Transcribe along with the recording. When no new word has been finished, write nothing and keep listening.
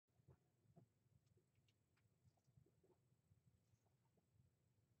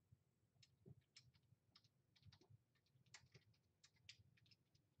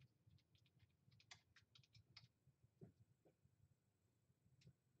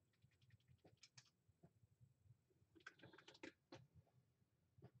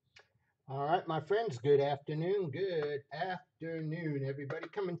All right, my friends, good afternoon. Good afternoon, everybody.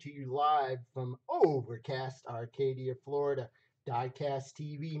 Coming to you live from overcast Arcadia, Florida. Diecast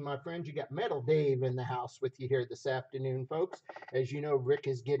TV, my friends. You got Metal Dave in the house with you here this afternoon, folks. As you know, Rick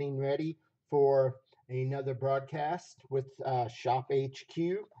is getting ready for another broadcast with Shop HQ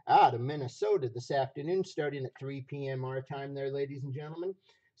out of Minnesota this afternoon, starting at 3 p.m. our time there, ladies and gentlemen.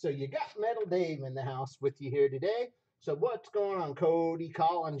 So you got Metal Dave in the house with you here today. So what's going on? Cody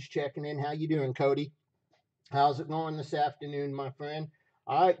Collins checking in. How you doing, Cody? How's it going this afternoon, my friend?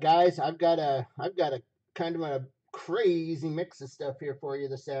 All right, guys, I've got a kind of a crazy mix of stuff here for you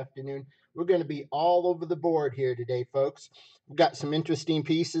this afternoon. We're going to be all over the board here today, folks. We've got some interesting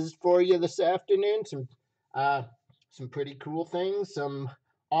pieces for you this afternoon. Uh, some pretty cool things, some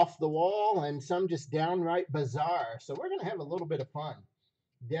off the wall, and some just downright bizarre. So we're going to have a little bit of fun,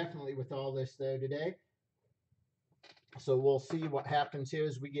 definitely, with all this though today. So we'll see what happens here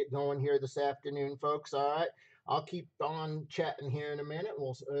as we get going here this afternoon, folks. All right. I'll keep on chatting here in a minute.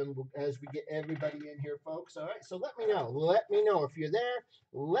 As we get everybody in here, folks. All right. So let me know. Let me know if you're there.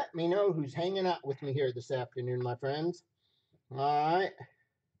 Let me know who's hanging out with me here this afternoon, my friends. All right.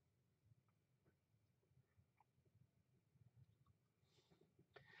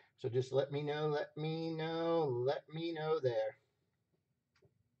 So just let me know. Let me know. Let me know there.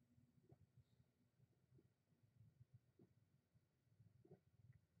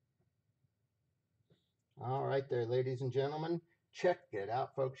 All right there, ladies and gentlemen. Check it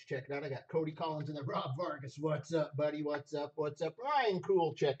out, folks. Check it out. I got Cody Collins and the Rob Vargas. What's up, buddy? What's up? What's up? Ryan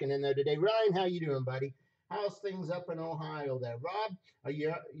Cool checking in there today. Ryan, how you doing, buddy? How's things up in Ohio there? Rob, are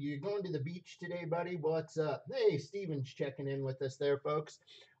you going to the beach today, buddy? What's up? Hey, Steven's checking in with us there, folks.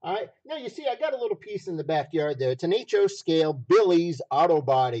 All right. Now, you see, I got a little piece in the backyard there. It's an HO scale Billy's auto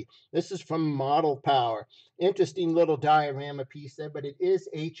body. This is from Model Power. Interesting little diorama piece there, but it is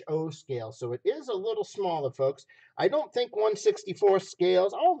HO scale, so it is a little smaller, folks. I don't think 1/64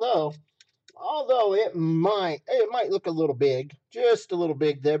 scales, although it might look a little big, just a little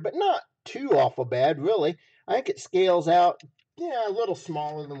big there, but not too awful bad, really. I think it scales out, yeah, a little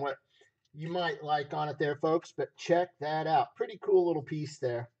smaller than what you might like on it there, folks, but check that out. Pretty cool little piece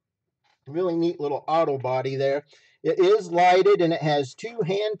there. Really neat little auto body there. It is lighted and it has two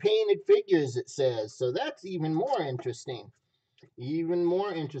hand painted figures, it says. So that's even more interesting. Even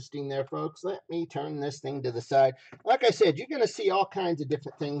more interesting there, folks. Let me turn this thing to the side. Like I said, you're going to see all kinds of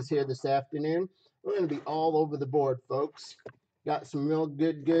different things here this afternoon. We're going to be all over the board, folks. Got some real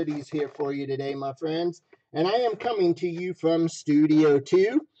good goodies here for you today, my friends. And I am coming to you from Studio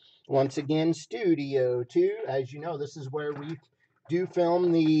 2. Once again, Studio 2. As you know, this is where do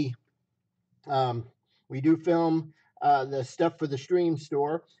film the um, we do film the stuff for the stream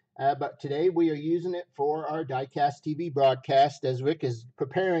store, but today we are using it for our Diecast TV broadcast as Rick is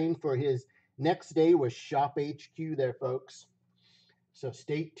preparing for his next day with Shop HQ there, folks. So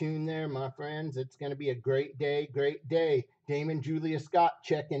stay tuned there, my friends. It's going to be a great day, great day. Damon Julia Scott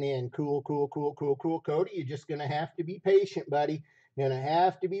checking in. Cool, cool, cool, cool, cool. Cody, you're just going to have to be patient, buddy. You're going to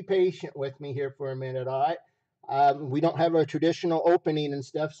have to be patient with me here for a minute, all right? We don't have our traditional opening and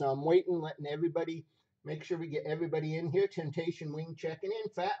stuff, so I'm waiting, letting everybody, make sure we get everybody in here. Temptation Wing checking in.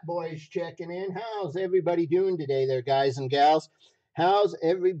 Fat Boys checking in. How's everybody doing today there, guys and gals? How's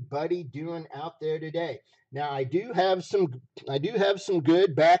everybody doing out there today? Now, I do have some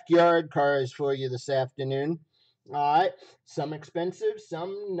good backyard cars for you this afternoon. All right, some expensive,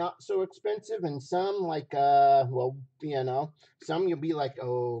 some not so expensive, and some like well, some you'll be like,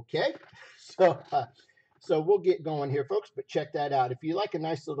 okay. So we'll get going here, folks, but check that out. If you like a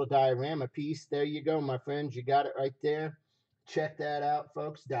nice little diorama piece, there you go, my friends. You got it right there. Check that out,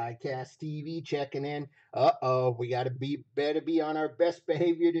 folks. Diecast TV checking in. Uh-oh, we better be on our best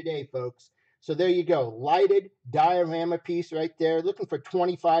behavior today, folks. So there you go. Lighted diorama piece right there. Looking for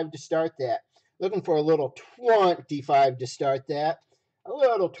 25 to start that. Looking for a little 25 to start that. A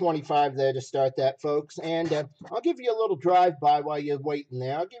little 25 there to start that, folks. And I'll give you a little drive-by while you're waiting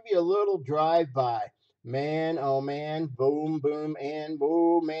there. I'll give you a little drive-by. Man, oh man, boom, boom, and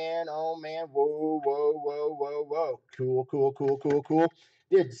whoa, man, oh man, whoa, whoa, whoa, whoa, whoa. Cool, cool, cool, cool, cool.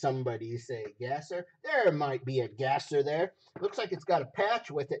 Did somebody say gasser? There might be a gasser there. Looks like it's got a patch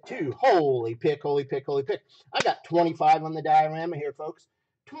with it too. Holy pick, holy pick, holy pick. I got 25 on the diorama here, folks.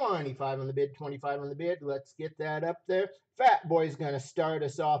 25 on the bid, 25 on the bid. Let's get that up there. Fat Boy's going to start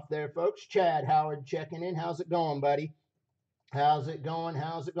us off there, folks. Chad Howard checking in. How's it going, buddy? How's it going?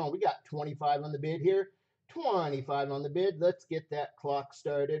 How's it going? We got 25 on the bid here. 25 on the bid. Let's get that clock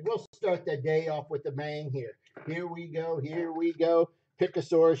started. We'll start the day off with a bang here. Here we go. Here we go.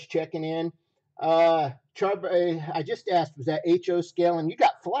 Pickosaurus checking in. I just asked, was that HO scale? And you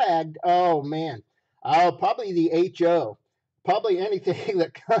got flagged. Oh man. Oh, probably the HO. Probably anything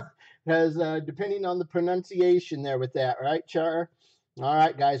that has, depending on the pronunciation there with that, right, Char? All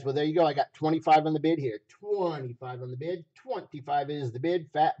right, guys. Well, there you go. I got 25 on the bid here. 25 on the bid. 25 is the bid.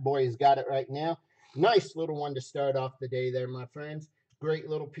 Fat Boy's got it right now. Nice little one to start off the day there, my friends. Great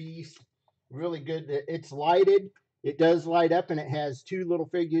little piece. Really good. It's lighted. It does light up, and it has two little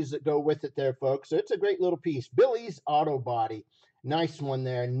figures that go with it there, folks. So it's a great little piece. Billy's Auto Body. Nice one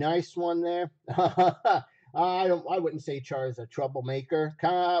there. Nice one there. I wouldn't say Char is a troublemaker.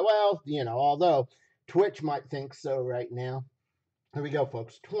 Well, although Twitch might think so right now. Here we go,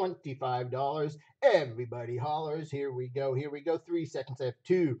 folks. $25. Everybody hollers. Here we go. Here we go. 3 seconds. I have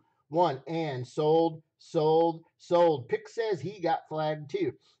 2, 1, and sold, sold, sold. Pick says he got flagged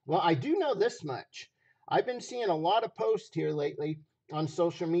too. Well, I do know this much. I've been seeing a lot of posts here lately on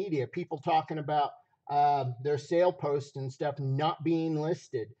social media. People talking about their sale posts and stuff not being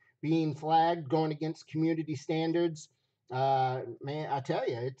listed, being flagged, going against community standards. Man, I tell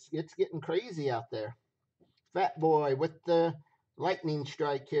you, it's getting crazy out there. Fat Boy with the lightning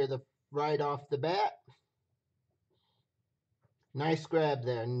strike here, right off the bat. Nice grab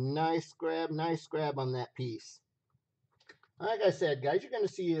there. Nice grab on that piece. Like I said, guys, you're gonna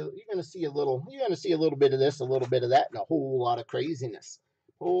see a little bit of this, a little bit of that, and a whole lot of craziness.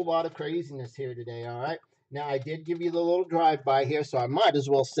 Whole lot of craziness here today. All right. Now I did give you the little drive-by here, so I might as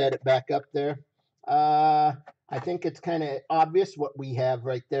well set it back up there. I think it's kind of obvious what we have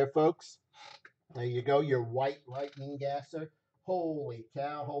right there, folks. There you go, your white lightning gasser. Holy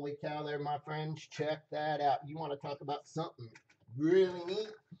cow there, my friends. Check that out. You want to talk about something really neat?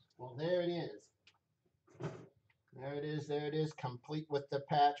 Well, there it is. There it is, complete with the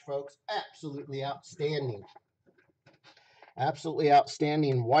patch, folks. Absolutely outstanding. Absolutely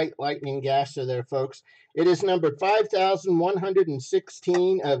outstanding white lightning gasser there, folks. It is number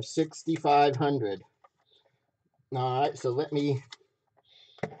 5,116 of 6,500. All right, so let me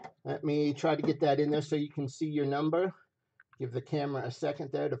try to get that in there so you can see your number. Give the camera a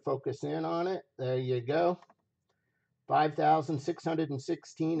second there to focus in on it. There you go.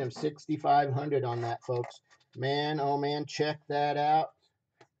 5,616 of 6,500 on that, folks. Man, oh man, check that out.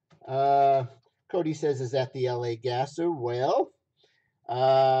 Cody says, is that the LA gasser? Well,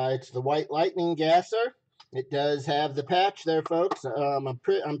 it's the white lightning gasser. It does have the patch there, folks.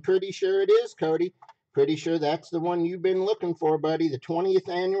 I'm pretty sure it is, Cody. Pretty sure that's the one you've been looking for, buddy. The 20th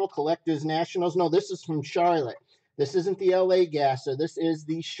Annual Collectors Nationals. No, this is from Charlotte. This isn't the LA gasser. This is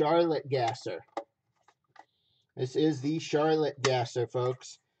the Charlotte gasser. This is the Charlotte gasser,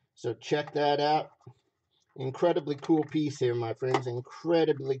 folks. So check that out. Incredibly cool piece here, my friends.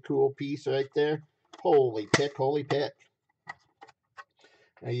 Incredibly cool piece right there. Holy pick, holy pick.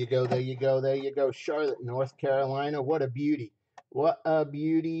 There you go, there you go, there you go. Charlotte, North Carolina. What a beauty. What a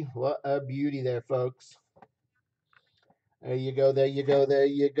beauty. What a beauty there, folks. There you go, there you go, there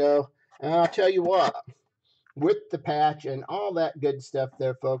you go. And I'll tell you what, with the patch and all that good stuff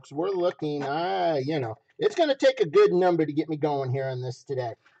there, folks, we're looking, it's going to take a good number to get me going here on this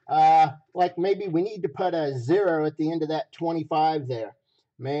today. Like maybe we need to put a 0 at the end of that 25 there.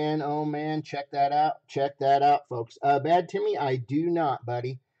 Man, oh man, check that out. Check that out, folks. Bad Timmy, I do not,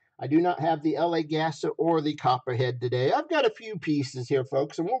 buddy. I do not have the LA Gasser or the Copperhead today. I've got a few pieces here,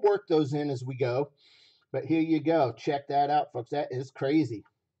 folks, and we'll work those in as we go. But here you go. Check that out, folks. That is crazy.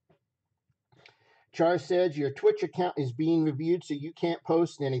 Char says your Twitch account is being reviewed, so you can't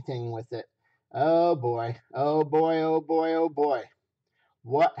post anything with it. Oh boy. Oh boy. Oh boy. Oh boy.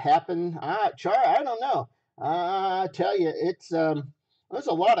 What happened? Char, I don't know. I tell you, there's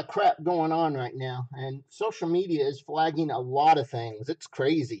a lot of crap going on right now, and social media is flagging a lot of things. It's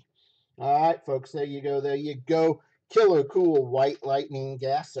crazy. All right, folks, there you go. There you go. Killer cool white lightning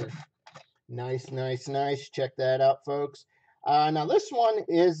gasser. Nice, nice, nice. Check that out, folks. Now this one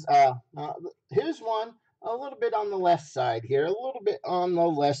is, here's one a little bit on the less side here, a little bit on the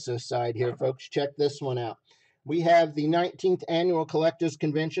lesser side here, folks. Check this one out. We have the 19th Annual Collectors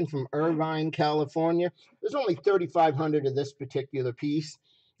Convention from Irvine, California. There's only 3,500 of this particular piece.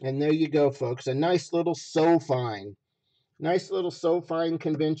 And there you go, folks. A nice little So Fine. Nice little So Fine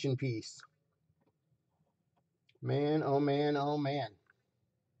convention piece. Man, oh man, oh man.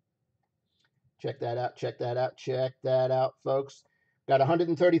 Check that out, check that out, check that out, folks. Got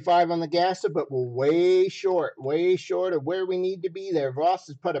 135 on the gasser, but we're way short of where we need to be there. Ross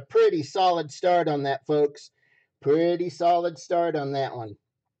has put a pretty solid start on that, folks. Pretty solid start on that one.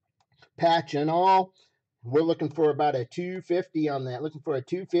 Patch and all, we're looking for about a 250 on that. Looking for a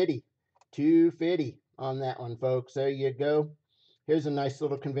 250. 250 on that one, folks. There you go. Here's a nice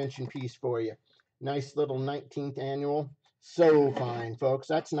little convention piece for you. Nice little 19th annual. So fine, folks.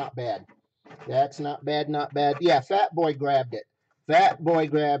 That's not bad. That's not bad, not bad. Yeah, Fat Boy grabbed it. Fat Boy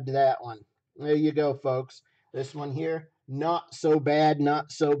grabbed that one. There you go, folks. This one here, not so bad,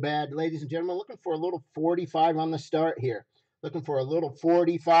 not so bad. Ladies and gentlemen, looking for a little 45 on the start here. Looking for a little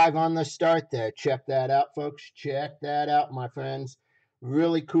 45 on the start there. Check that out, folks. Check that out, my friends.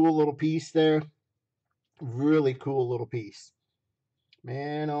 Really cool little piece there. Really cool little piece.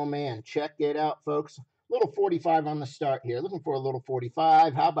 Man, oh man, check it out, folks. Little 45 on the start here. Looking for a little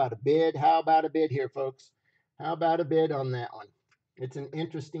 45. How about a bid? How about a bid here, folks? How about a bid on that one? It's an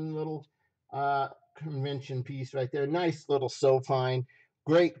interesting little convention piece right there. Nice little so fine.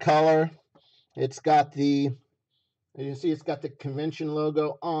 Great color. It's got the, you can see it's got the convention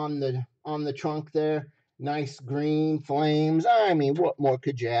logo on the trunk there. Nice green flames. I mean, what more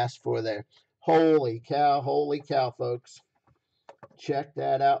could you ask for there? Holy cow, folks. Check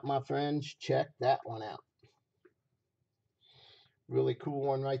that out, my friends. Check that one out. Really cool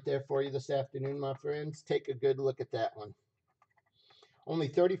one right there for you this afternoon, my friends. Take a good look at that one. Only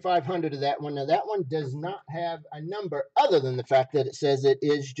 3,500 of that one. Now, that one does not have a number other than the fact that it says it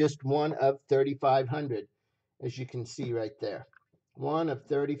is just one of 3,500, as you can see right there. One of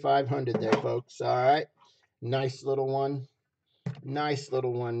 3,500 there, folks. All right. Nice little one. Nice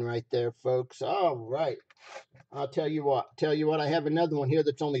little one right there, folks. All right. I'll tell you what, I have another one here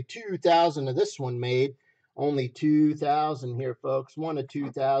that's only 2,000 of this one made. Only 2,000 here, folks. One of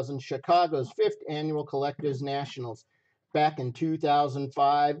 2,000. Chicago's 5th Annual Collectors Nationals. Back in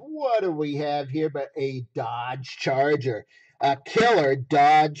 2005. What do we have here but a Dodge Charger? A killer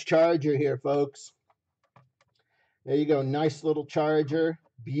Dodge Charger here, folks. There you go. Nice little Charger.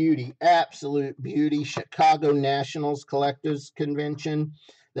 Beauty. Absolute beauty. Chicago Nationals Collectors Convention.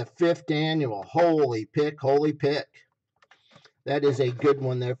 The 5th annual. Holy pick, holy pick. That is a good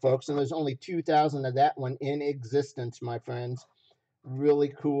one there, folks. And there's only 2,000 of that one in existence, my friends. Really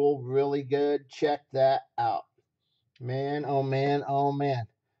cool, really good. Check that out. Man, oh man, oh man.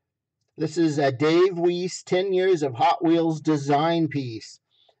 This is a Dave Weiss 10 Years of Hot Wheels design piece.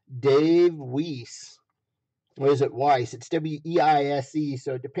 Dave Weiss. Or is it Weiss? It's W-E-I-S-E,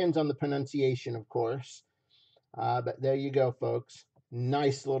 so it depends on the pronunciation, of course. But there you go, folks.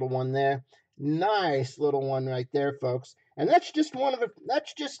 Nice little one there. Nice little one right there, folks. And that's just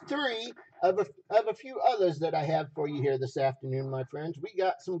that's just 3 of a few others that I have for you here this afternoon, my friends. We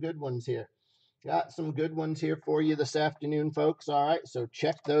got some good ones here. Got some good ones here for you this afternoon, folks. All right, so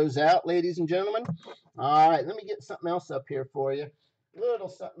check those out, ladies and gentlemen. All right, let me get something else up here for you. Little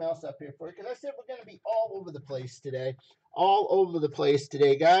something else up here for you, because I said we're going to be all over the place today. All over the place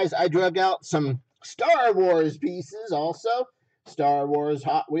today, guys. I drug out some Star Wars pieces also. Star Wars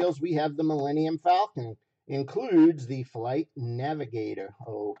Hot Wheels. We have the Millennium Falcon. Includes the Flight Navigator.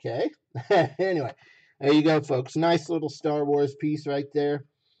 Okay. Anyway, there you go, folks. Nice little Star Wars piece right there.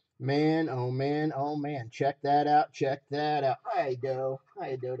 Man, oh man, oh man. Check that out. Check that out. Hi, Doe.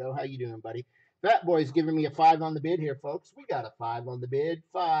 Hi, Dodo. How you doing, buddy? Fat Boy's giving me a 5 on the bid here, folks. We got a 5 on the bid.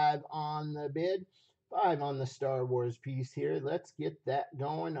 5 on the bid. 5 on the Star Wars piece here. Let's get that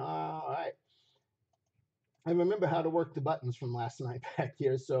going. All right. I remember how to work the buttons from last night back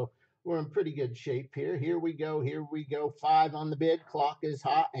here, so we're in pretty good shape here. Here we go. Here we go. 5 on the bid. Clock is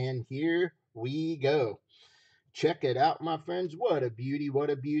hot, and here we go. Check it out, my friends. What a beauty. What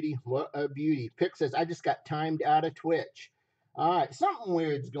a beauty. What a beauty. Pick says, I just got timed out of Twitch. All right. Something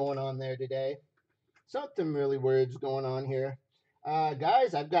weird's going on there today. Something really weird's going on here.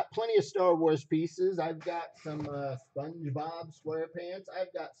 Guys, I've got plenty of Star Wars pieces. I've got some SpongeBob SquarePants.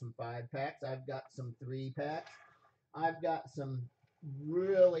 I've got some 5-packs. I've got some 3-packs. I've got some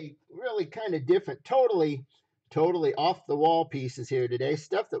really, really kind of different, totally off the wall pieces here today.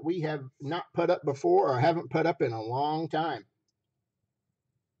 Stuff that we have not put up before or haven't put up in a long time.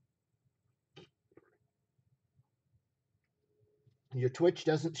 Your Twitch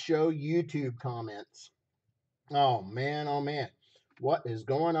doesn't show YouTube comments. Oh man, oh man. What is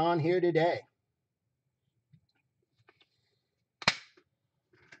going on here today?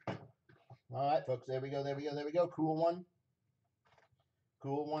 All right, folks, there we go, there we go, there we go. Cool one.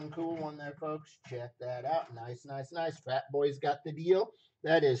 Cool one there, folks. Check that out. Nice, nice, nice. Fat Boy's got the deal.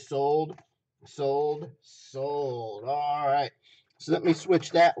 That is sold, sold, sold. All right. So let me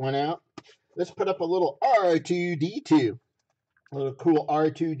switch that one out. Let's put up a little R2D2. A little cool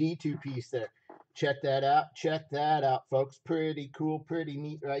R2D2 piece there. Check that out. Check that out, folks. Pretty cool, pretty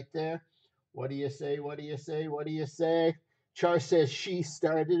neat right there. What do you say? What do you say? What do you say? Char says she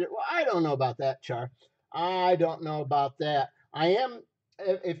started it. Well, I don't know about that, Char. I don't know about that. I am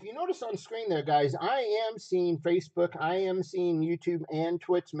if you notice on screen there, guys, I am seeing Facebook, I am seeing YouTube and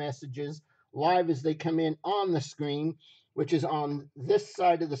Twitch messages live as they come in on the screen, which is on this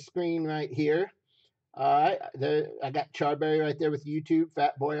side of the screen right here. All right, there I got Charberry right there with YouTube,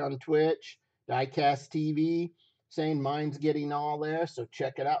 Fat Boy on Twitch, Diecast TV saying mine's getting all there, so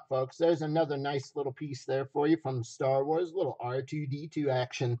check it out, folks. There's another nice little piece there for you from Star Wars, little R2D2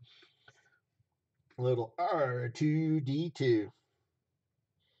 action, little R2D2.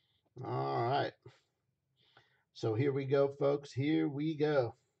 All right. So here we go, folks. Here we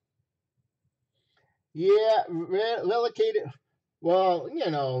go. Yeah, relocated. Well,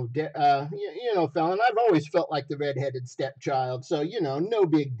 Fallon, I've always felt like the redheaded stepchild. So, no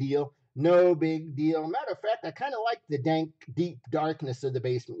big deal. No big deal. Matter of fact, I kind of like the dank, deep darkness of the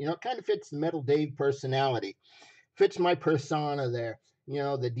basement. It kind of fits the Metal Dave personality. Fits my persona there.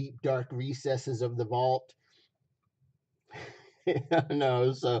 The deep, dark recesses of the vault.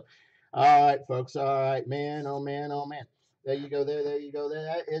 No, so all right, folks. All right, man. Oh man. Oh man. There you go. There you go. There.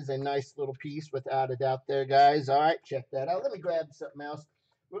 That is a nice little piece, without a doubt. There, guys. All right, check that out. Let me grab something else.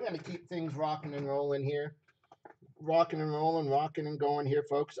 We're gonna keep things rocking and rolling here. Rocking and rolling, rocking and going here,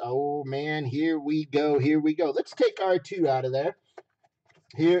 folks. Oh man, here we go. Here we go. Let's take R2 out of there.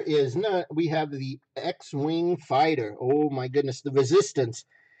 Here is we have the X-Wing fighter. Oh my goodness, the Resistance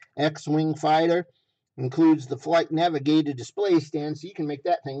X-Wing fighter. Includes the flight navigated display stand, so you can make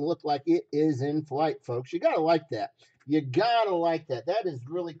that thing look like it is in flight, folks. You gotta like that. You gotta like that. That is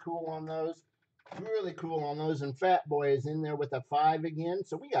really cool on those. Really cool on those. And Fat Boy is in there with a 5 again.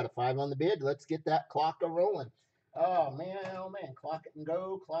 So we got a 5 on the bid. Let's get that clock a rolling. Oh man, clock it and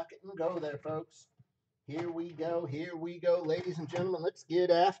go there, folks. Here we go, ladies and gentlemen. Let's get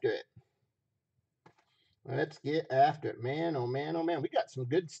after it. Let's get after it. Man, oh man, oh man. We got some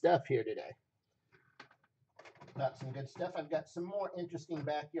good stuff here today. Got some good stuff. I've got some more interesting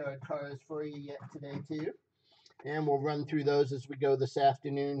backyard cars for you yet today, too. And we'll run through those as we go this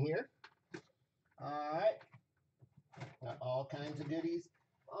afternoon here. All right. Got all kinds of goodies.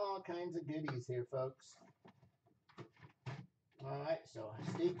 All kinds of goodies here, folks. All right, so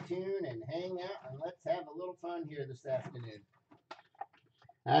stay tuned and hang out, and let's have a little fun here this afternoon.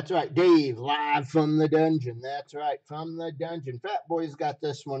 That's right, Dave, live from the dungeon. That's right, from the dungeon. Fat Boy's got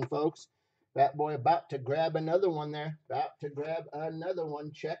this one, folks. Fat Boy about to grab another one there. About to grab another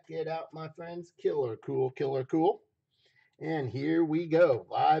one. Check it out, my friends. Killer cool, killer cool. And here we go.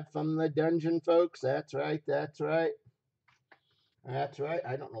 Live from the dungeon, folks. That's right, that's right. That's right.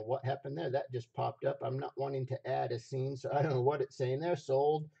 I don't know what happened there. That just popped up. I'm not wanting to add a scene, so I don't know what it's saying there.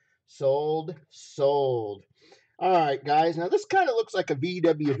 Sold, sold, sold. All right, guys. Now, this kind of looks like a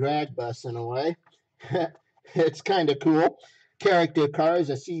VW drag bus in a way. It's kind of cool. Character car is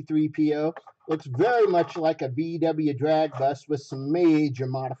a C3PO. Looks very much like a VW drag bus with some major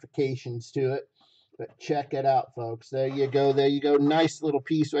modifications to it. But check it out, folks. There you go. There you go. Nice little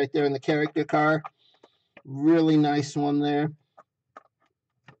piece right there in the character car. Really nice one there.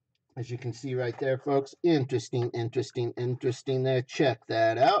 As you can see right there, folks. Interesting, interesting, interesting there. Check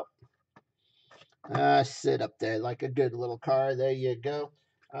that out. Sit up there like a good little car. There you go.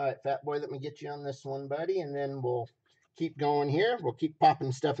 All right, Fat Boy, let me get you on this one, buddy, and then we'll keep going here. We'll keep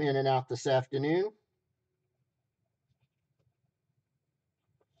popping stuff in and out this afternoon.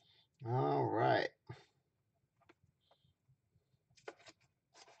 All right.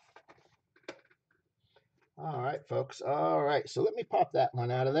 All right, folks. All right, so let me pop that one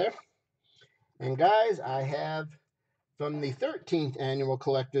out of there. And guys, I have from the 13th Annual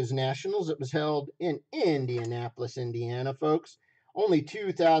Collectors Nationals. It was held in Indianapolis, Indiana, folks. Only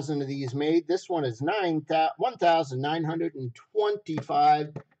 2,000 of these made. This one is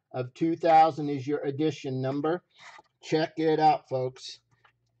 1,925 of 2,000 is your edition number. Check it out, folks.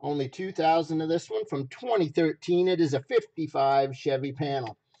 Only 2,000 of this one from 2013. It is a 55 Chevy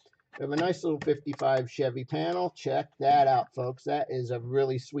panel. We have a nice little 55 Chevy panel. Check that out, folks. That is a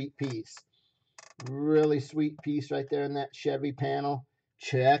really sweet piece. Really sweet piece right there in that Chevy panel.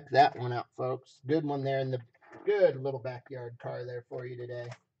 Check that one out, folks. Good one there in the good little backyard car there for you today.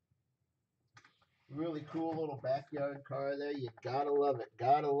 Really cool little backyard car there. You gotta love it.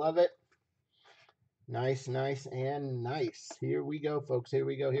 Gotta love it. Nice, nice, and nice. Here we go, folks. Here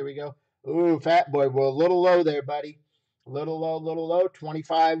we go. Here we go. Ooh, Fat Boy. We're a little low there, buddy. Little low.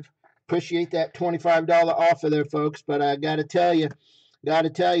 25. Appreciate that $25 offer there, folks. But I gotta tell you,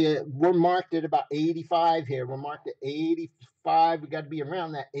 we're marked at about 85 here. We're marked at 85. We got to be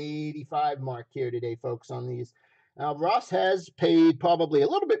around that 85 mark here today, folks, on these. Now, Ross has paid probably a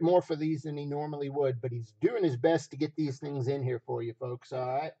little bit more for these than he normally would, but he's doing his best to get these things in here for you, folks, all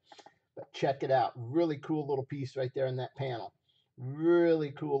right? But check it out. Really cool little piece right there in that panel.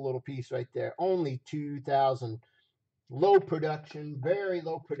 Really cool little piece right there. Only 2,000. Low production, very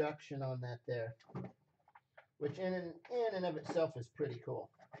low production on that there. Which in and of itself is pretty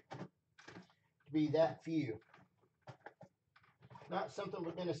cool. To be that few. Not something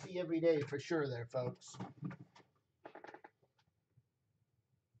we're going to see every day for sure there, folks.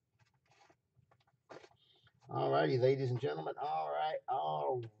 Alrighty, ladies and gentlemen. All right.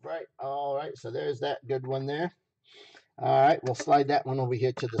 So there's that good one there. All right, we'll slide that one over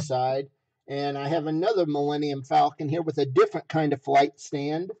here to the side. And I have another Millennium Falcon here with a different kind of flight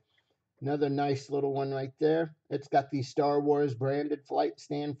stand. Another nice little one right there. It's got the Star Wars branded flight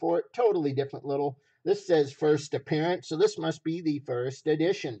stand for it. Totally different little. This says first appearance, so this must be the first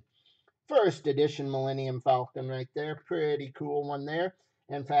edition. First edition Millennium Falcon right there. Pretty cool one there.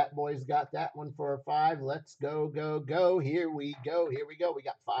 And Fat Boy's got that one for a 5. Let's go, go, go. Here we go. Here we go. We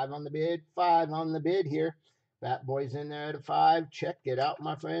got 5 on the bid. 5 on the bid here. Fat Boy's in there at a 5. Check it out,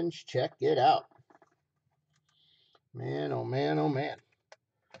 my friends. Check it out. Man, oh man, oh man.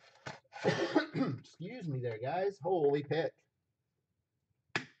 Excuse me there, guys. Holy pick.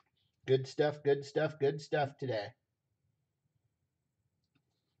 Good stuff, good stuff, good stuff today.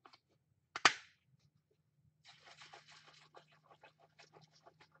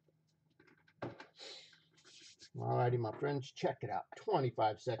 Alrighty, my friends, check it out.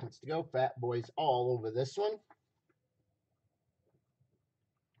 25 seconds to go. Fat Boy's all over this one.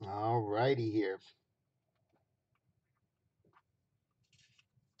 Alrighty here.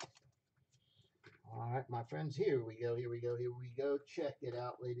 All right, my friends, here we go, here we go, here we go. Check it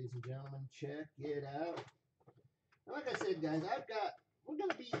out, ladies and gentlemen. Check it out. And like I said, guys, we're going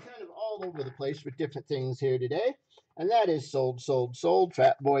to be kind of all over the place with different things here today. And that is sold, sold, sold.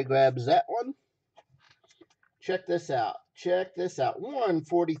 Fat Boy grabs that one. Check this out. Check this out.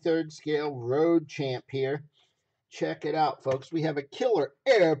 1/43rd scale road champ here. Check it out, folks. We have a killer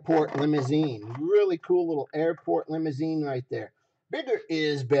airport limousine. Really cool little airport limousine right there. Bigger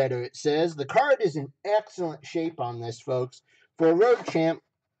is better, it says. The card is in excellent shape on this, folks. For a road champ,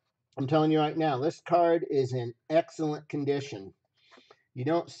 I'm telling you right now, this card is in excellent condition. You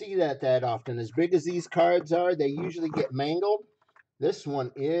don't see that often. As big as these cards are, they usually get mangled. This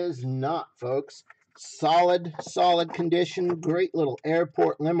one is not, folks. Solid condition. Great little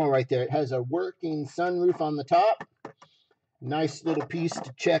airport limo right there. It has a working sunroof on the top. Nice little piece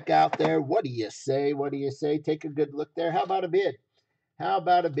to check out there. What do you say? What do you say? Take a good look there. How about a bid? How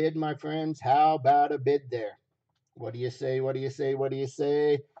about a bid, my friends? How about a bid there? What do you say? What do you say? What do you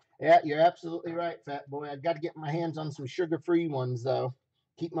say? Yeah, you're absolutely right, Fat Boy. I've got to get my hands on some sugar-free ones, though.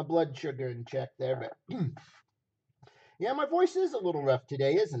 Keep my blood sugar in check there. But yeah, my voice is a little rough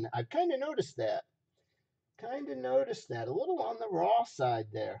today, isn't it? I've kind of noticed that. A little on the raw side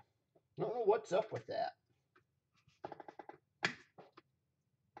there. I don't know what's up with that.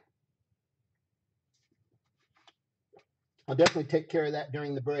 I'll definitely take care of that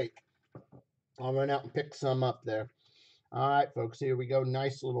during the break. I'll run out and pick some up there. All right, folks, here we go.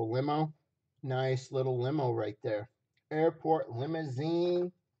 Nice little limo. Nice little limo right there. Airport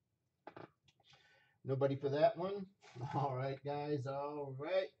limousine. Nobody for that one? All right, guys. All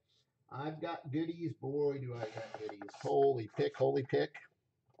right. I've got goodies. Boy, do I got goodies. Holy pick, holy pick.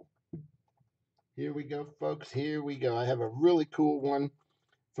 Here we go, folks. Here we go. I have a really cool one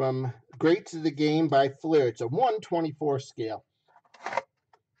from Greats of the Game by Flair. It's a 1/24 scale.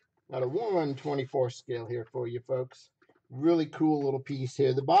 Got a 1/24 scale here for you, folks. Really cool little piece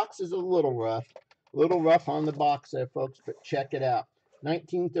here. The box is a little rough. A little rough on the box there, folks, but check it out.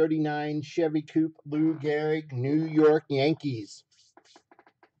 1939 Chevy Coupe Lou Gehrig, New York Yankees.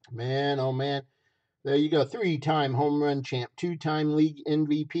 Man, oh man. There you go. 3-time home run champ, 2-time league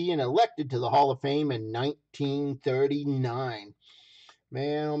MVP, and elected to the Hall of Fame in 1939.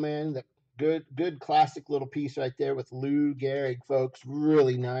 Man, oh man, the good classic little piece right there with Lou Gehrig, folks.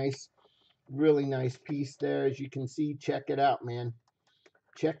 Really nice piece there. As you can see, check it out, man.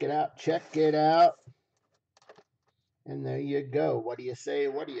 Check it out, check it out. And there you go. What do you say?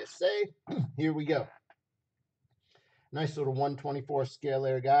 What do you say? Here we go. Nice little 1/24 scale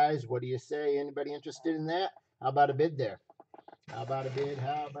there, guys. What do you say? Anybody interested in that? How about a bid there? How about a bid?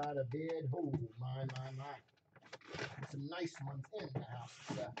 How about a bid? Oh, my. Some nice ones in the house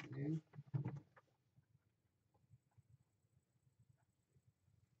this afternoon.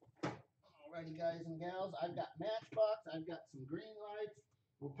 Alrighty, guys and gals. I've got Matchbox. I've got some green lights.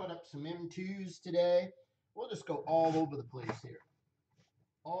 We'll put up some M2s today. We'll just go all over the place here.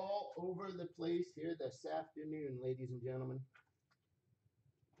 All over the place here this afternoon, ladies and gentlemen.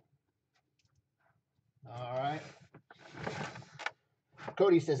 All right.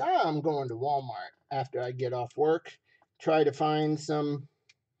 Cody says, I'm going to Walmart after I get off work try to find some.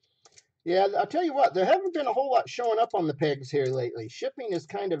 Yeah, I'll tell you what, there haven't been a whole lot showing up on the pegs here lately. Shipping has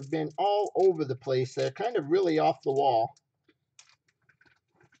kind of been all over the place. They're kind of really off the wall.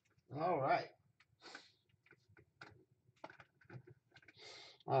 All right.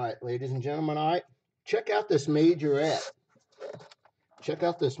 All right, ladies and gentlemen, all right. Check out this majorette. Check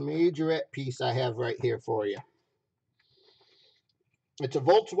out this majorette piece I have right here for you. It's a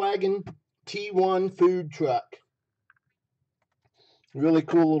Volkswagen T1 food truck. Really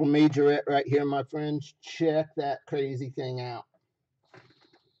cool little majorette right here, my friends. Check that crazy thing out.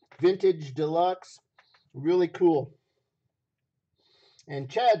 Vintage deluxe. Really cool. And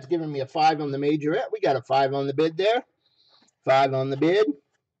Chad's giving me a 5 on the majorette. We got a 5 on the bid there. 5 on the bid.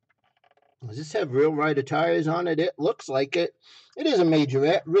 Does this have real Rider tires on it? It looks like it. It is a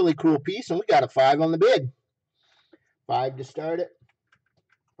majorette. Really cool piece. And we got a 5 on the bid. 5 to start it.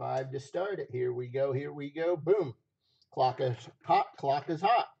 5 to start it. Here we go. Here we go. Boom. Clock is hot. Clock is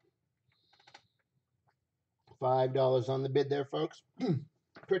hot. $5 on the bid there, folks.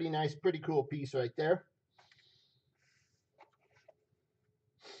 Pretty nice, pretty cool piece right there.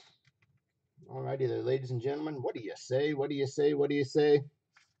 Alrighty there, ladies and gentlemen. What do you say? What do you say? What do you say?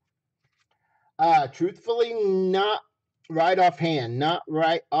 Truthfully, not right offhand. Not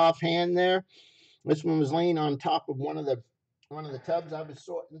right offhand there. This one was laying on top of one of the tubs I was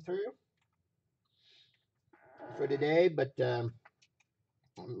sorting through for today, but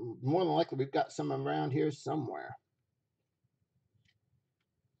more than likely we've got some around here somewhere.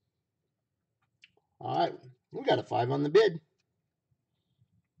 All right, we got a 5 on the bid.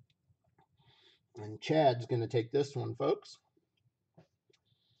 And Chad's going to take this one, folks.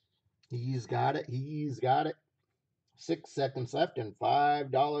 He's got it. He's got it. 6 seconds left and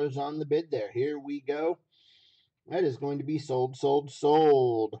 $5 on the bid there. Here we go. That is going to be sold, sold,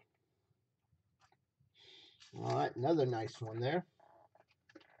 sold. All right, another nice one there.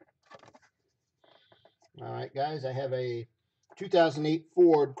 All right, guys, I have a 2008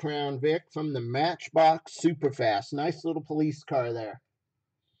 Ford Crown Vic from the Matchbox Superfast. Nice little police car there.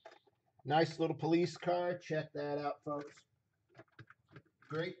 Nice little police car. Check that out, folks.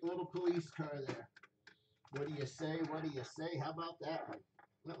 Great little police car there. What do you say? What do you say? How about that one?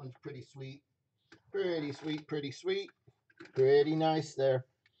 That one's pretty sweet. Pretty sweet, pretty sweet. Pretty nice there.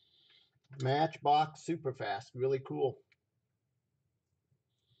 Matchbox Superfast. Really cool.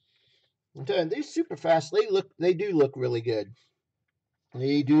 I'm telling you, these Superfast, they do look really good.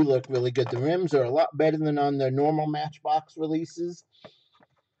 They do look really good. The rims are a lot better than on their normal Matchbox releases.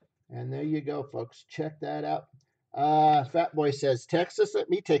 And there you go, folks. Check that out. Fat Boy says, Texas. Let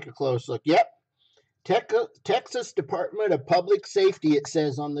me take a close look. Yep. Texas Department of Public Safety, it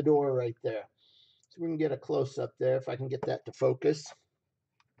says on the door right there. So we can get a close-up there if I can get that to focus.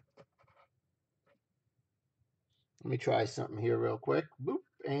 Let me try something here real quick. Boop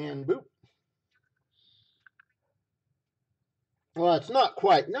and boop. Well, it's not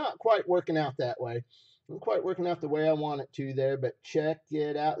quite working out that way. Not quite working out the way I want it to there, but check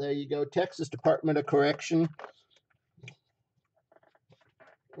it out. There you go. Texas Department of Correction.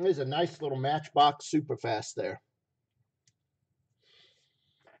 There's a nice little Matchbox Superfast there.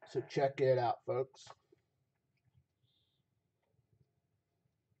 So check it out, folks.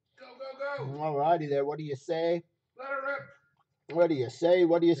 Go, go, go. All righty there. What do you say? Let it rip. What do you say?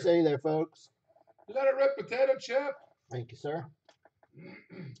 What do you say there, folks? Let it rip, potato chip. Thank you, sir.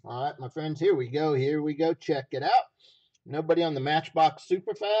 All right, my friends, here we go. Here we go. Check it out. Nobody on the Matchbox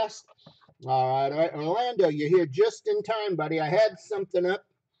Superfast. All right. Orlando, you're here just in time, buddy. I had something up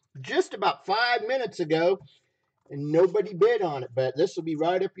just about 5 minutes ago, and nobody bid on it, but this will be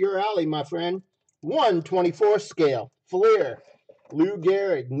right up your alley, my friend. 1/24 scale. Fleer. Lou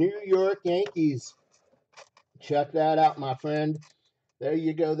Gehrig, New York Yankees. Check that out, my friend. There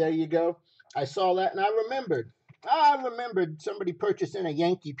you go. There you go. I saw that, and I remembered somebody purchasing a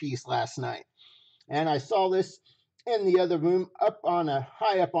Yankee piece last night. And I saw this in the other room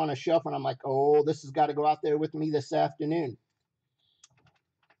high up on a shelf, and I'm like, oh, this has got to go out there with me this afternoon.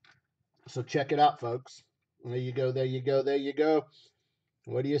 So check it out, folks. There you go, there you go, there you go.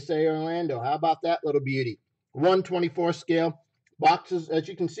 What do you say, Orlando? How about that little beauty? 1/24 scale. Boxes, as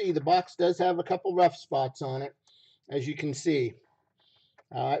you can see, the box does have a couple rough spots on it, as you can see.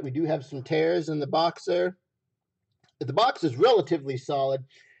 All right, we do have some tears in the box there. The box is relatively solid.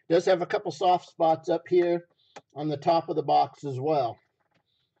 Does have a couple soft spots up here on the top of the box as well.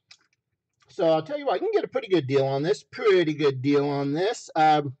 So I'll tell you what, I can get a pretty good deal on this. Pretty good deal on this.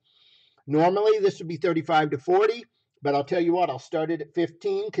 Normally this would be 35 to 40, but I'll tell you what, I'll start it at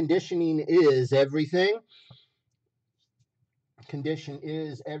 15. Conditioning is everything. Condition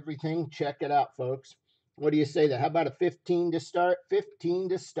is everything. Check it out, folks. What do you say there? How about a 15 to start? 15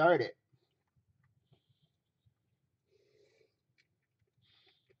 to start it.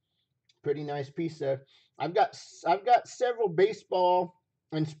 Pretty nice piece there. I've got several baseball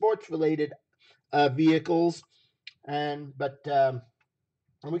and sports related vehicles, but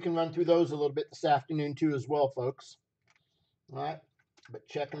we can run through those a little bit this afternoon too as well, folks. All right, but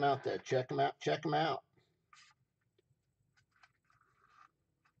check them out there. Check them out. Check them out.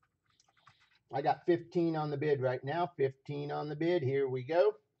 I got 15 on the bid right now. 15 on the bid. Here we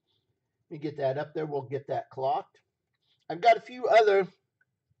go. Let me get that up there. We'll get that clocked. I've got a few other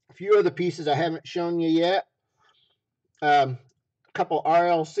pieces I haven't shown you yet. A couple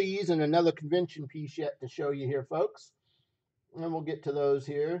RLCs and another convention piece yet to show you here, folks. And we'll get to those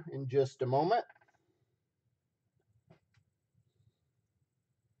here in just a moment.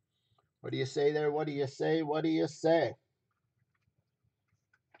 What do you say there? What do you say? What do you say?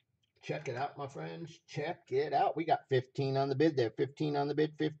 Check it out, my friends. Check it out. We got 15 on the bid there. 15 on the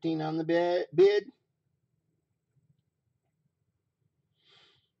bid. 15 on the bid.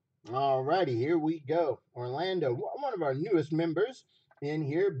 All righty, here we go. Orlando, one of our newest members in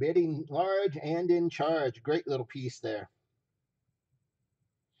here, bidding large and in charge. Great little piece there.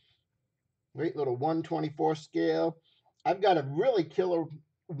 Great little 1/24 scale. I've got a really killer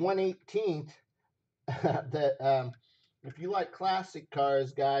 1/18 that if you like classic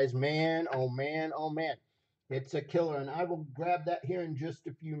cars, guys, man, oh man, oh man, it's a killer. And I will grab that here in just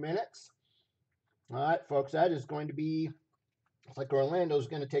a few minutes. All right, folks, that is going to be, it's like Orlando's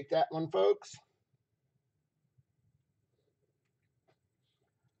going to take that one, folks.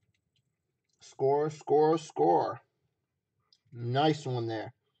 Score, score, score. Nice one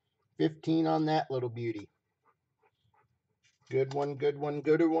there. 15 on that little beauty. Good one, good one,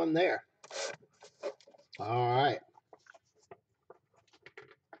 gooder one there. All right.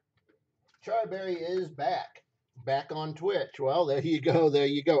 Charberry is back. Back on Twitch. Well, there you go. There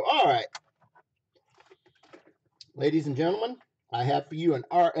you go. All right. Ladies and gentlemen, I have for you an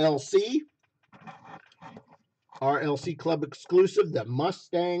RLC Club exclusive, the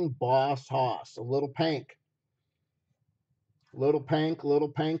Mustang Boss Hoss. A little pank. Little pank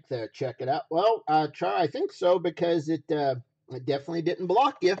there. Check it out. Well, Char, I think so because it definitely didn't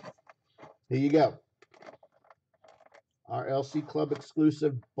block you. Here you go. RLC Club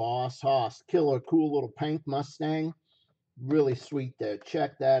exclusive Boss Hoss. Killer, cool little pank Mustang. Really sweet there.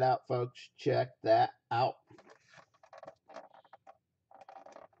 Check that out, folks. Check that out.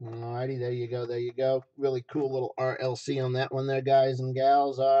 Alrighty, there you go. There you go. Really cool little RLC on that one there, guys and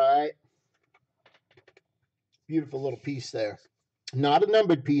gals. All right. Beautiful little piece there. Not a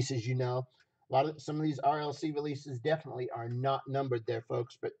numbered piece, as you know. Some of these RLC releases definitely are not numbered there,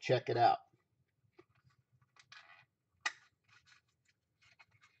 folks, but check it out.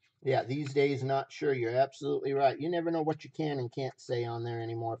 Yeah, these days, not sure. You're absolutely right. You never know what you can and can't say on there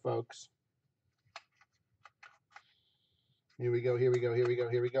anymore, folks. Here we go, here we go, here we go,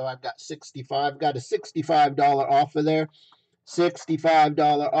 here we go. I've got got a $65 offer there.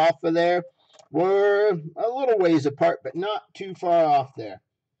 $65 offer there. We're a little ways apart, but not too far off there.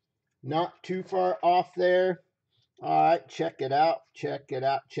 Not too far off there. All right, check it out. Check it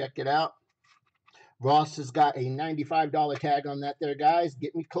out. Check it out. Ross has got a $95 tag on that there, guys.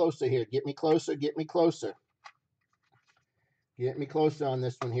 Get me closer here. Get me closer. Get me closer. Get me closer on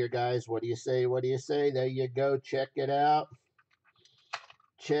this one here, guys. What do you say? What do you say? There you go. Check it out.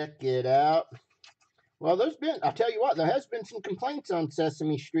 Check it out. Well, I'll tell you what, there has been some complaints on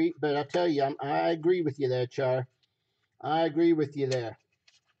Sesame Street, but I'll tell you, I agree with you there, Char. I agree with you there.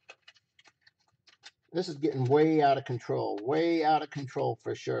 This is getting way out of control. Way out of control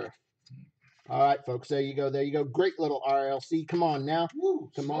for sure. All right, folks, there you go. There you go. Great little RLC. Come on now.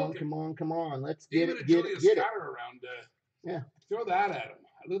 Woo, come smoking. on, come on, come on. Let's get Even it, get it, get it. Around, yeah. Throw that at him.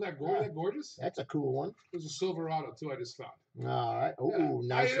 Look at that gorgeous. That's a cool one. There's a Silverado, too, I just found. All right. Oh, yeah.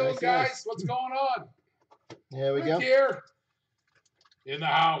 Nice. How you doing, nice, guys? nice. What's going on? There we go. Here. In the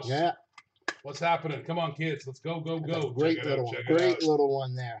house. Yeah. What's happening? Come on, kids. Let's go, go, go. Great little one. Great little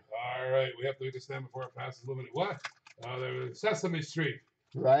one there. All right. We have to make a stand before it passes Luminary. What? There's Sesame Street.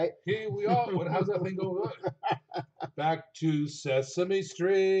 Right. How's that thing going on? Back to Sesame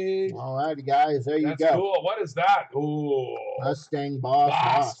Street. All righty, guys. There you go. That's cool. What is that? Oh. Mustang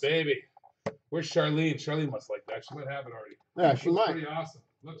Boss, baby. Where's Charlene? Charlene must like that. She might have it already. Yeah, she might. Pretty awesome.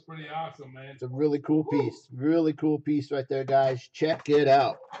 Looks pretty awesome, man. It's a really cool piece. Really cool piece right there, guys. Check it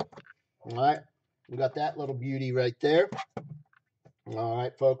out. All right. We got that little beauty right there. All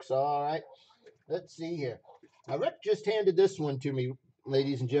right, folks. All right. Let's see here. Now, Rick just handed this one to me,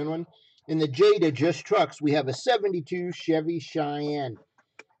 ladies and gentlemen. In the Jada Just Trucks, we have a 72 Chevy Cheyenne.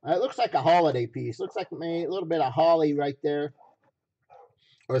 It looks like a holiday piece. Looks like maybe a little bit of holly right there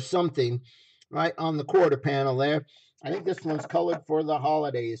or something right on the quarter panel there. I think this one's colored for the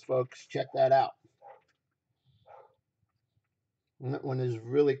holidays, folks. Check that out. And that one is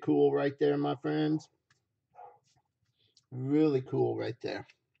really cool right there, my friends. Really cool right there.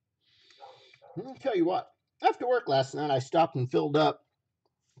 I'll tell you what, after work last night, I stopped and filled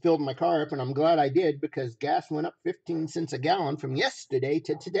my car up, and I'm glad I did because gas went up 15 cents a gallon from yesterday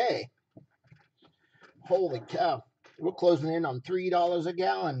to today. Holy cow. We're closing in on $3 a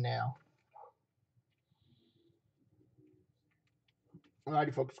gallon now.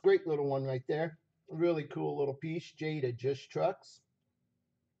 Alrighty, folks. Great little one right there. Really cool little piece. Jada Just Trucks.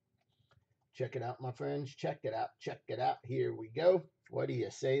 Check it out, my friends. Check it out. Check it out. Here we go. What do you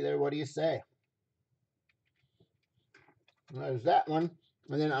say there? What do you say? There's that one.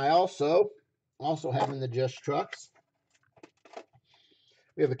 And then I also have in the Just Trucks,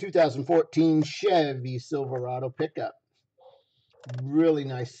 we have a 2014 Chevy Silverado pickup. Really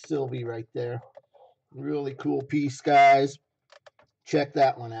nice Sylvie right there. Really cool piece, guys. Check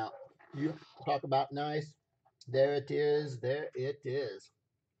that one out. You talk about nice. There it is. There it is.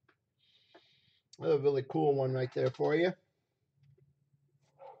 A really cool one right there for you.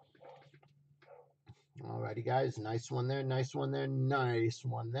 Alrighty, guys. Nice one there. Nice one there. Nice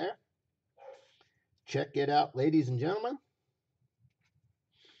one there. Check it out, ladies and gentlemen.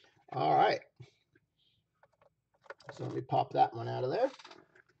 All right. So let me pop that one out of there.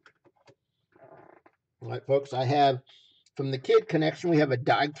 All right, folks. I have, from the Kid Connection, we have a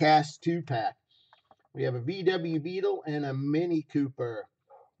diecast 2-pack. We have a VW Beetle and a Mini Cooper.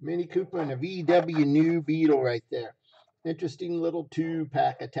 Mini Cooper and a VW new Beetle right there. Interesting little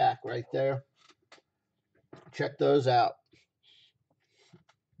 2-pack attack right there. Check those out.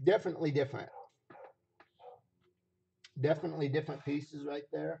 Definitely different. Definitely different pieces right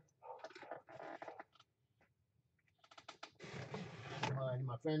there. All right,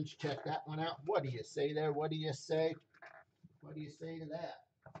 my friends, check that one out. What do you say there? What do you say? What do you say to that?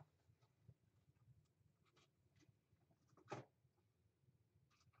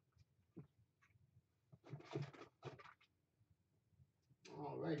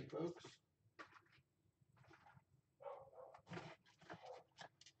 All righty, folks.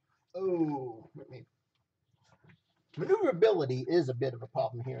 Oh, maneuverability is a bit of a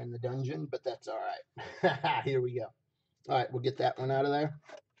problem here in the dungeon, but that's all right. Here we go. All right, we'll get that one out of there.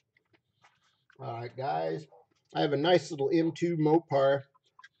 All right, guys. I have a nice little M2 Mopar.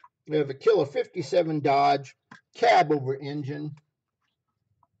 We have a Killer 57 Dodge cab over engine.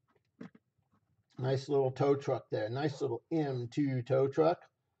 Nice little tow truck there. Nice little M2 tow truck.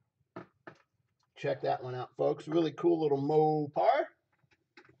 Check that one out, folks. Really cool little Mopar.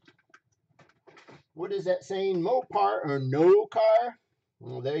 What is that saying? Mopar or no car?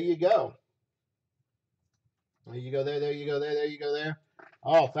 Well, there you go. There you go there. There you go there. There you go there.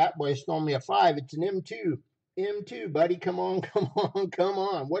 Oh, Fat Boy's throwing me a 5. It's an M2. M2, buddy. Come on, come on, come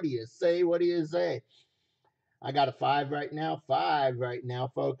on. What do you say? What do you say? I got a 5 right now. 5 right now,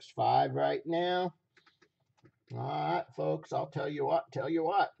 folks. 5 right now. All right, folks. I'll tell you what. Tell you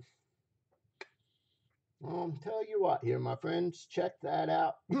what. I'll tell you what here, my friends. Check that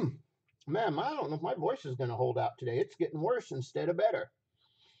out. Man, I don't know if my voice is going to hold out today. It's getting worse instead of better.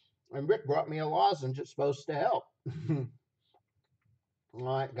 And Rick brought me a lozenge. It's supposed to help. All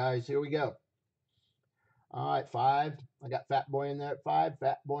right, guys, here we go. All right, 5. I got Fat Boy in there at 5.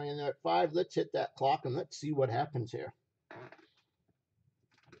 Fat Boy in there at 5. Let's hit that clock and let's see what happens here.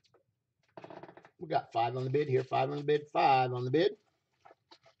 We got 5 on the bid here. 5 on the bid. 5 on the bid.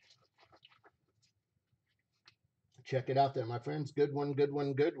 Check it out there, my friends. Good one, good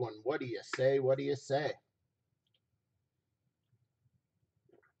one, good one. What do you say? What do you say?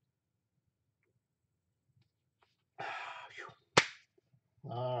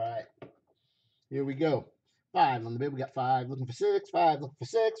 All right. Here we go. 5 on the bid. We got 5 looking for 6. 5 looking for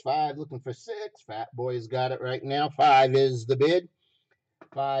 6. 5 looking for 6. Fat Boy's got it right now. 5 is the bid.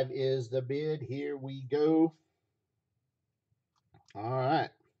 5 is the bid. Here we go. All right.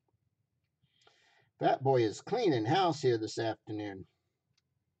 Fat Boy is cleaning house here this afternoon.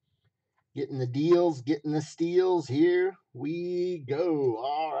 Getting the deals, getting the steals. Here we go.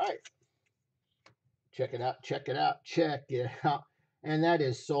 All right. Check it out. Check it out. Check it out. And that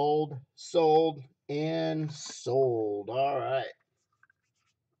is sold, sold, and sold. All right.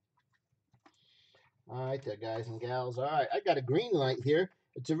 All right there, guys and gals. All right. I got a green light here.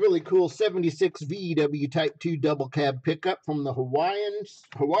 It's a really cool 76 VW Type 2 double cab pickup from the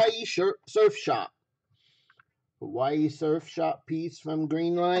Hawaii Surf Shop. Hawaii Surf Shop piece from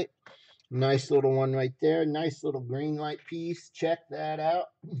Greenlight. Nice little one right there. Nice little green light piece. Check that out.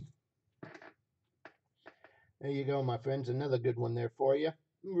 There you go, my friends. Another good one there for you.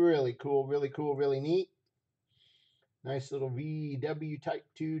 Really cool, really neat. Nice little VW Type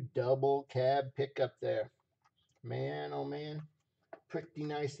 2 double cab pickup there. Man, oh man. Pretty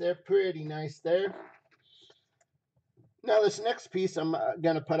nice there. Pretty nice there. Now this next piece I'm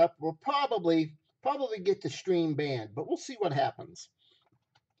going to put up will probably get the stream banned, but we'll see what happens.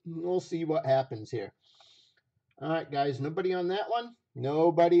 We'll see what happens here. All right, guys. Nobody on that one?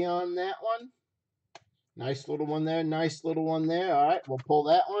 Nobody on that one? Nice little one there. Nice little one there. All right, we'll pull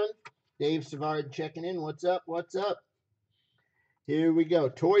that one. Dave Savard checking in. What's up? What's up? Here we go.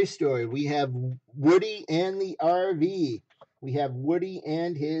 Toy Story. We have Woody and the RV. We have Woody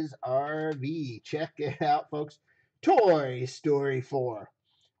and his RV. Check it out, folks. Toy Story 4.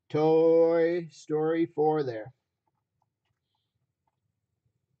 Toy Story 4 there.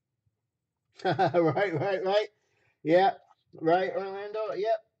 Right. Yeah, right, Orlando.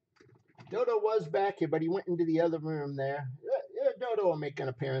 Yep. Dodo was back here, but he went into the other room there. Dodo will make an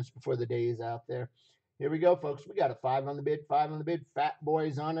appearance before the day is out there. Here we go, folks. We got a 5 on the bid, 5 on the bid. Fat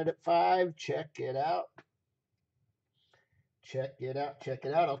Boy's on it at 5. Check it out. Check it out. Check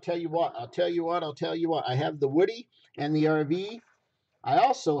it out. I'll tell you what. I have the Woody and the RV. I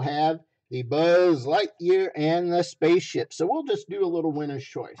also have the Buzz Lightyear and the spaceship. So we'll just do a little winner's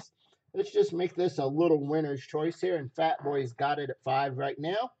choice. Let's just make this a little winner's choice here. And Fat Boy's got it at 5 right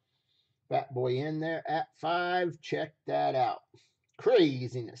now. Fat Boy in there at 5. Check that out.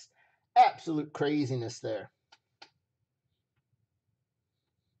 Craziness. Absolute craziness there.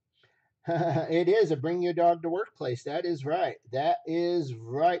 It is a bring your dog to workplace. That is right. That is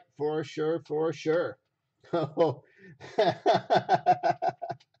right for sure, for sure. That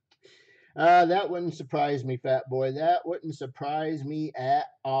wouldn't surprise me, Fat Boy. That wouldn't surprise me at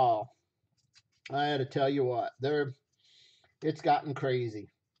all. I had to tell you what, it's gotten crazy.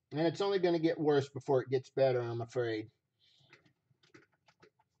 And it's only going to get worse before it gets better, I'm afraid.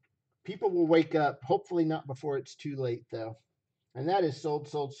 People will wake up, hopefully not before it's too late, though. And that is sold.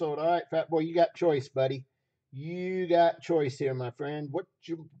 All right, Fat Boy, you got choice, buddy. You got choice here, my friend. What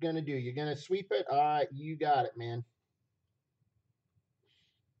you going to do? You're going to sweep it? All right, you got it, man.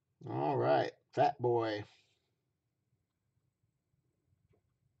 All right, Fat Boy.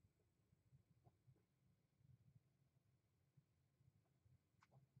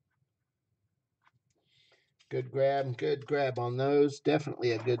 Good grab on those.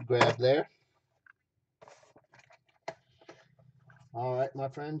 Definitely a good grab there. All right, my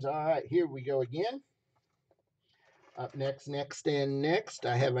friends. All right, here we go again. Up next,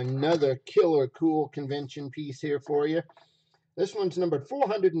 I have another killer cool convention piece here for you. This one's numbered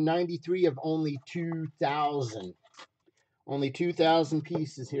 493 of only 2,000. Only 2,000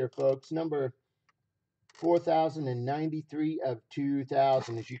 pieces here, folks. Number 4,093 of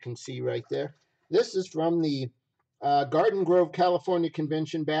 2,000, as you can see right there. This is from the Garden Grove, California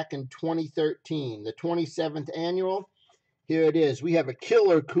convention back in 2013, the 27th annual. Here it is. We have a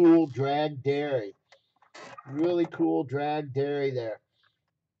killer cool drag dairy. Really cool drag dairy there.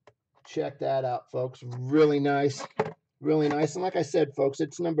 Check that out, folks. Really nice. Really nice. And like I said, folks,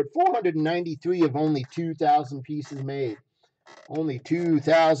 it's numbered 493 of only 2,000 pieces made. Only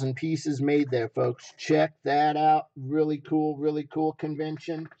 2,000 pieces made there, folks. Check that out. Really cool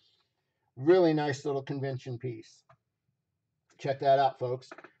convention. Really nice little convention piece. Check that out, folks.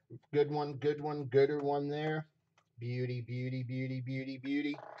 Good one, gooder one there. Beauty.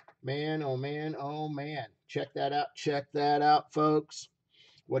 Man, oh man, oh man. Check that out, folks.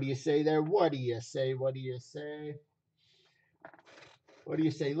 What do you say there? What do you say? What do you say? What do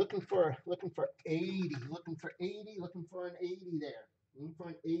you say? Looking for 80. Looking for an 80 there. Looking for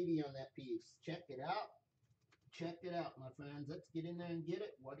an 80 on that piece. Check it out. Check it out, my friends. Let's get in there and get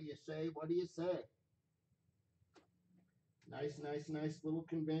it. What do you say? What do you say? Nice little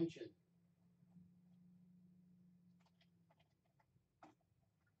convention.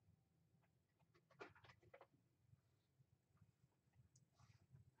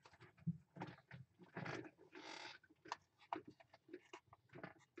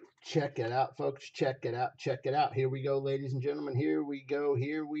 Check it out, folks. Check it out. Check it out. Here we go, ladies and gentlemen. Here we go.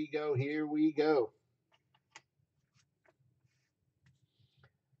 Here we go. Here we go.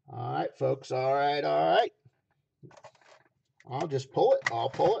 All right, folks. All right. All right. I'll just pull it. I'll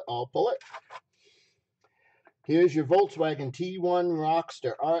pull it. I'll pull it. Here's your Volkswagen T1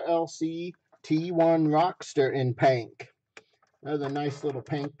 Rockster, RLC T1 Rockster in pink. Another nice little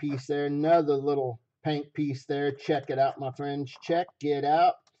pink piece there. Another little pink piece there. Check it out, my friends. Check it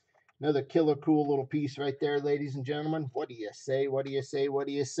out. Another killer cool little piece right there, ladies and gentlemen. What do you say? What do you say? What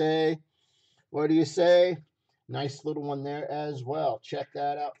do you say? What do you say? Nice little one there as well. Check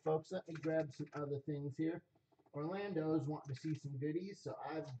that out, folks. Let me grab some other things here. Orlando's wanting to see some goodies, so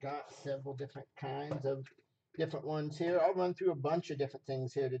I've got several different kinds of different ones here. I'll run through a bunch of different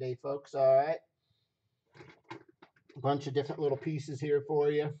things here today, folks. All right. A bunch of different little pieces here for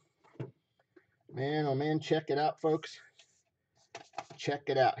you. Man, oh man, check it out, folks. Check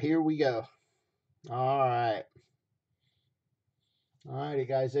it out. Here we go. All right. All righty,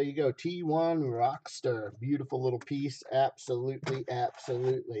 guys. There you go. T1 Rockster. Beautiful little piece. Absolutely,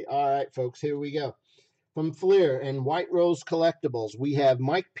 absolutely. All right, folks. Here we go. From Fleer and White Rose Collectibles, we have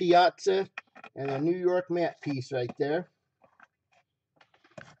Mike Piazza and a New York Met piece right there.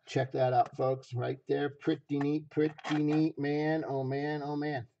 Check that out, folks. Right there. Pretty neat, man. Oh, man, oh,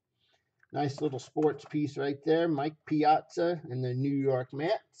 man. Nice little sports piece right there. Mike Piazza and the New York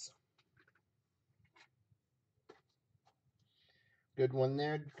Mets. Good one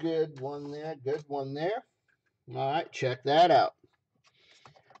there. Good one there. Good one there. All right, check that out.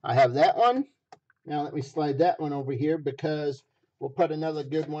 I have that one. Now let me slide that one over here because we'll put another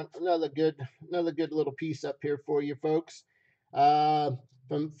good one, another good little piece up here for you folks.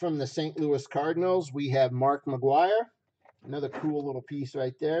 From the St. Louis Cardinals, we have Mark McGwire. Another cool little piece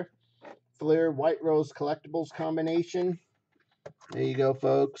right there. Flair White Rose Collectibles combination. There you go,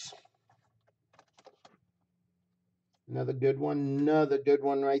 folks. Another good one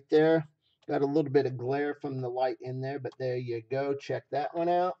right there. Got a little bit of glare from the light in there, but there you go. Check that one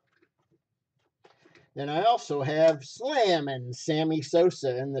out. Then I also have Slam and Sammy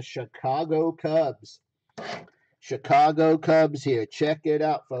Sosa and the Chicago Cubs. Chicago Cubs here. Check it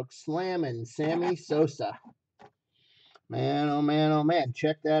out, folks. Slam and Sammy Sosa. Man, oh man, oh man.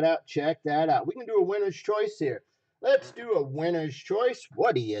 Check that out. Check that out. We can do a winner's choice here. Let's do a winner's choice.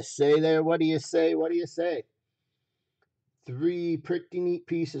 What do you say there? What do you say? What do you say? Three pretty neat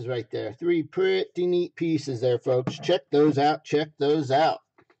pieces right there. Three pretty neat pieces there, folks. Check those out. Check those out.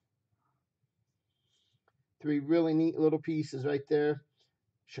 Three really neat little pieces right there.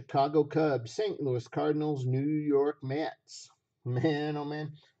 Chicago Cubs, St. Louis Cardinals, New York Mets. Man, oh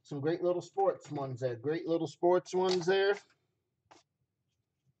man. Some great little sports ones there. Great little sports ones there.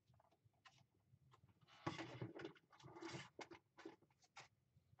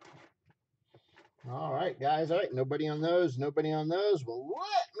 All right, guys. All right, nobody on those. Nobody on those. Well,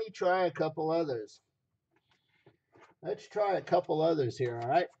 let me try a couple others. Let's try a couple others here, all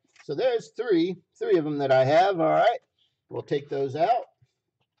right? So there's three of them that I have, all right? We'll take those out.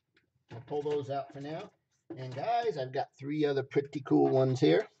 I'll pull those out for now. And guys, I've got three other pretty cool ones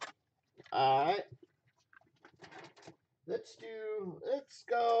here. All right. Let's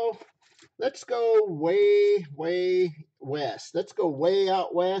go way west. Let's go way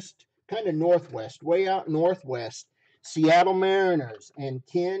out west, kind of northwest, way out northwest. Seattle Mariners and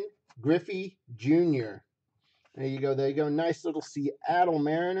Ken Griffey Jr. There you go. There you go. Nice little Seattle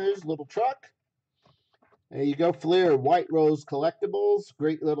Mariners little truck. There you go. Fleer White Rose Collectibles.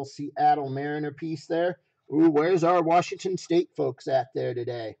 Great little Seattle Mariner piece there. Ooh, where's our Washington State folks at there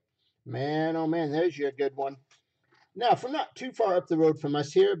today? Man, oh man, there's your good one. Now, from not too far up the road from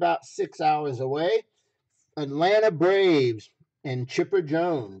us here, about 6 hours away, Atlanta Braves and Chipper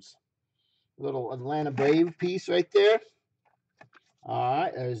Jones. Little Atlanta Brave piece right there. All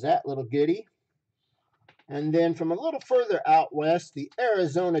right, there's that little goodie. And then from a little further out west, the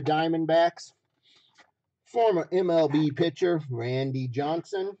Arizona Diamondbacks. Former MLB pitcher Randy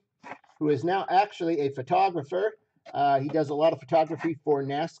Johnson, who is now actually a photographer. He does a lot of photography for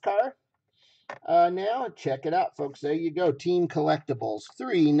NASCAR. Now, check it out, folks. There you go. Team Collectibles.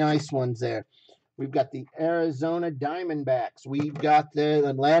 Three nice ones there. We've got the Arizona Diamondbacks. We've got the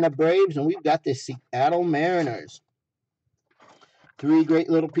Atlanta Braves. And we've got the Seattle Mariners. Three great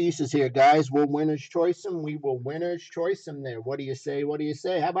little pieces here, guys. We'll winner's choice them. We will winner's choice them there. What do you say? What do you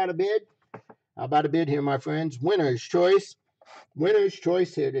say? How about a bid? How about a bid here, my friends? Winner's choice. Winner's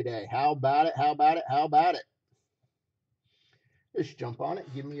choice here today. How about it? How about it? How about it? Just jump on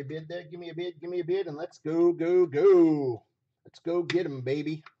it. Give me a bid there. Give me a bid. Give me a bid. And let's go, go, go. Let's go get them,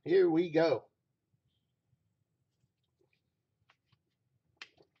 baby. Here we go.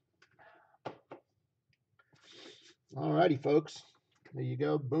 All righty, folks. There you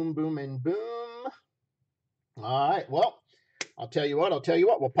go. Boom, boom, and boom. All right. Well, I'll tell you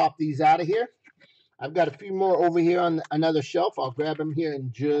what. We'll pop these out of here. I've got a few more over here on another shelf. I'll grab them here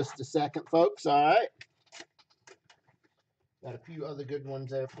in just a second, folks. All right. Got a few other good ones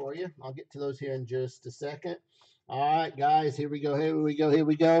there for you. I'll get to those here in just a second. All right, guys. Here we go. Here we go. Here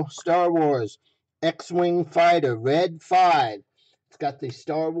we go. Star Wars X-Wing Fighter Red 5. It's got the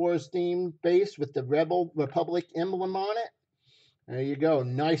Star Wars theme base with the Rebel Republic emblem on it. There you go.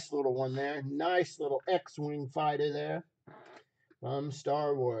 Nice little one there. Nice little X-Wing fighter there from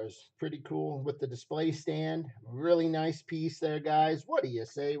Star Wars. Pretty cool with the display stand. Really nice piece there, guys. What do you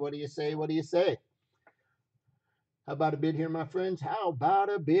say? What do you say? What do you say? How about a bid here, my friends? How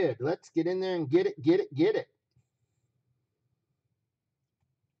about a bid? Let's get in there and get it, get it, get it.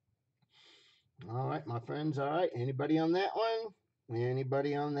 All right, my friends. All right. Anybody on that one?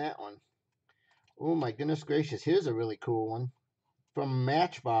 Anybody on that one? Oh, my goodness gracious. Here's a really cool one. From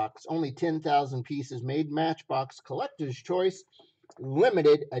Matchbox. Only 10,000 pieces made. Matchbox Collector's Choice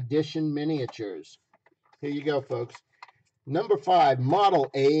Limited Edition Miniatures. Here you go, folks. Number 5, Model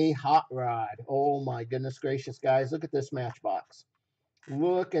A Hot Rod. Oh, my goodness gracious, guys. Look at this Matchbox.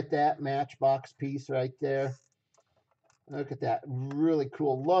 Look at that Matchbox piece right there. Look at that. Really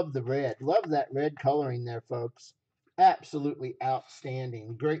cool. Love the red. Love that red coloring there, folks. Absolutely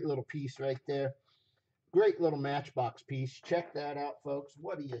outstanding. Great little piece right there. Great little Matchbox piece. Check that out, folks.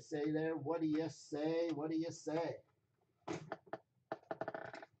 What do you say there? What do you say? What do you say?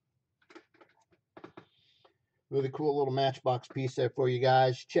 Really cool little Matchbox piece there for you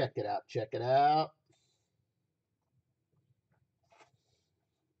guys. Check it out. Check it out.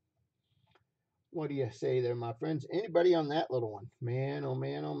 What do you say there, my friends? Anybody on that little one? Man, oh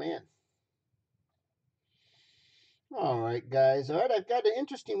man, oh man. All right, guys. All right, I've got an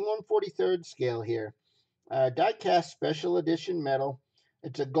interesting 1/43rd scale here. Diecast Special Edition metal.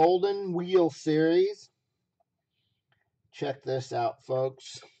 It's a Golden Wheel series. Check this out,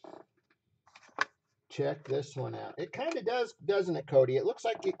 folks. Check this one out. It kind of does, doesn't it, Cody? It looks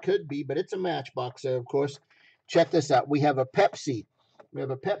like it could be, but it's a Matchbox there, of course. Check this out. We have a Pepsi. We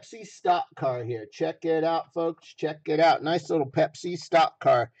have a Pepsi stock car here. Check it out, folks. Check it out. Nice little Pepsi stock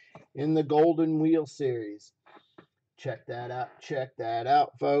car in the Golden Wheel series. Check that out. Check that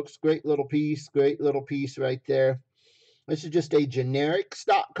out, folks. Great little piece. Great little piece right there. This is just a generic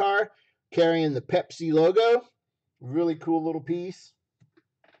stock car carrying the Pepsi logo. Really cool little piece.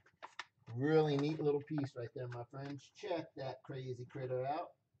 Really neat little piece right there, my friends. Check that crazy critter out.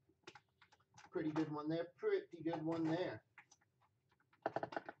 Pretty good one there. Pretty good one there.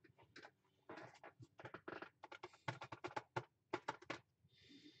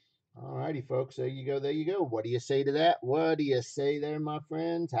 Alrighty, folks. There you go. There you go. What do you say to that? What do you say there, my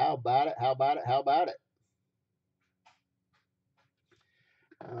friends? How about it? How about it? How about it?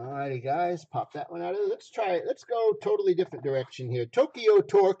 Alrighty, guys. Pop that one out of there. Let's try it. Let's go totally different direction here. Tokyo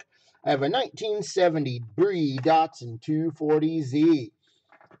Torque. I have a 1970 Bree Datsun 240Z.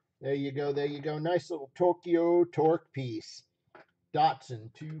 There you go. There you go. Nice little Tokyo Torque piece. Datsun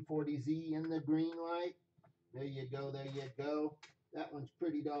 240Z in the green light. There you go. There you go. That one's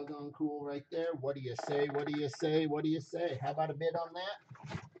pretty doggone cool right there. What do you say? What do you say? What do you say? How about a bid on that?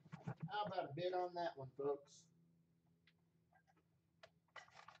 How about a bid on that one, folks?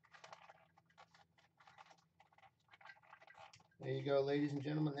 There you go, ladies and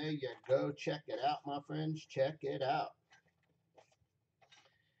gentlemen. There you go. Check it out, my friends. Check it out.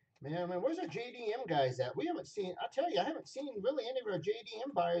 Man, where's our JDM guys at? We haven't seen, I tell you, I haven't seen really any of our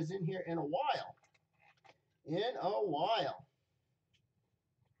JDM buyers in here in a while. In a while.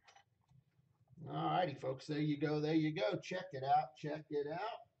 Alrighty, folks. There you go. There you go. Check it out. Check it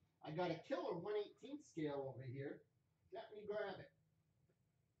out. I got a killer 1/18 scale over here. Let me grab it.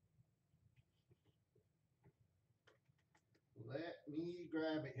 Let me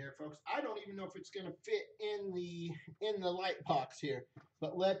grab it here, folks. I don't even know if it's going to fit in the light box here,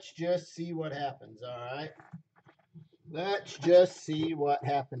 but let's just see what happens. All right. Let's just see what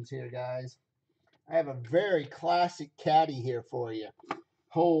happens here, guys. I have a very classic caddy here for you.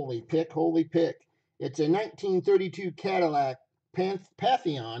 Holy pick, holy pick. It's a 1932 Cadillac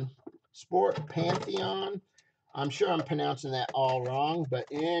Pantheon, Sport Pantheon. I'm sure I'm pronouncing that all wrong, but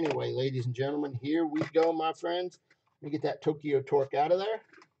anyway, ladies and gentlemen, here we go, my friends. Let me get that Tokyo Torque out of there.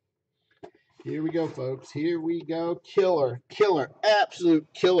 Here we go, folks. Here we go. Killer, killer, absolute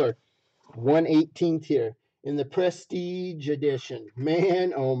killer. 1/18 here in the Prestige Edition.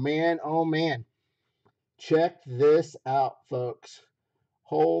 Man, oh man, oh man. Check this out, folks.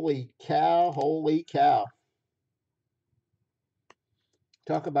 Holy cow, holy cow.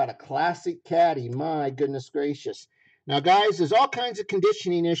 Talk about a classic caddy. My goodness gracious. Now, guys, there's all kinds of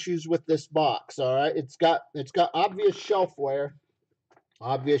conditioning issues with this box, all right? It's got obvious shelf wear,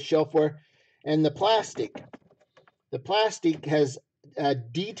 and the plastic has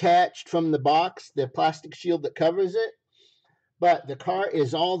detached from the box, the plastic shield that covers it, but the car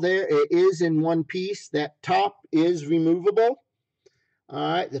is all there. It is in one piece. That top is removable.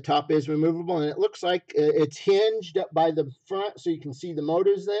 All right, the top is removable, and it looks like it's hinged up by the front, so you can see the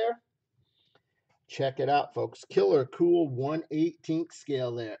motors there. Check it out, folks. Killer cool 1/18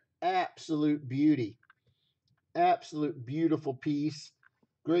 scale there. Absolute beauty. Absolute beautiful piece.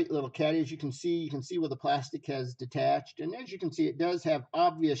 Great little caddy. As you can see where the plastic has detached. And as you can see, it does have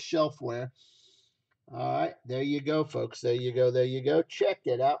obvious shelf wear. All right, there you go, folks. There you go. There you go. Check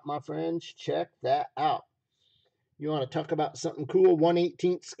it out, my friends. Check that out. You want to talk about something cool?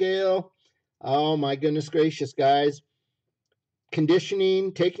 1/18 scale. Oh, my goodness gracious, guys.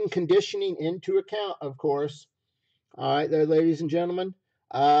 Conditioning, taking conditioning into account, of course. All right, there, ladies and gentlemen.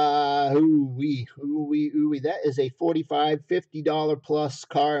 Ooh-wee. That is a $45, $50 plus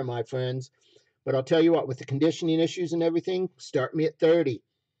car, my friends. But I'll tell you what, with the conditioning issues and everything, start me at 30.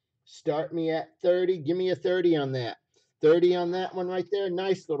 Start me at 30. Give me a 30 on that. 30 on that one right there.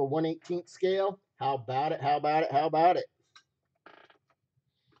 Nice little 1/18 scale. How about it? How about it? How about it?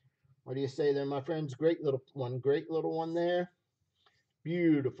 What do you say there, my friends? Great little one. Great little one there.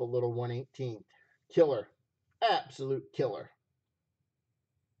 Beautiful little 1/18. Killer. Absolute killer.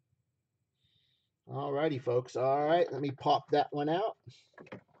 All righty, folks. All right, let me pop that one out.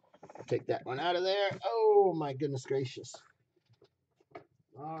 Take that one out of there. Oh, my goodness gracious.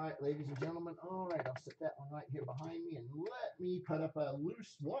 All right, ladies and gentlemen. All right, I'll set that one right here behind me, and let me put up a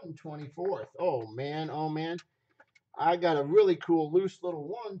loose 1/24. Oh, man. Oh, man. I got a really cool loose little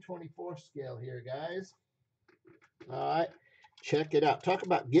 1/24 scale here, guys. All right, check it out. Talk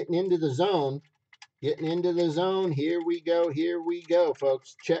about getting into the zone. Getting into the zone. Here we go. Here we go,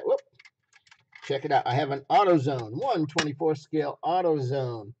 folks. Check it out. I have an AutoZone, 1/24 scale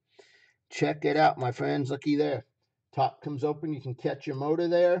AutoZone. Check it out, my friends. Looky there. Top comes open. You can catch your motor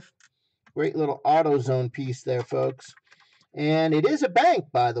there. Great little AutoZone piece there, folks. And it is a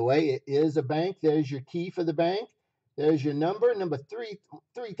bank, by the way. It is a bank. There's your key for the bank. There's your number. Number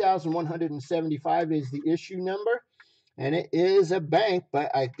 3175 is the issue number. And it is a bank,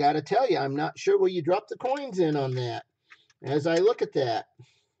 but I got to tell you, I'm not sure where you drop the coins in on that. As I look at that,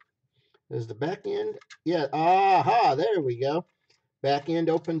 there's the back end. Yeah, aha, there we go. Back end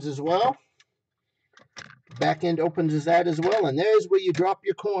opens as well. Back end opens as that as well. And there's where you drop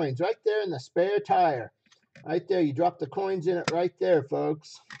your coins, right there in the spare tire. Right there, you drop the coins in it right there,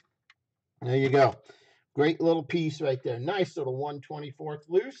 folks. There you go. Great little piece right there. Nice little 1/24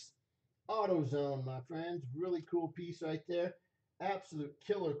 loose. AutoZone, my friends. Really cool piece right there. Absolute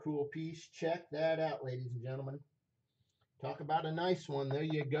killer cool piece. Check that out, ladies and gentlemen. Talk about a nice one. There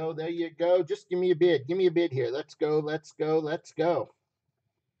you go. There you go. Just give me a bid. Give me a bid here. Let's go. Let's go. Let's go.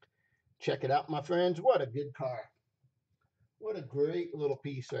 Check it out, my friends. What a good car. What a great little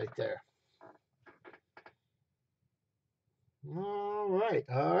piece right there. All right.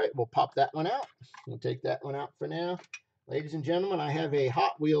 All right. We'll pop that one out. We'll take that one out for now. Ladies and gentlemen, I have a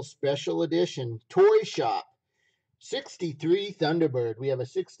Hot Wheels Special Edition Toy Shop 63 Thunderbird. We have a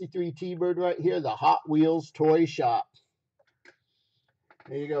 63 T-Bird right here, the Hot Wheels Toy Shop.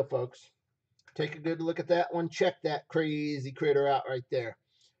 There you go, folks. Take a good look at that one. Check that crazy critter out right there.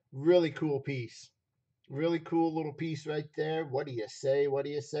 Really cool piece. Really cool little piece right there. What do you say? What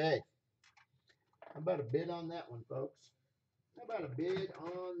do you say? How about a bid on that one, folks? How about a bid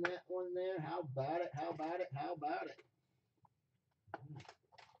on that one there? How about it? How about it? How about it?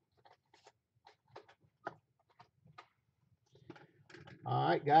 All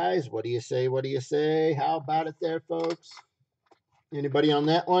right, guys. What do you say? What do you say? How about it there, folks? Anybody on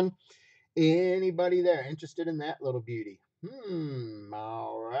that one? Anybody there interested in that little beauty?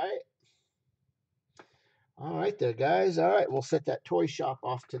 All right. All right there, guys. All right, we'll set that toy shop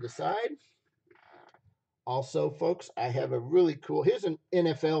off to the side. Also, folks, I have a really cool, here's an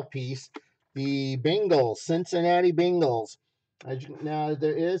NFL piece, the Bengals, Cincinnati Bengals. Now,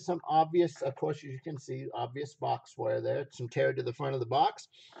 there is some obvious, of course, as you can see, obvious box wear there. Some tear to the front of the box.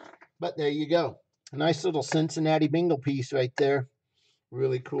 But there you go. A nice little Cincinnati Bengal piece right there.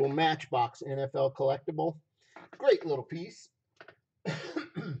 Really cool Matchbox NFL collectible. Great little piece.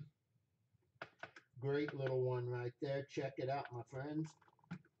 Great little one right there. Check it out, my friends.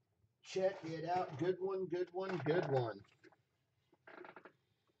 Check it out. Good one, good one, good one.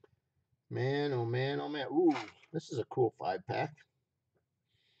 Man, oh man, oh man. Ooh, this is a cool 5-pack.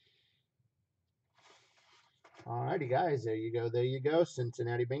 Alrighty, guys. There you go. There you go.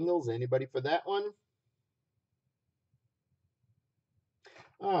 Cincinnati Bengals. Anybody for that one?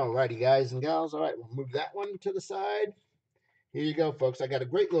 Alrighty, guys and gals. All right, we'll move that one to the side. Here you go, folks. I got a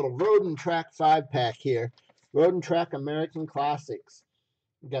great little Road and Track 5-pack here. Road and Track American Classics.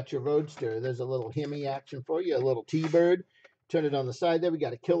 You got your Roadster. There's a little Hemi action for you, a little T-Bird. Turn it on the side there. We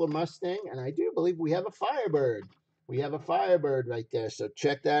got a Killer Mustang, and I do believe we have a Firebird. We have a Firebird right there, so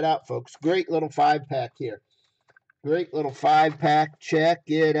check that out, folks. Great little 5-pack here. Great little 5-pack. Check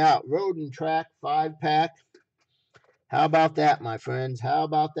it out. Road and Track 5-pack. How about that, my friends? How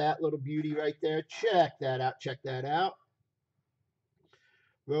about that little beauty right there? Check that out. Check that out.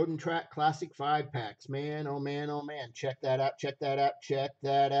 Road and Track Classic 5-packs. Man, oh man, oh man. Check that out. Check that out. Check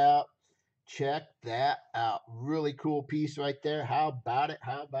that out. Check that out. Really cool piece right there. How about it?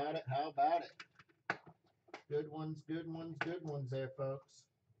 How about it? How about it? Good ones, good ones, good ones there, folks.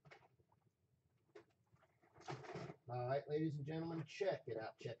 All right, ladies and gentlemen, check it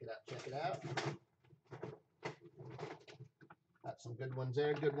out. Check it out. Check it out. Got some good ones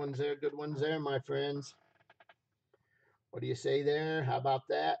there, good ones there, good ones there, my friends. What do you say there? How about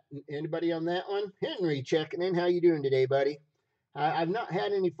that? Anybody on that one? Henry checking in. How you doing today, buddy? I've not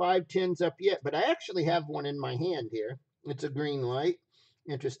had any 510s up yet, but I actually have one in my hand here. It's a green light.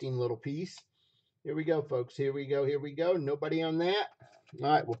 Interesting little piece. Here we go, folks. Here we go. Here we go. Nobody on that. All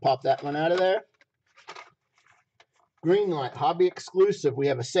right, we'll pop that one out of there. Green light, hobby exclusive. We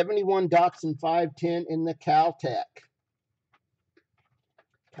have a 71 Datsun 510 in the Caltech.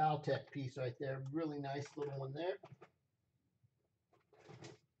 Caltech piece right there. Really nice little one there.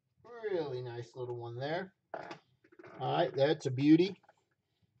 Really nice little one there. All right, that's a beauty.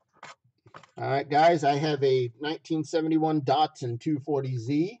 All right, guys, I have a 1971 Datsun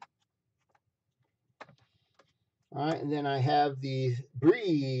 240Z. All right, and then I have the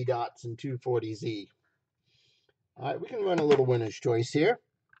Bree Datsun 240Z. All right, we can run a little winner's choice here.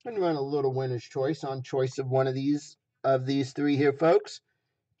 We can run a little winner's choice on choice of one of these three here, folks.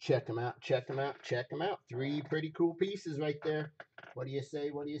 Check them out, check them out, check them out. Three pretty cool pieces right there. What do you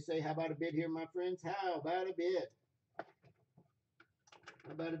say? What do you say? How about a bid here, my friends? How about a bid?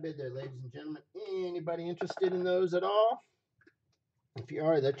 How about a bid there, ladies and gentlemen? Anybody interested in those at all? If you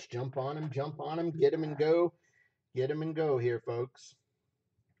are, let's jump on them, get them and go. Get them and go here, folks.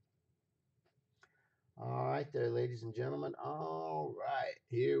 All right there, ladies and gentlemen. All right,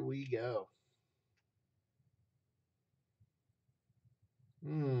 here we go.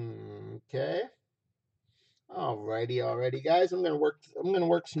 Okay. Alrighty, guys. I'm gonna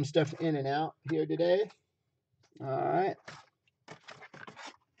work some stuff in and out here today. All right.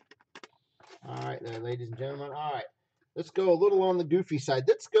 All right there, ladies and gentlemen. All right. Let's go a little on the goofy side.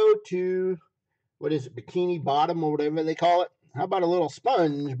 Let's go to, what is it, Bikini Bottom or whatever they call it. How about a little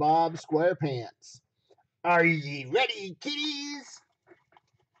SpongeBob SquarePants? Are ye ready, kiddies?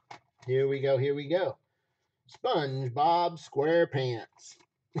 Here we go, here we go. SpongeBob SquarePants.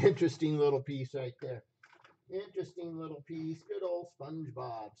 Interesting little piece right there. Interesting little piece. Good old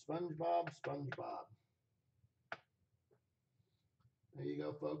SpongeBob. SpongeBob. There you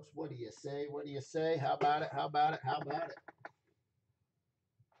go, folks. What do you say? What do you say? How about it? How about it? How about it?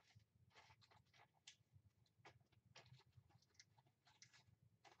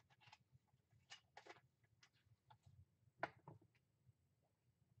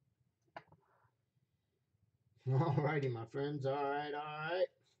 Alrighty, my friends. All right.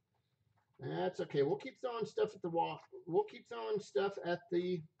 That's okay. We'll keep throwing stuff at the wall. We'll keep throwing stuff at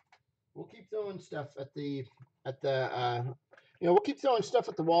the. We'll keep throwing stuff at the. We'll keep throwing stuff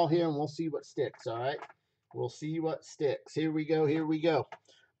at the wall here, and we'll see what sticks. All right. We'll see what sticks. Here we go. Here we go.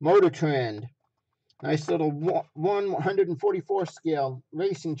 Motor Trend. Nice little 144 scale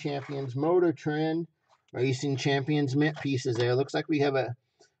Racing Champions Motor Trend. Racing Champions mint pieces there. Looks like we have a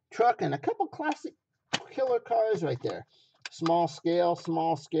truck and a couple classic killer cars right there. Small scale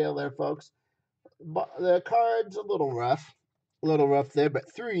there, folks. But the card's a little rough there,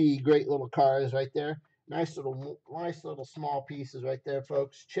 but three great little cars right there. Nice little small pieces right there,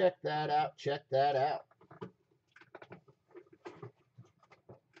 folks. Check that out. Check that out.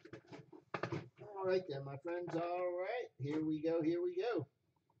 All right then, my friends. All right, here we go. Here we go.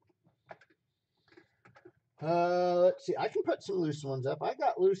 Let's see. I can put some loose ones up. I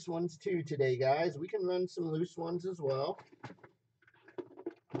got loose ones too today, guys. We can run some loose ones as well.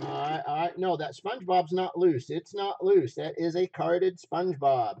 All right. No, that SpongeBob's not loose. It's not loose. That is a carded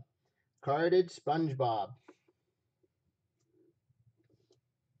SpongeBob. Carded SpongeBob.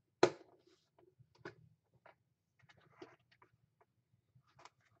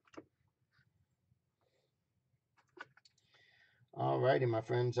 All righty, my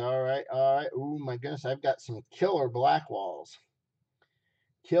friends. All right. Oh my goodness, I've got some killer black walls.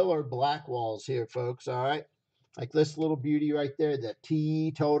 Killer black walls here, folks. All right. Like this little beauty right there, the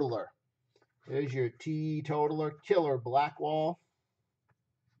Teetotaler. There's your Teetotaler killer black wall.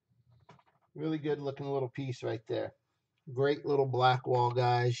 Really good looking little piece right there. Great little black wall,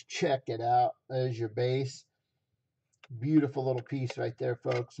 guys. Check it out. There's your base. Beautiful little piece right there,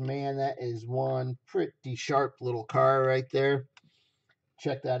 folks. Man, that is one pretty sharp little car right there.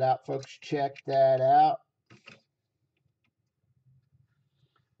 Check that out, folks. Check that out.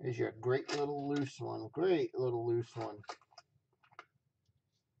 There's your great little loose one. Great little loose one.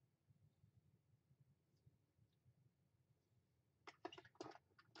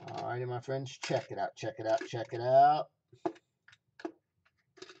 Alrighty, my friends, check it out, check it out, check it out.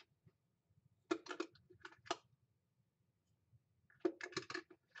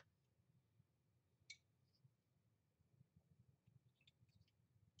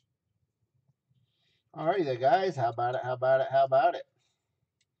 Alrighty there, guys. How about it? How about it? How about it?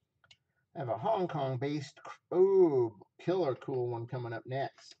 I have a Hong Kong-based, killer cool one coming up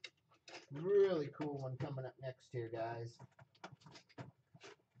next. Really cool one coming up next here, guys.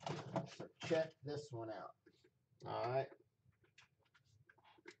 So check this one out. All right.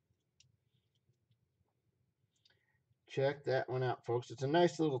 Check that one out, folks. It's a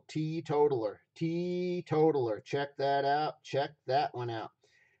nice little teetotaler. Teetotaler. Check that out. Check that one out.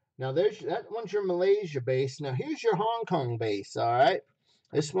 Now, that one's your Malaysia base. Now, here's your Hong Kong base, all right?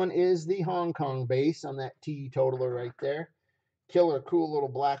 This one is the Hong Kong base on that teetotaler right there. Killer cool little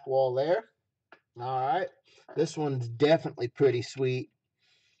black wall there. All right. This one's definitely pretty sweet.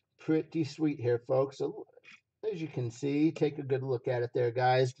 Pretty sweet here, folks. So, as you can see, take a good look at it there,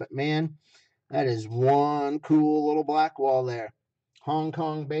 guys. But, man, that is one cool little black wall there. Hong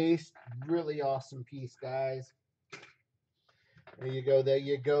Kong based. Really awesome piece, guys. There you go, there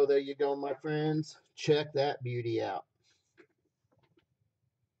you go, there you go, my friends. Check that beauty out.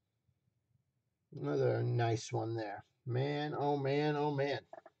 Another nice one there. Man, oh man, oh man.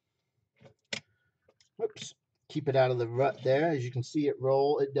 Oops. Keep it out of the rut there. As you can see, it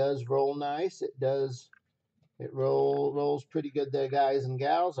does roll nice. It rolls pretty good there, guys and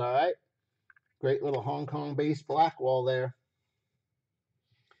gals. All right. Great little Hong Kong based black wall there.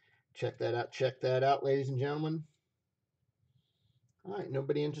 Check that out, ladies and gentlemen. All right,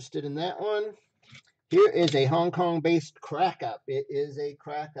 nobody interested in that one. Here is a Hong Kong based crack up. It is a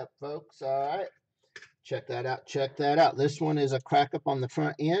crack up, folks. All right. Check that out. Check that out. This one is a crack up on the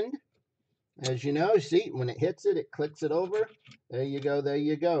front end. As you know, see, when it hits it, it clicks it over. There you go. There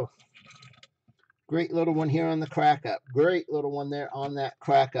you go. Great little one here on the crack up. Great little one there on that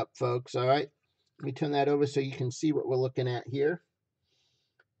crack up, folks. All right. Let me turn that over so you can see what we're looking at here.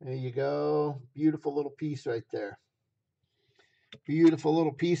 There you go. Beautiful little piece right there. Beautiful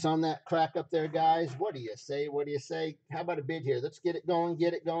little piece on that crack up there, guys. What do you say? What do you say? How about a bid here? Let's get it going,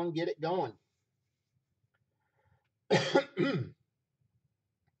 get it going, get it going.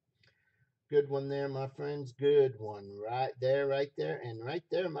 Good one there, my friends. Good one. Right there, and right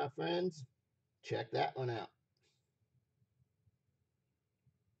there, my friends. Check that one out.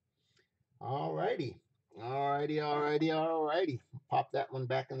 Alrighty. Alrighty, alrighty, alrighty. Pop that one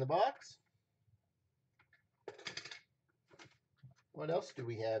back in the box. What else do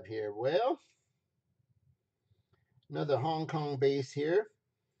we have here? Well, another Hong Kong base here.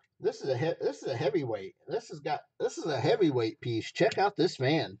 This is a heavyweight. This is a heavyweight piece. Check out this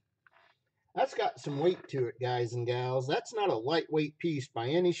fan. That's got some weight to it, guys and gals. That's not a lightweight piece by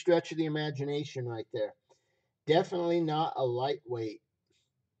any stretch of the imagination right there. Definitely not a lightweight.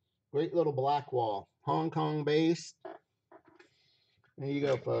 Great little black wall. Hong Kong based. There you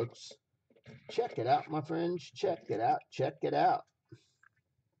go, folks. Check it out, my friends. Check it out. Check it out.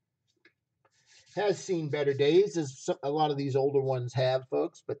 Has seen better days, as a lot of these older ones have,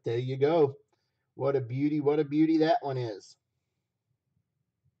 folks. But there you go. What a beauty that one is.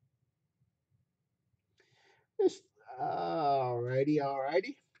 Alrighty.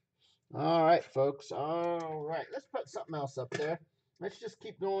 All right, folks. All right. Let's put something else up there. Let's just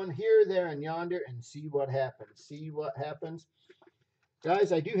keep going here, there, and yonder and see what happens. See what happens.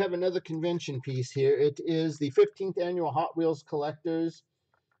 Guys, I do have another convention piece here. It is the 15th Annual Hot Wheels Collectors.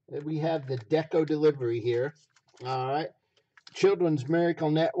 We have the Deco Delivery here. All right. Children's Miracle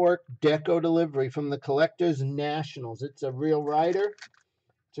Network Deco Delivery from the Collectors Nationals. It's a real rider.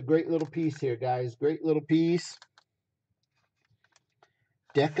 It's a great little piece here, guys. Great little piece.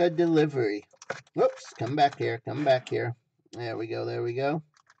 Deca Delivery. Whoops, come back here, come back here. There we go, there we go.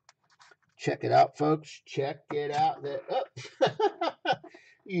 Check it out, folks. Check it out. There. Oh.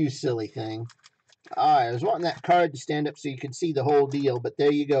 You silly thing. All right, I was wanting that card to stand up so you could see the whole deal, but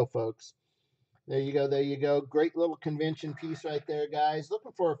there you go, folks. There you go, there you go. Great little convention piece right there, guys.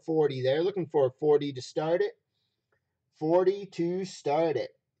 Looking for a 40 there. Looking for a 40 to start it. 40 to start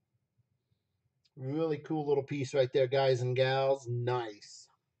it. Really cool little piece right there, guys and gals. Nice.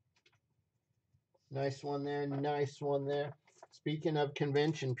 Nice one there. Nice one there. Speaking of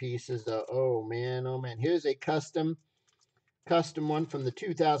convention pieces, though, oh man, here's a custom one from the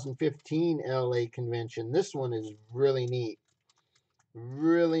 2015 LA convention. This one is really neat.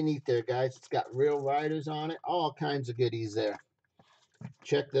 Really neat there, guys. It's got real riders on it. All kinds of goodies there.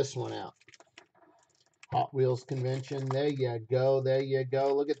 Check this one out. Hot Wheels convention. There you go. There you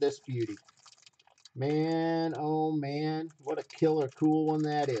go. Look at this beauty. Man, oh man, what a killer cool one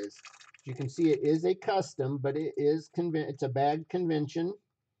that is. You can see it is a custom, but it is it's a bag convention.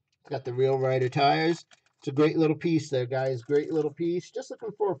 It's got the Real Rider tires. It's a great little piece there, guys. Great little piece. Just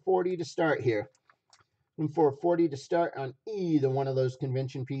looking for a 40 to start here. Looking for a 40 to start on either one of those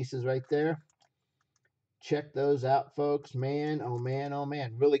convention pieces right there. Check those out, folks. Man, oh man, oh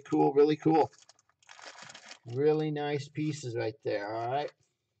man. Really cool, really cool. Really nice pieces right there, all right?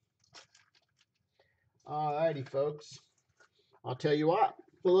 All righty, folks. I'll tell you what,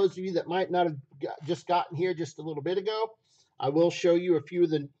 for those of you that might not have just gotten here just a little bit ago, I will show you a few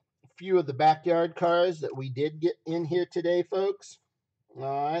of the backyard cars that we did get in here today, folks. All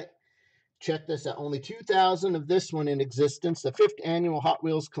right. Check this out. Only 2,000 of this one in existence. The 5th Annual Hot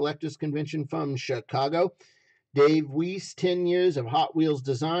Wheels Collectors Convention from Chicago. Dave Weiss, 10 years of Hot Wheels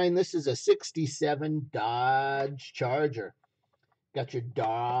design. This is a 67 Dodge Charger. Got your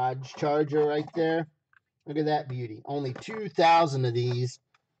Dodge Charger right there. Look at that beauty. Only 2,000 of these.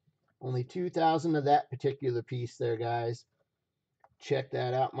 Only 2,000 of that particular piece there, guys. Check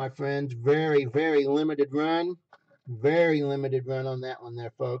that out, my friends. Very, very limited run. Very limited run on that one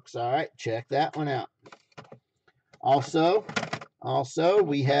there, folks. All right, check that one out. Also,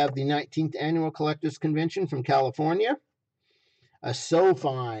 we have the 19th Annual Collectors Convention from California. A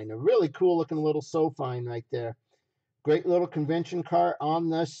SoFine. A really cool looking little SoFine right there. Great little convention car on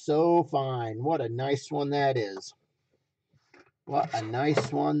the SoFine. What a nice one that is. What a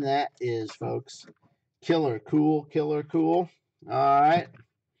nice one that is, folks. Killer cool, killer cool. All right.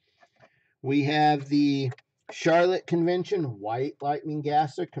 We have the Charlotte Convention White Lightning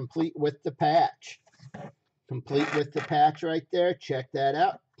Gasser, complete with the patch. Complete with the patch right there. Check that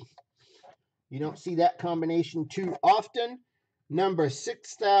out. You don't see that combination too often. Number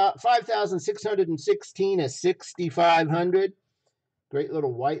 5,616 is 6,500. Great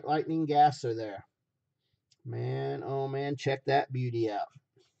little White Lightning Gasser there. Man, oh man, check that beauty out.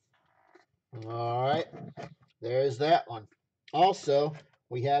 All right, there's that one. Also,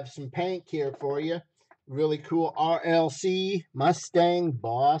 we have some paint here for you. Really cool RLC Mustang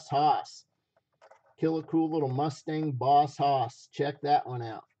Boss Haas. Killer cool little Mustang Boss Haas. Check that one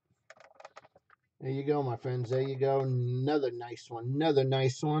out. There you go, my friends. There you go. Another nice one. Another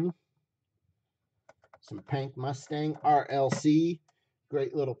nice one. Some Pink Mustang RLC.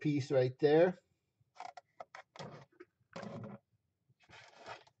 Great little piece right there.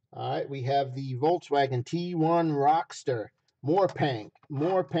 All right, we have the Volkswagen T1 Rockster. More Pink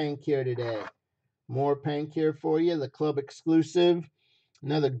here today. More Pink here for you. The club exclusive.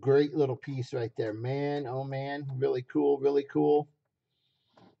 Another great little piece right there. Man, oh man. Really cool, really cool.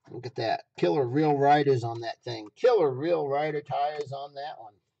 Look at that. Killer Real Riders on that thing. Killer Real Rider tires on that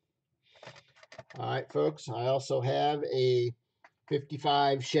one. All right, folks. I also have a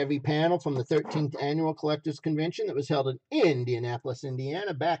 55 Chevy panel from the 13th Annual Collectors Convention that was held in Indianapolis,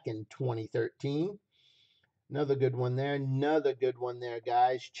 Indiana back in 2013. Another good one there. Another good one there,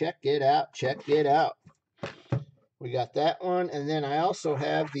 guys. Check it out. Check it out. We got that one. And then I also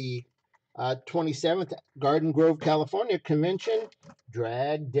have the 27th Garden Grove, California Convention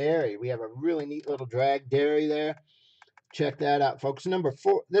drag dairy. We have a really neat little drag dairy there. Check that out, folks. Number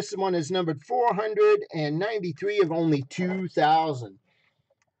 4. This one is numbered 493 of only 2,000.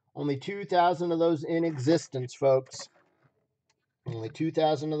 Only 2,000 of those in existence, folks. Only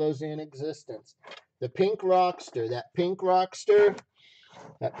 2,000 of those in existence. The Pink Rockster. That Pink Rockster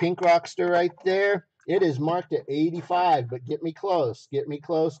right there. It is marked at 85, but get me close. Get me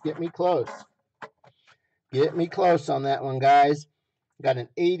close. Get me close. Get me close on that one, guys. Got an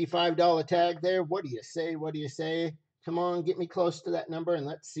 $85 tag there. What do you say? What do you say? Come on, get me close to that number, and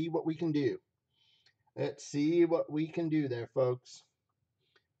let's see what we can do. Let's see what we can do there, folks.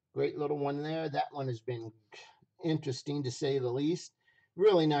 Great little one there. That one has been interesting, to say the least.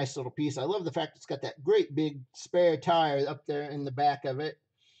 Really nice little piece. I love the fact it's got that great big spare tire up there in the back of it.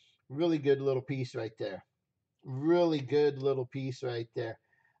 Really good little piece right there. Really good little piece right there.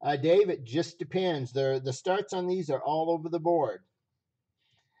 Dave, it just depends. The starts on these are all over the board.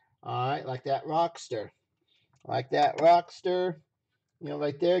 All right, like that Rockster. Like that Rockster. You know,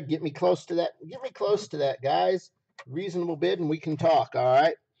 right there. Get me close to that. Get me close to that, guys. Reasonable bid, and we can talk, all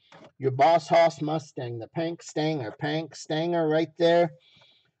right? Your Boss Hoss Mustang, the Pank Stanger right there.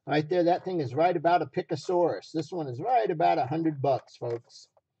 Right there, that thing is right about a Pickosaurus. This one is right about $100, folks.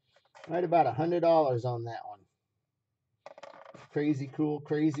 Right about $100 on that one. Crazy cool,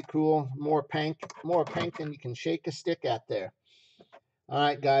 crazy cool. More pank than you can shake a stick at there. All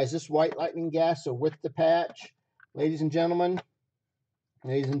right, guys, this White Lightning Gasser with the patch. Ladies and gentlemen,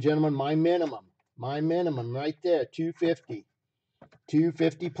 Ladies and gentlemen, my minimum right there, 250.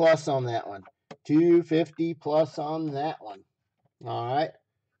 250 plus on that one. 250 plus on that one. All right.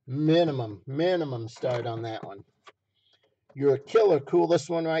 Minimum start on that one. You're a killer. Coolest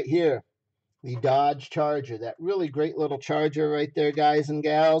one right here. The Dodge Charger. That really great little Charger right there, guys and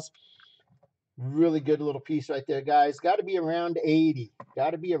gals. Really good little piece right there, guys. Got to be around 80.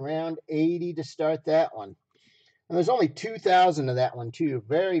 Got to be around 80 to start that one. And there's only 2,000 of that one, too.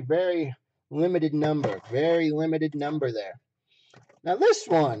 Very, very limited number. Very limited number there. Now this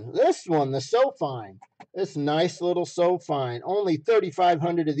one, the SoFine. This nice little SoFine. Only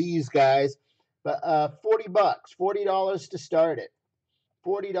 3,500 of these, guys. But $40, $40 to start it.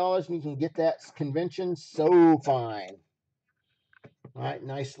 $40 and you can get that convention SoFine. All right,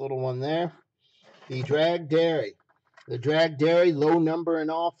 nice little one there. The Drag Dairy. The Drag Dairy, low number and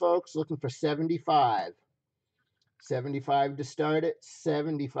all, folks. Looking for 75. 75 to start it.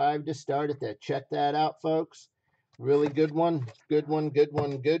 75 to start it there. Check that out, folks. Really good one. Good one, good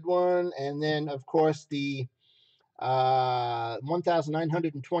one, good one. And then, of course, the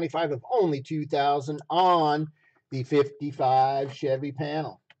 1,925 of only 2,000 on the 55 Chevy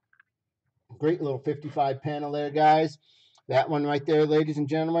panel. Great little 55 panel there, guys. That one right there, ladies and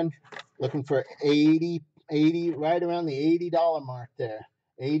gentlemen, looking for 80, right around the $80 mark there.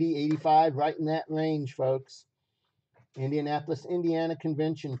 80, 85, right in that range, folks. Indianapolis, Indiana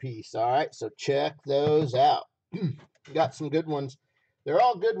convention piece. All right, so check those out. Got some good ones. They're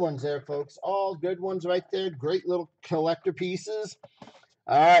all good ones there, folks. All good ones right there. Great little collector pieces.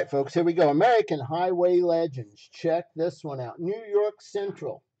 All right, folks, here we go. American Highway Legends. Check this one out. New York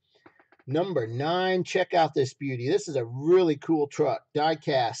Central. Number 9. Check out this beauty. This is a really cool truck.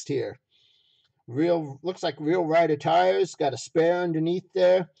 Die-cast here. Looks like real rider tires. Got a spare underneath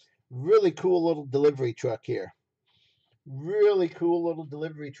there. Really cool little delivery truck here. Really cool little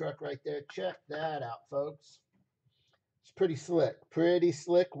delivery truck right there. Check that out, folks. It's pretty slick. Pretty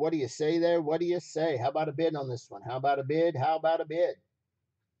slick. What do you say there? What do you say? How about a bid on this one? How about a bid? How about a bid?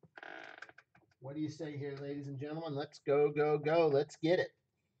 What do you say here, ladies and gentlemen? Let's go, go, go. Let's get it.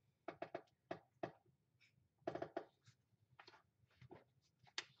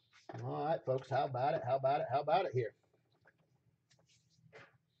 All right, folks. How about it? How about it? How about it here?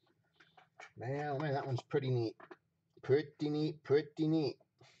 Man, oh man, that one's pretty neat. Pretty neat. Pretty neat.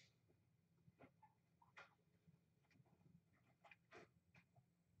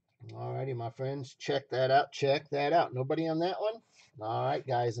 All righty, my friends. Check that out. Check that out. Nobody on that one? All right,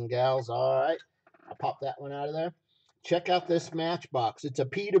 guys and gals. All right. I'll pop that one out of there. Check out this Matchbox. It's a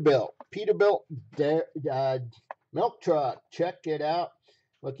Peterbilt. Peterbilt milk truck. Check it out.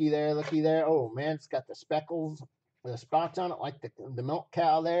 Looky there. Looky there. Oh, man, it's got the speckles, the spots on it like the milk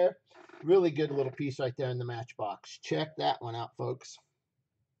cow there. Really good little piece right there in the Matchbox. Check that one out, folks.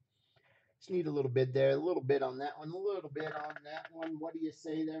 Just need a little bit there, a little bit on that one, a little bit on that one. What do you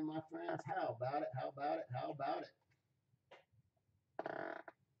say there, my friends? How about it? How about it? How about it?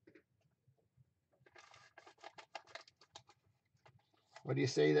 What do you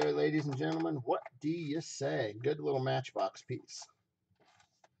say there, ladies and gentlemen? What do you say? Good little Matchbox piece.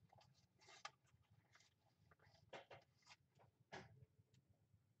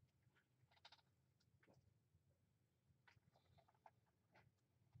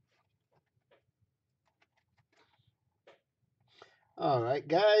 All right,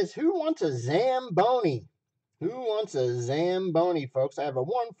 guys, who wants a Zamboni? Who wants a Zamboni, folks? I have a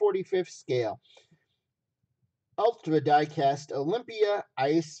 1/45 scale Ultra Diecast Olympia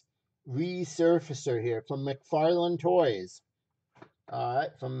Ice Resurfacer here from McFarlane Toys. All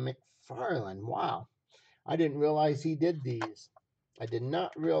right, from McFarlane. Wow. I didn't realize he did these. I did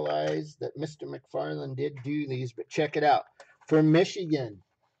not realize that Mr. McFarlane did do these, but check it out. For Michigan,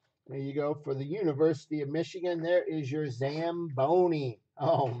 there you go. For the University of Michigan, there is your Zamboni.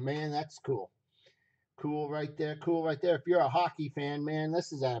 Oh, man, that's cool. Cool right there. Cool right there. If you're a hockey fan, man,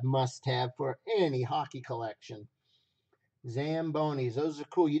 this is a must-have for any hockey collection. Zambonis. Those are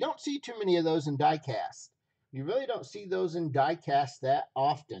cool. You don't see too many of those in diecast. You really don't see those in diecast that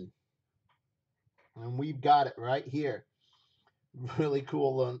often. And we've got it right here. Really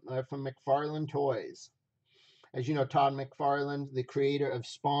cool from McFarlane Toys. As you know, Todd McFarlane, the creator of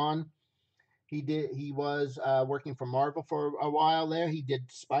Spawn, he was working for Marvel for a while there. He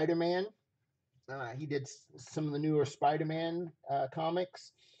did Spider-Man. He did some of the newer Spider-Man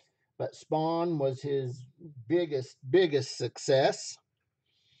comics, but Spawn was his biggest success.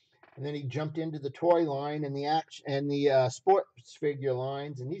 And then he jumped into the toy line and the action and the sports figure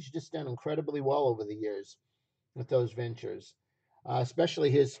lines, and he's just done incredibly well over the years with those ventures,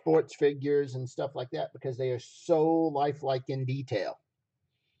 especially his sports figures and stuff like that, because they are so lifelike in detail.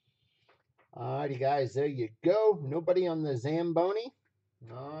 Alrighty, guys, there you go. Nobody on the Zamboni.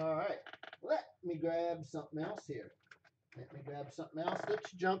 All right, let me grab something else here. Let me grab something else.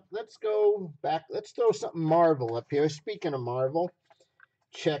 Let's go back. Let's throw something Marvel up here. Speaking of Marvel,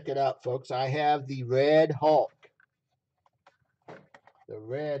 check it out, folks. I have the Red Hulk. The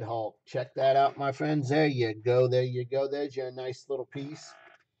Red Hulk. Check that out, my friends. There you go. There you go. There's your nice little piece.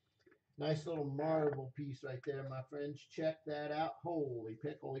 Nice little Marvel piece right there, my friends. Check that out. Holy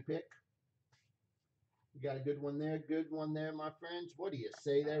pick, holy pick. You got a good one there. Good one there, my friends. What do you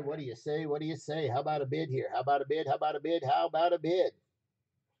say there? What do you say? What do you say? How about a bid here? How about a bid? How about a bid? How about a bid?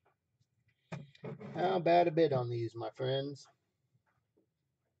 How about a bid on these, my friends?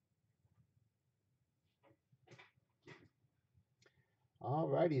 All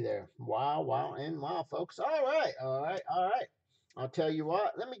righty there. Wow, wow, and wow, folks. All right, all right, all right. I'll tell you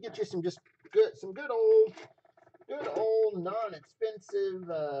what. Let me get you some good old, non-expensive.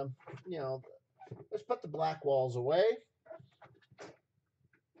 You know, let's put the black walls away.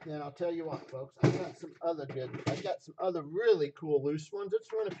 Then I'll tell you what, folks. I got some other really cool loose ones.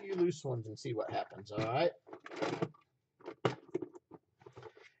 Let's run a few loose ones and see what happens. All right.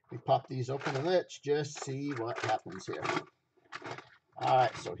 We pop these open and let's just see what happens here. All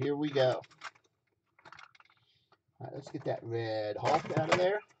right, so here we go. All right, let's get that Red Hulk out of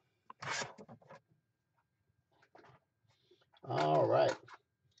there. All right.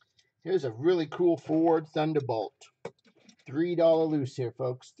 Here's a really cool Ford Thunderbolt. $3 loose here,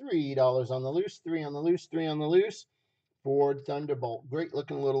 folks. $3 on the loose, 3 on the loose, 3 on the loose. Ford Thunderbolt. Great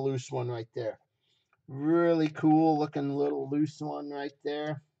looking little loose one right there. Really cool looking little loose one right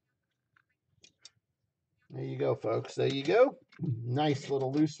there. There you go, folks. There you go. Nice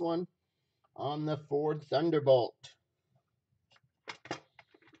little loose one on the Ford Thunderbolt.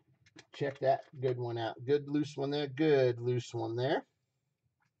 Check that good one out. Good loose one there. Good loose one there.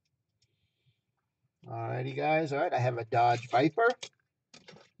 Alrighty, guys. All right, I have a Dodge Viper.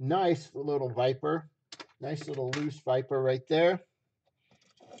 Nice little Viper. Nice little loose Viper right there.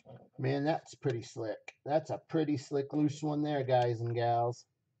 Man, that's pretty slick. That's a pretty slick loose one there, guys and gals.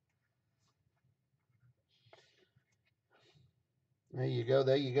 There you go.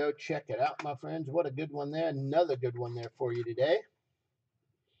 There you go. Check it out, my friends. What a good one there. Another good one there for you today.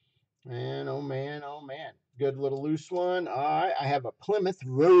 And oh man, oh man. Good little loose one. All right, I have a Plymouth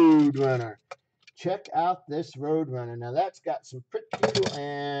Roadrunner. Check out this Roadrunner. Now that's got some pretty cool,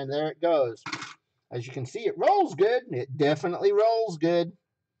 and there it goes. As you can see, it rolls good. It definitely rolls good.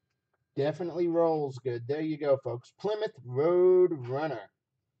 Definitely rolls good. There you go, folks. Plymouth Roadrunner.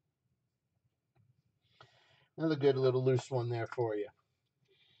 Another good little loose one there for you.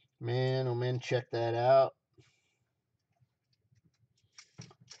 Man, oh man, check that out.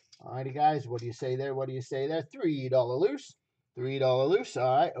 Alrighty, guys, what do you say there? What do you say there? $3 loose. $3 loose.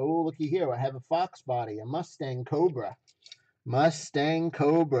 All right. Oh, looky here. I have a Fox body, a Mustang Cobra. Mustang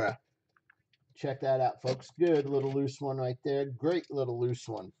Cobra. Check that out, folks. Good little loose one right there. Great little loose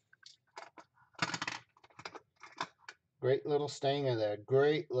one. Great little stanger there.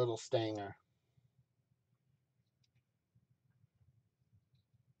 Great little stanger.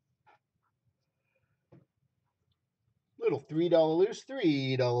 Little $3 loose,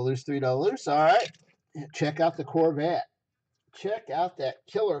 $3 loose, $3 loose. All right. Check out the Corvette. Check out that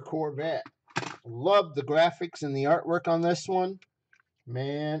killer Corvette. Love the graphics and the artwork on this one.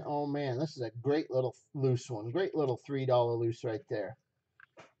 Man, oh man, this is a great little loose one. Great little $3 loose right there.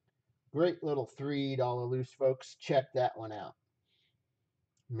 Great little $3 loose, folks. Check that one out.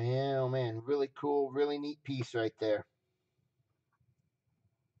 Man, oh man, really cool, really neat piece right there.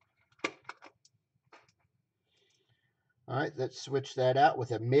 All right, let's switch that out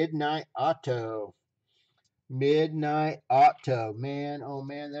with a Midnight Auto. Midnight Auto. Man, oh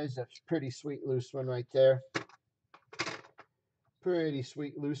man, there's a pretty sweet loose one right there. Pretty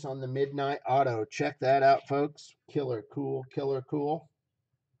sweet loose on the Midnight Auto. Check that out, folks. Killer cool, killer cool.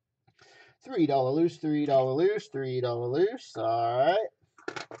 $3 loose, $3 loose, $3 loose. All right.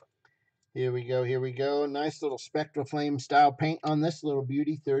 Here we go, here we go. Nice little Spectral Flame style paint on this little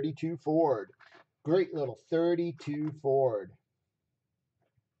beauty, 32 Ford. Great little 32 Ford.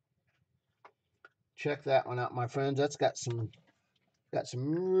 Check that one out, my friends. That's got some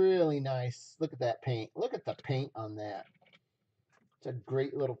really nice, look at that paint. Look at the paint on that. It's a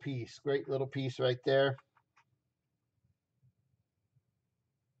great little piece. Great little piece right there.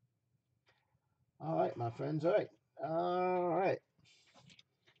 All right, my friends. All right. All right.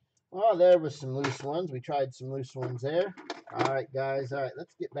 Well, there was some loose ones. We tried some loose ones there. All right, guys. All right,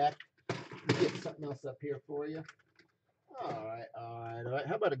 let's get back. Let's get something else up here for you. All right.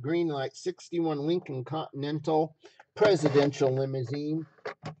 How about a green light 61 Lincoln Continental presidential limousine,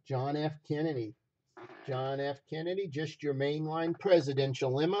 John F. Kennedy. John F. Kennedy, just your mainline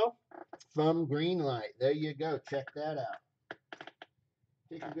presidential limo from Greenlight. There you go. Check that out.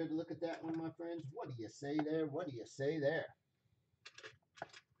 Take a good look at that one, my friends. What do you say there? What do you say there?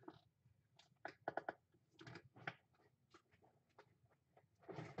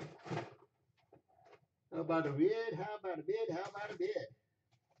 How about a bid? How about a bid? How about a bid?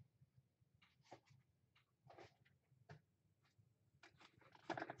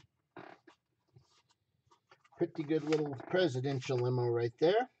 Pretty good little presidential limo right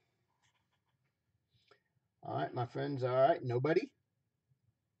there. All right, my friends. All right, nobody?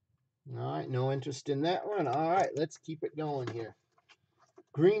 All right, no interest in that one. All right, let's keep it going here.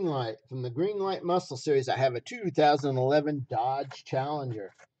 Greenlight, from the Greenlight Muscle Series, I have a 2011 Dodge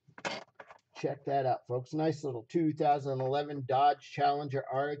Challenger. Check that out, folks. Nice little 2011 Dodge Challenger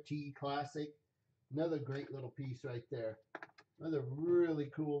RT Classic. Another great little piece right there. Another really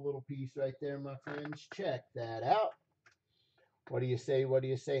cool little piece right there, my friends. Check that out. What do you say? What do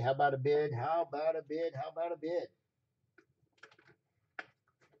you say? How about a bid? How about a bid? How about a bid?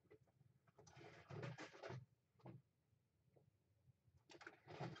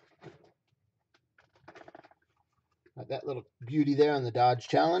 Got that little beauty there on the Dodge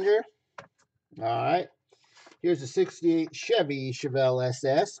Challenger. All right. Here's a 68 Chevy Chevelle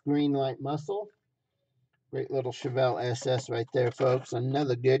SS, Greenlight Muscle. Great little Chevelle SS right there, folks.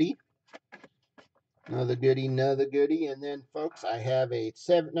 Another goodie. Another goodie, another goodie. And then, folks, I have a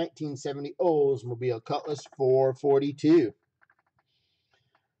 1970 Oldsmobile Cutlass 442.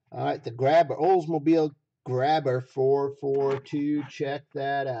 All right, the Grabber, Oldsmobile Grabber 442. Check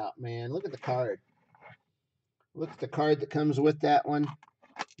that out, man. Look at the card. Look at the card that comes with that one.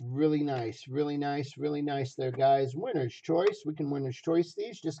 Really nice, really nice, really nice there, guys. Winner's choice. We can winner's choice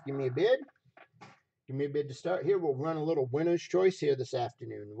these. Just give me a bid. Give me a bid to start here. We'll run a little winner's choice here this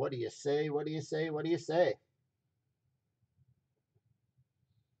afternoon. What do you say? What do you say? What do you say?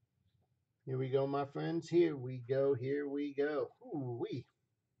 Here we go, my friends. Here we go. Here we go. Ooh-wee.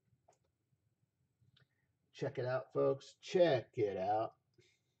 Check it out, folks. Check it out.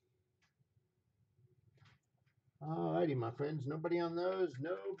 Alrighty, my friends. Nobody on those?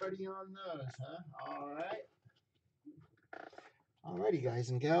 Nobody on those, huh? All right. Alrighty,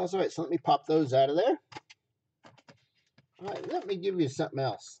 guys and gals. All right, so let me pop those out of there. All right, let me give you something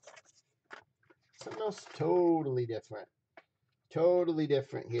else. Something else totally different. Totally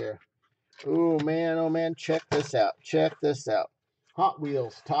different here. Oh, man, check this out. Check this out. Hot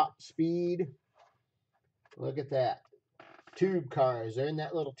Wheels top speed. Look at that. Tube cars. They're in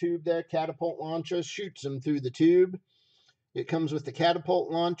that little tube there. Catapult launcher shoots them through the tube. It comes with the catapult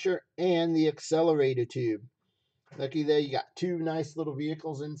launcher and the accelerator tube. Looky there, you got two nice little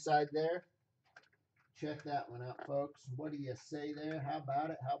vehicles inside there. Check that one out, folks. What do you say there? How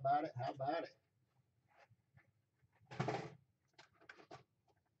about it? How about it? How about it?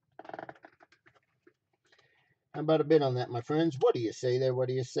 How about a bid on that, my friends? What do you say there? What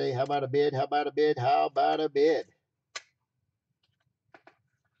do you say? How about a bid? How about a bid? How about a bid?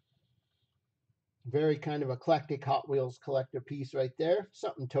 Very kind of eclectic Hot Wheels collector piece right there.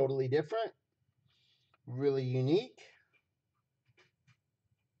 Something totally different. Really unique.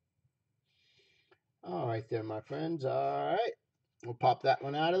 All right there, my friends. All right. We'll pop that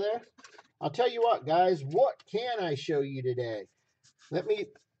one out of there. I'll tell you what, guys. What can I show you today? Let me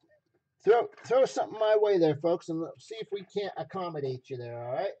throw something my way there, folks, and let's see if we can't accommodate you there,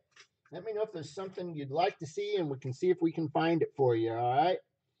 all right? Let me know if there's something you'd like to see, and we can see if we can find it for you, all right?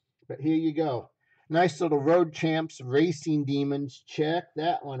 But here you go. Nice little Road Champs Racing Demons. Check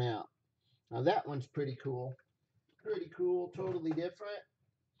that one out. Now, that one's pretty cool. Pretty cool. Totally different.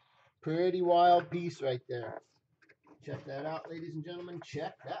 Pretty wild piece right there. Check that out, ladies and gentlemen.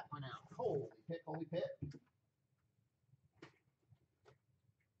 Check that one out. Holy pick, holy pick.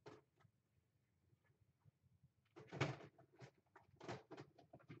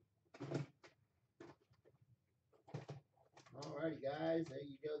 Alrighty, guys. There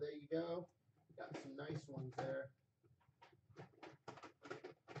you go. There you go. Got some nice ones there.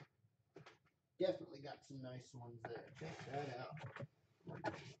 Definitely got some nice ones there. Check that out.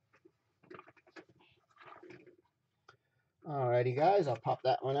 Alrighty, guys. I'll pop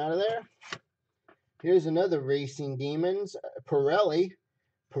that one out of there. Here's another Racing Demons. Pirelli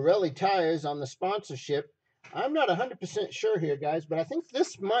tires on the sponsorship. I'm not 100% sure here, guys, but I think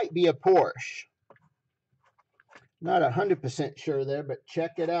this might be a Porsche. Not 100% sure there, but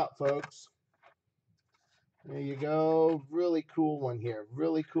check it out, folks. There you go. Really cool one here.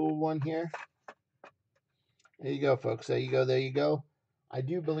 Really cool one here. There you go, folks. There you go. There you go. I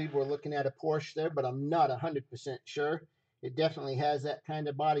do believe we're looking at a Porsche there, but I'm not 100% sure. It definitely has that kind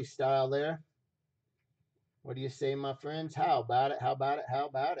of body style there. What do you say, my friends? How about it? How about it? How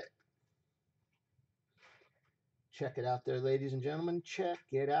about it? Check it out there, ladies and gentlemen. Check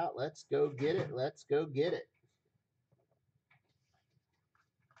it out. Let's go get it. Let's go get it.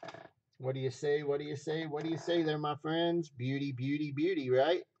 What do you say? What do you say? What do you say there, my friends? Beauty, beauty, beauty,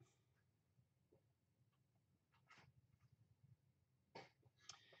 right?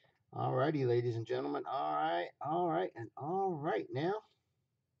 All righty, ladies and gentlemen. All right, and all right now.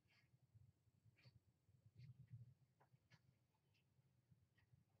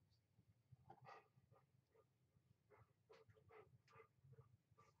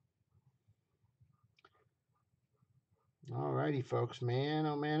 All righty, folks. Man,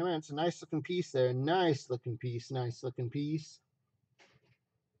 oh man, oh man. It's a nice looking piece there. Nice looking piece. Nice looking piece.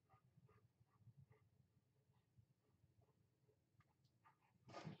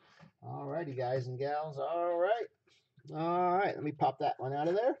 All righty, guys and gals. All right. All right. Let me pop that one out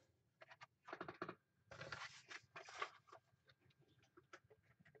of there.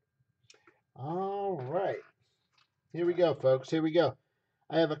 All right. Here we go, folks. Here we go.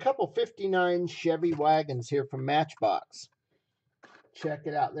 I have a couple 59 Chevy wagons here from Matchbox. Check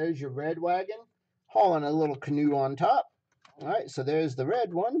it out. There's your red wagon, hauling a little canoe on top. All right, so there's the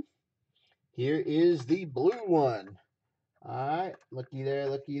red one. Here is the blue one. All right, looky there,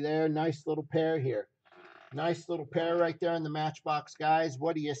 looky there. Nice little pair here. Nice little pair right there in the Matchbox, guys.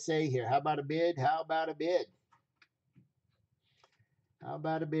 What do you say here? How about a bid? How about a bid? How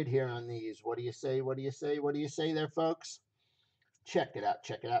about a bid here on these? What do you say? What do you say? What do you say there, folks? Check it out,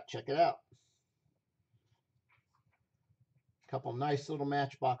 check it out, check it out. Couple nice little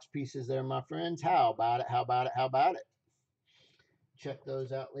Matchbox pieces there, my friends. How about it? How about it? How about it? Check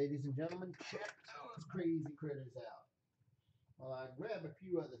those out, ladies and gentlemen. Check those crazy critters out. Well, I grab a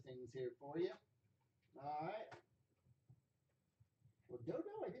few other things here for you. All right. Well, Dodo,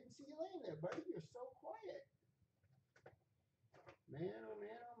 I didn't see you laying there, buddy. You're so quiet. Man, oh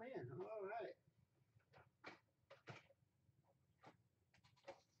man, oh man. All right.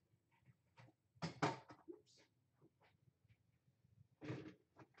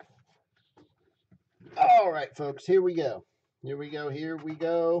 All right, folks. Here we go. Here we go. Here we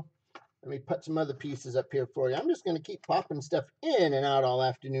go. Let me put some other pieces up here for you. I'm just going to keep popping stuff in and out all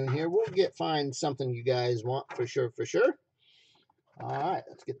afternoon here. We'll find something you guys want for sure, for sure. All right,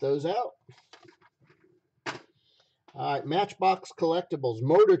 let's get those out. All right, Matchbox Collectibles,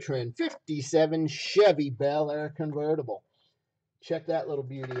 Motor Trend, 57 Chevy Bel Air convertible. Check that little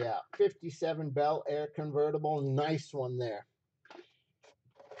beauty out. 57 Bel Air convertible. Nice one there.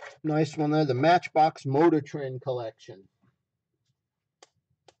 Nice one there. The Matchbox Motor Trend collection.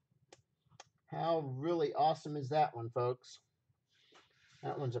 How really awesome is that one, folks?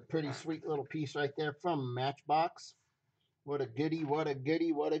 That one's a pretty sweet little piece right there from Matchbox. What a goodie, what a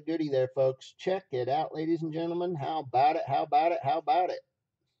goodie, what a goodie there, folks. Check it out, ladies and gentlemen. How about it? How about it? How about it?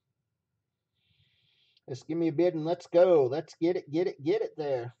 Just give me a bid and let's go. Let's get it, get it, get it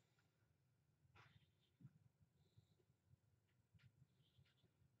there.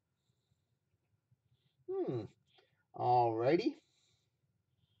 Alrighty.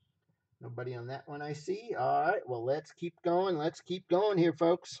 Nobody on that one I see. All right, well, let's keep going. Let's keep going here,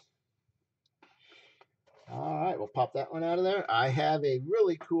 folks. All right, we'll pop that one out of there. I have a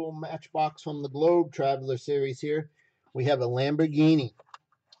really cool Matchbox from the Globe Traveler series here. We have a Lamborghini.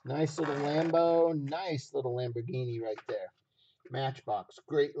 Nice little Lambo. Nice little Lamborghini right there. Matchbox.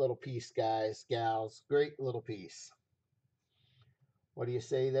 Great little piece, guys, gals. Great little piece. What do you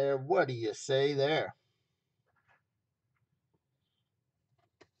say there? What do you say there?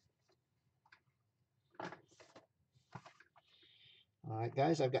 All right,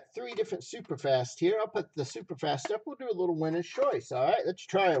 guys, I've got 3 different Superfast here. I'll put the Superfast up. We'll do a little winner's choice. All right, let's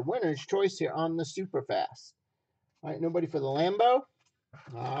try a winner's choice here on the Superfast. All right, nobody for the Lambo?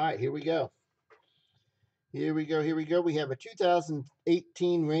 All right, here we go. Here we go, here we go. We have a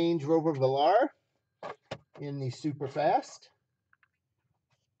 2018 Range Rover Velar in the Superfast.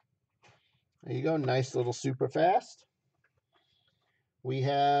 There you go, nice little Superfast. We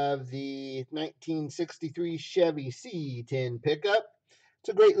have the 1963 Chevy C10 pickup. It's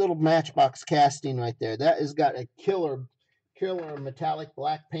a great little Matchbox casting right there. That has got a killer metallic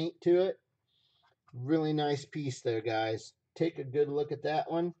black paint to it. Really nice piece there, guys. Take a good look at that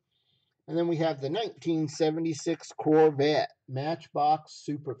one. And then we have the 1976 Corvette Matchbox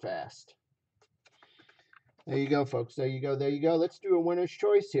Superfast. There you go, folks. There you go. There you go. Let's do a winner's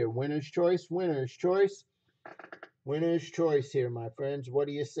choice here. Winner's choice, winner's choice. Winner's choice here, my friends. What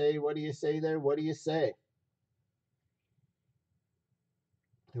do you say? What do you say there? What do you say?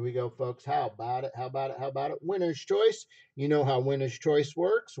 Here we go, folks. How about it? How about it? How about it? Winner's choice. You know how winner's choice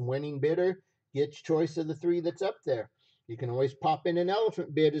works. Winning bidder gets choice of the three that's up there. You can always pop in an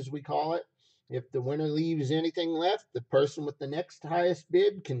elephant bid, as we call it. If the winner leaves anything left, the person with the next highest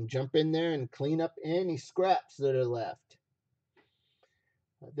bid can jump in there and clean up any scraps that are left.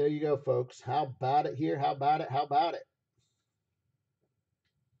 There you go, folks. How about it here? How about it? How about it?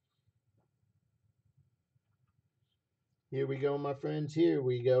 Here we go, my friends. Here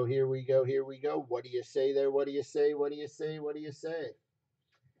we go. Here we go. Here we go. What do you say there? What do you say? What do you say? What do you say?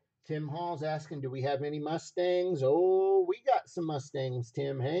 Tim Hall's asking, do we have any Mustangs? Oh, we got some Mustangs,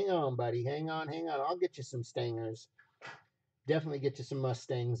 Tim. Hang on, buddy. Hang on, hang on. I'll get you some Stingers. Definitely get you some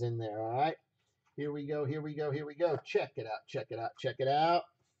Mustangs in there, all right? Here we go, here we go, here we go. Check it out, check it out, check it out.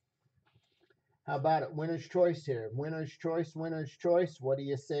 How about it? Winner's choice here. Winner's choice, winner's choice. What do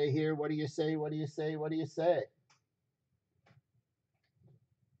you say here? What do you say? What do you say? What do you say?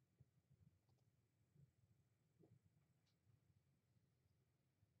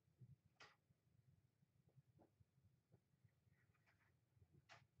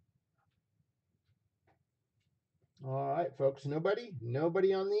 All right, folks. Nobody?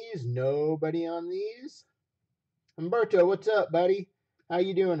 Nobody on these? Nobody on these? Humberto, what's up, buddy? How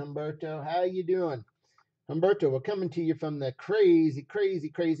you doing, Humberto? How you doing? Humberto, we're coming to you from the crazy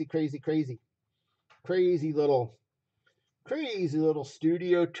little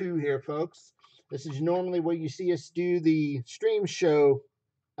Studio 2 here, folks. This is normally where you see us do the stream show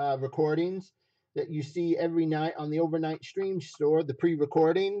recordings that you see every night on the overnight stream store, the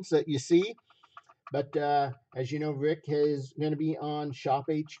pre-recordings that you see. But as you know, Rick is going to be on Shop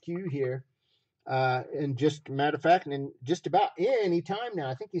HQ here. And just matter of fact, and just about any time now.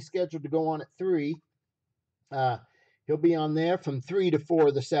 I think he's scheduled to go on at 3. He'll be on there from 3 to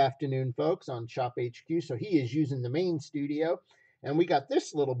 4 this afternoon, folks, on Shop HQ. So he is using the main studio. And we got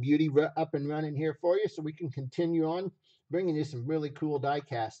this little beauty up and running here for you so we can continue on bringing you some really cool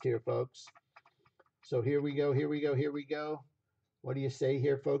diecast here, folks. So here we go, here we go, here we go. What do you say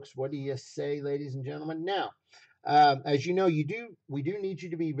here, folks? What do you say, ladies and gentlemen? Now, as you know, we do need you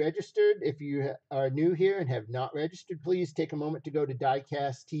to be registered. If you are new here and have not registered, please take a moment to go to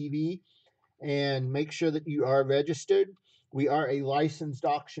Diecast TV and make sure that you are registered. We are a licensed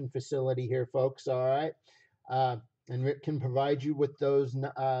auction facility here, folks. All right. And Rick can provide you with those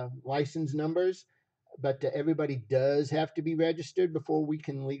license numbers, but everybody does have to be registered before we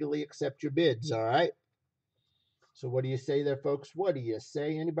can legally accept your bids. All right. So what do you say there, folks? What do you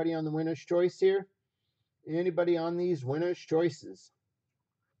say? Anybody on the winner's choice here? Anybody on these winner's choices?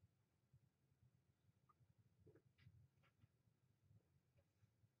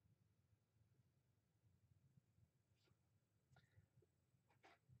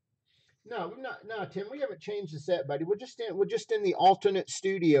 No, we're not. No, Tim, we haven't changed the set, buddy. We're just in the alternate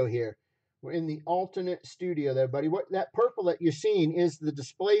studio here. We're in the alternate studio there, buddy. What that purple that you're seeing is the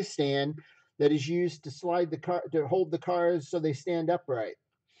display stand that is used to slide the car to hold the cars so they stand upright.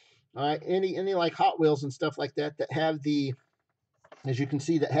 All right, any like Hot Wheels and stuff like that that have the, as you can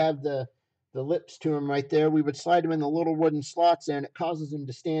see, that have the lips to them right there. We would slide them in the little wooden slots there, and it causes them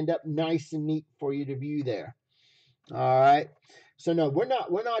to stand up nice and neat for you to view there. All right. So no, we're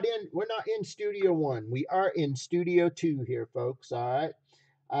not in Studio 1. We are in Studio 2 here, folks. All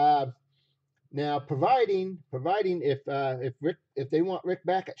right. Now, providing if they want Rick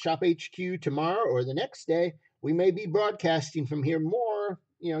back at Shop HQ tomorrow or the next day, we may be broadcasting from here more.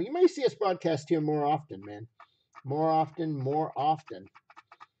 You know, you may see us broadcast here more often, man. More often, more often.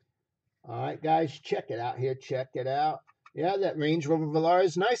 All right, guys, check it out here. Check it out. Yeah, that Range Rover Velar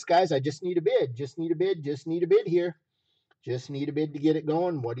is nice, guys. I just need a bid. Just need a bid. Just need a bid here. Just need a bid to get it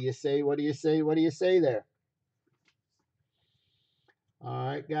going. What do you say? What do you say? What do you say there? All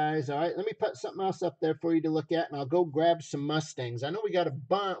right, guys. All right, let me put something else up there for you to look at, and I'll go grab some Mustangs. I know we got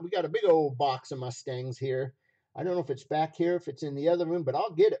a big old box of Mustangs here. I don't know if it's back here, if it's in the other room, but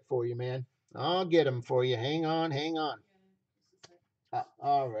I'll get it for you, man. I'll get them for you. Hang on, hang on.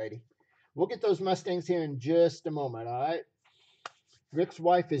 All righty. We'll get those Mustangs here in just a moment, all right? Rick's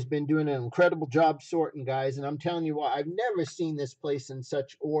wife has been doing an incredible job sorting, guys, and I'm telling you what, I've never seen this place in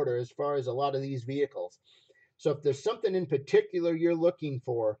such order as far as a lot of these vehicles. So if there's something in particular you're looking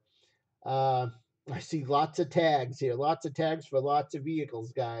for, I see lots of tags here, lots of tags for lots of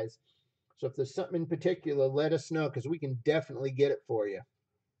vehicles, guys. So if there's something in particular, let us know because we can definitely get it for you.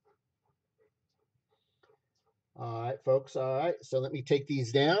 All right, folks. All right. So let me take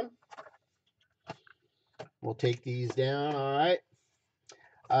these down. We'll take these down. All right.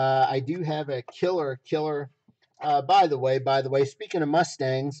 I do have a killer. By the way, speaking of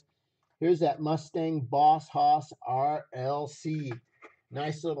Mustangs, here's that Mustang Boss Hoss RLC.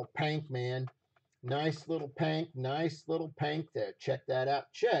 Nice little pank, man. Nice little pank. Nice little pank there. Check that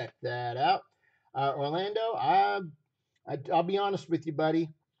out. Check that out. Orlando, I'll be honest with you, buddy.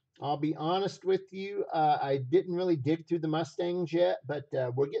 I'll be honest with you. I didn't really dig through the Mustangs yet, but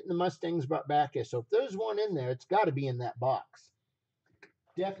we're getting the Mustangs brought back here. So if there's one in there, it's got to be in that box.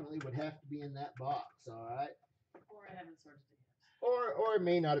 Definitely would have to be in that box. All right. Or I haven't sorted it yet. Or it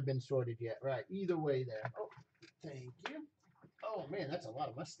may not have been sorted yet. Right. Either way, there. Oh, thank you. Oh man, that's a lot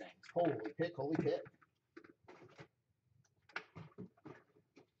of Mustangs. Holy pick, holy pick.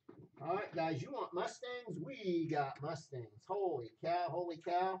 All right, guys, you want Mustangs? We got Mustangs. Holy cow, holy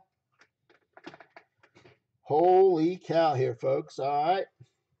cow. Holy cow here, folks. All right.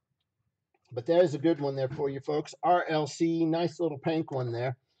 But there's a good one there for you, folks. RLC, nice little pink one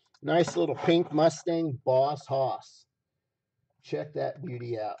there. Nice little pink Mustang Boss Hoss. Check that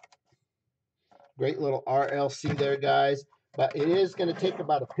beauty out. Great little RLC there, guys. But it is going to take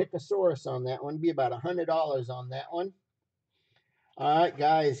about a Pickosaurus on that one. Be about $100 on that one. All right,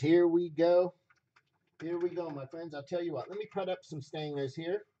 guys, here we go. Here we go, my friends. I'll tell you what. Let me put up some Stangers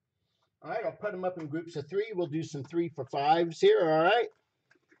here. All right, I'll put them up in groups of 3. We'll do some 3 for 5s here, all right?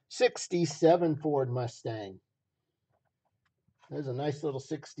 67 Ford Mustang. There's a nice little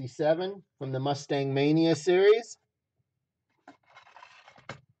 67 from the Mustang Mania series.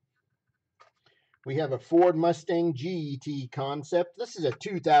 We have a Ford Mustang GT concept. This is a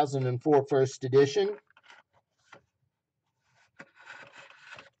 2004 first edition.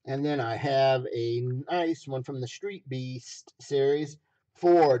 And then I have a nice one from the Street Beast series,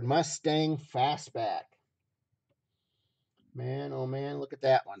 Ford Mustang Fastback. Man, oh man, look at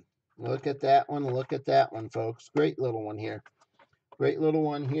that one. Look at that one. Look at that one, folks. Great little one here. Great little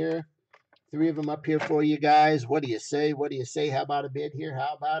one here. 3 of them up here for you guys. What do you say? What do you say? How about a bid here?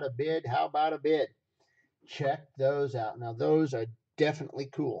 How about a bid? How about a bid? Check those out. Now, those are definitely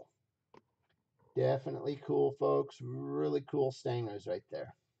cool. Definitely cool, folks. Really cool Stangers right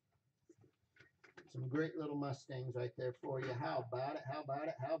there. Some great little Mustangs right there for you. How about it? How about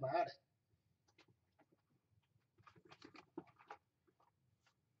it? How about it?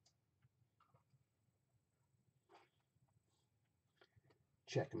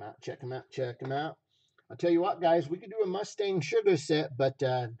 Check them out. Check them out. Check them out. I'll tell you what, guys, we could do a Mustang sugar set, but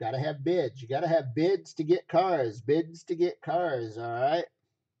got to have bids. You got to have bids to get cars. Bids to get cars, all right?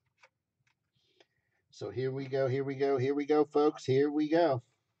 So here we go. Here we go. Here we go, folks. Here we go.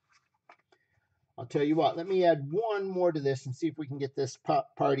 I'll tell you what, let me add one more to this and see if we can get this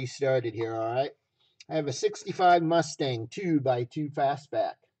party started here, all right? I have a 65 Mustang 2x2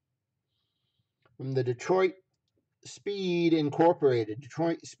 Fastback from the Detroit Speed Incorporated.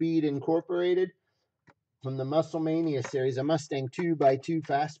 Detroit Speed Incorporated from the Muscle Mania series, a Mustang 2x2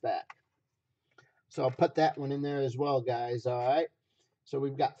 Fastback. So I'll put that one in there as well, guys, all right? So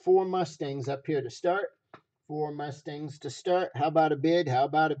we've got 4 Mustangs up here to start. 4 Mustangs to start. How about a bid? How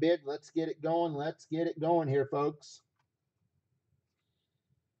about a bid? Let's get it going. Let's get it going here, folks.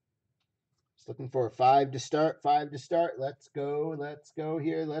 Just looking for a 5 to start. 5 to start. Let's go. Let's go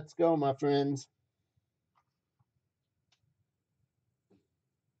here. Let's go, my friends.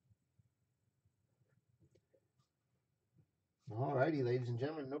 All righty, ladies and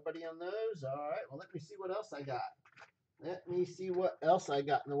gentlemen. Nobody on those? All right. Well, let me see what else I got. Let me see what else I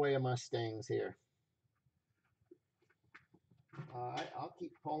got in the way of Mustangs here. All right, I'll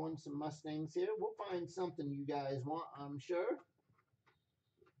keep pulling some Mustangs here. We'll find something you guys want, I'm sure.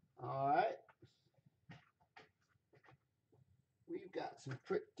 All right. We've got some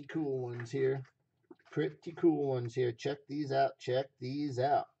pretty cool ones here. Pretty cool ones here. Check these out. Check these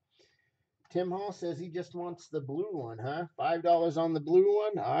out. Tim Hall says he just wants the blue one, huh? $5 on the blue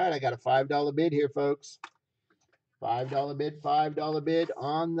one. All right, I got a $5 bid here, folks. $5 bid, $5 bid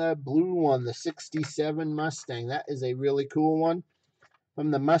on the blue one, the 67 Mustang. That is a really cool one from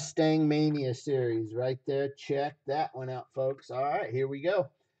the Mustang Mania series right there. Check that one out, folks. All right, here we go.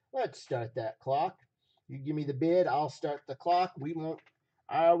 Let's start that clock. You give me the bid, I'll start the clock.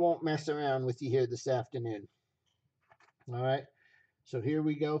 I won't mess around with you here this afternoon. All right. So here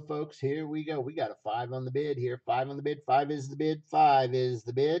we go, folks. Here we go. We got a 5 on the bid here. 5 on the bid. 5 is the bid. 5 is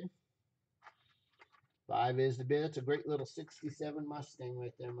the bid. 5 is the bid. It's a great little 67 Mustang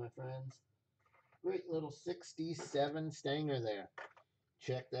right there, my friends. Great little 67 Stanger there.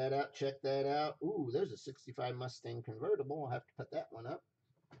 Check that out. Check that out. Ooh, there's a 65 Mustang convertible. I'll have to put that one up.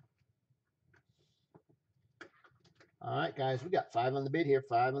 All right, guys. We got 5 on the bid here.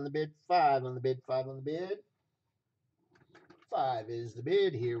 5 on the bid. 5 on the bid. 5 on the bid. 5 is the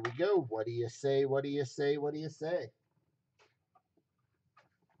bid. Here we go. What do you say? What do you say? What do you say?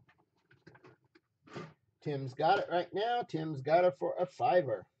 Tim's got it right now. Tim's got it for a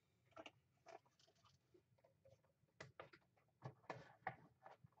 $5.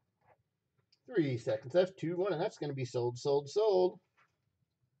 3 seconds left. 2, 1, and that's going to be sold, sold, sold.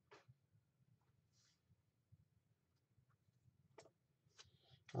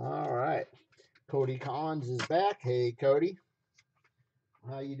 All right. Cody Collins is back. Hey, Cody.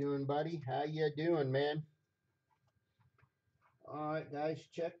 How you doing, buddy? How you doing, man? All right, guys,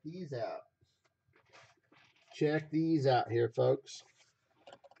 check these out. Check these out here, folks.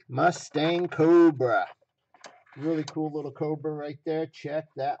 Mustang Cobra. Really cool little Cobra right there. Check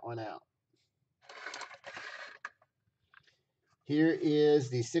that one out. Here is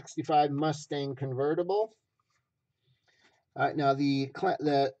the 65 Mustang convertible. All right, now the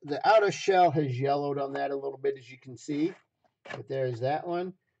outer shell has yellowed on that a little bit, as you can see. But there's that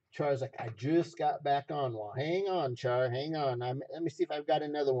one. Char's like, I just got back on. Well, hang on, Char, hang on. Let me see if I've got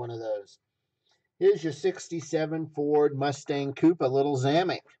another one of those. Here's your 67 Ford Mustang Coupe, a little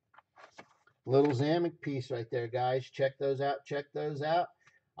Zamek. Little Zamek piece right there, guys. Check those out. Check those out.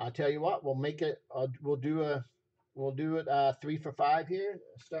 I'll tell you what, we'll make it. We'll do it 3 for $5 here.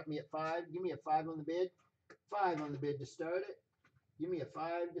 Start me at 5. Give me a 5 on the bid. 5 on the bid to start it. Give me a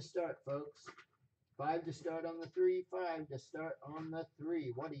 5 to start, folks. 5 to start on the 3. 5 to start on the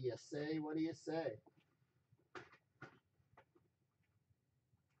 3. What do you say? What do you say?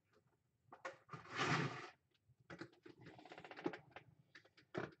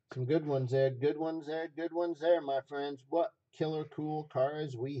 Some good ones there. Good ones there. Good ones there, my friends. What killer cool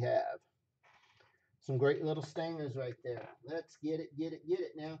cars we have. Some great little stingers right there. Let's get it, get it, get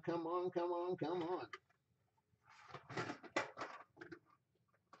it now. Come on, come on, come on.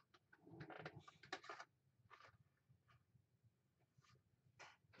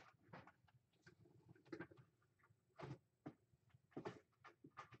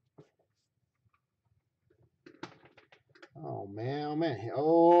 Oh, man, oh, man.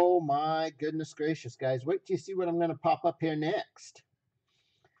 Oh, my goodness gracious, guys. Wait till you see what I'm going to pop up here next.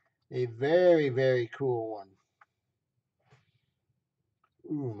 A very, very cool one.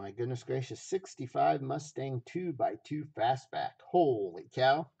 Ooh, my goodness gracious. 65 Mustang 2x2 Fastback. Holy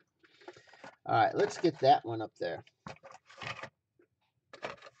cow. All right, let's get that one up there.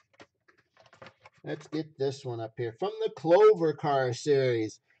 Let's get this one up here. From the Clover Car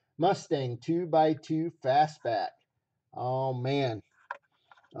series. Mustang 2x2 Fastback. Oh, man.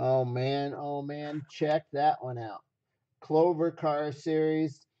 Oh, man. Oh, man. Check that one out. Clover Car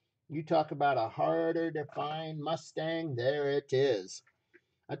series. You talk about a harder to find Mustang. There it is.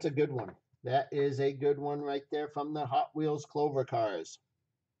 That's a good one. That is a good one right there from the Hot Wheels Clover Cars.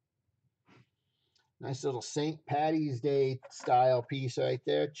 Nice little St. Patty's Day style piece right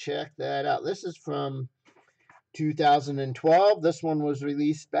there. Check that out. This is from 2012. This one was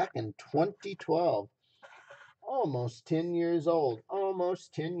released back in 2012. Almost 10 years old.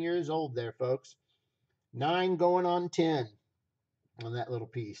 Almost 10 years old there, folks. 9 going on 10 on that little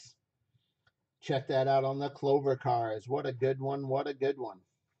piece. Check that out on the Clover Cars. What a good one. What a good one.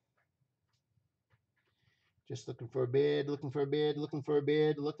 Just looking for a bid, looking for a bid, looking for a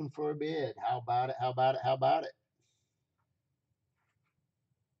bid, looking for a bid. How about it? How about it? How about it?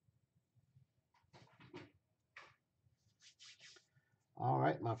 All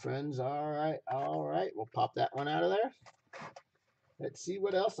right, my friends. All right. All right. We'll pop that one out of there. Let's see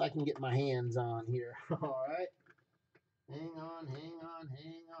what else I can get my hands on here. All right. Hang on, hang on,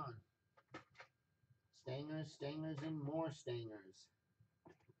 hang on. Stingers, stingers, and more stingers.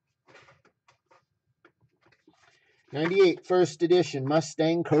 98 first edition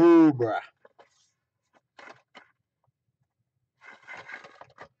Mustang Cobra.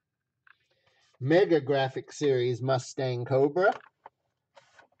 Mega Graphic Series Mustang Cobra.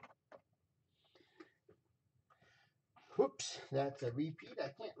 Whoops, that's a repeat. I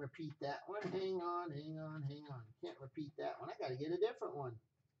can't repeat that one. Hang on, hang on, hang on. Can't repeat that one. I got to get a different one.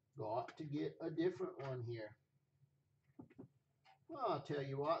 Got to get a different one here. Well, I'll tell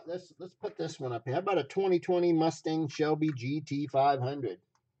you what. Let's put this one up here. How about a 2020 Mustang Shelby GT500?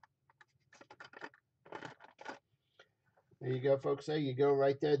 There you go, folks. There you go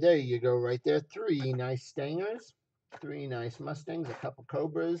right there. There you go right there. 3 nice Stingers. 3 nice Mustangs. A couple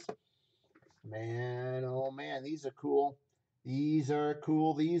Cobras. Man, oh man, these are cool. These are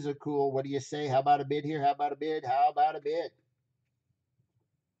cool. These are cool. What do you say? How about a bid here? How about a bid? How about a bid?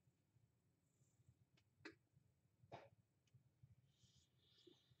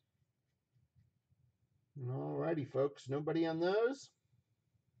 Alrighty, folks. Nobody on those?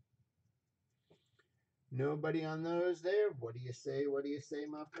 Nobody on those there? What do you say? What do you say,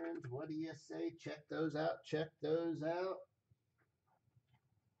 my friends? What do you say? Check those out. Check those out.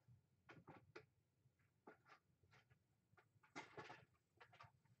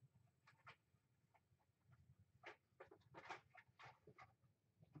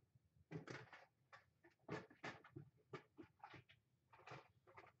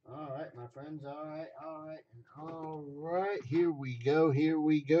 friends. All right, all right, and all right. Here we go. Here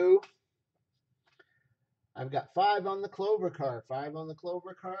we go. I've got 5 on the Clover car. 5 on the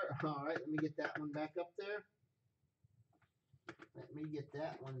Clover car. All right, let me get that one back up there. Let me get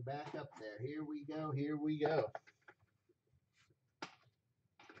that one back up there. Here we go. Here we go.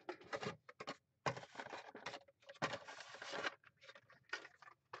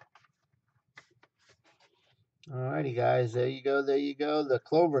 Alrighty, guys. There you go. There you go. The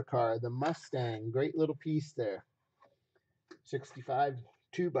Clover car, the Mustang. Great little piece there. 65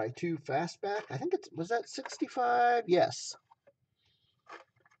 2x2 fastback. I think was that 65? Yes.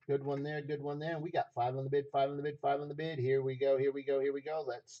 Good one there. Good one there. We got 5 on the bid. 5 on the bid. 5 on the bid. Here we go. Here we go. Here we go.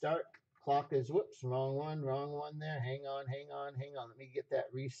 Let's start. Clock is, whoops, wrong one there. Hang on, hang on, hang on. Let me get that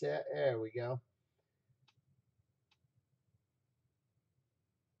reset. There we go.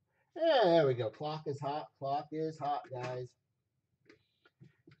 Yeah, there we go. Clock is hot. Clock is hot, guys.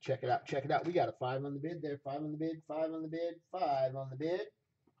 Check it out. Check it out. We got a 5 on the bid there. 5 on the bid. 5 on the bid. 5 on the bid.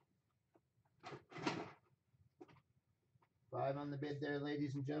 5 on the bid there,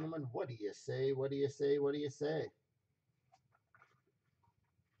 ladies and gentlemen. What do you say? What do you say? What do you say?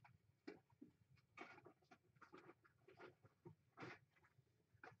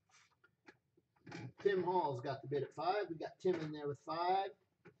 Tim Hall's got the bid at 5. We got Tim in there with 5.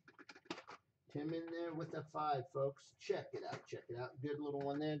 Tim in there with a 5, folks. Check it out. Check it out. Good little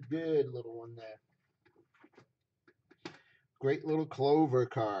one there. Good little one there. Great little Clover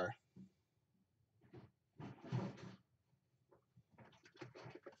car.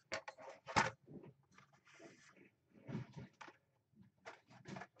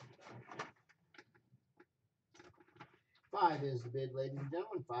 Five is the bid, ladies and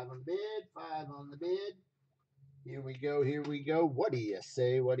gentlemen. 5 on the bid. 5 on the bid. Here we go. Here we go. What do you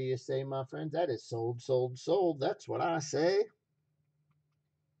say? What do you say, my friends? That is sold, sold, sold. That's what I say.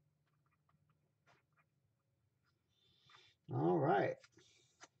 All right.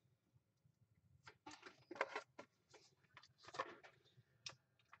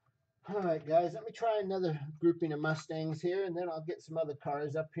 All right, guys. Let me try another grouping of Mustangs here, and then I'll get some other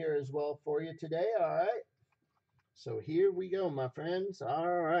cars up here as well for you today. All right. So here we go, my friends.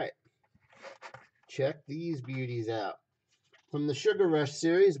 All right. Check these beauties out. From the Sugar Rush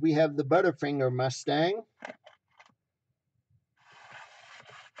series, we have the Butterfinger Mustang.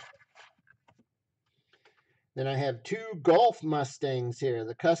 Then I have 2 Golf Mustangs here,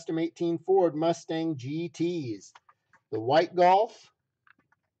 the Custom 18 Ford Mustang GTs. The white Golf.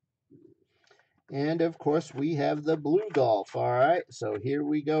 And, of course, we have the blue Golf. All right, so here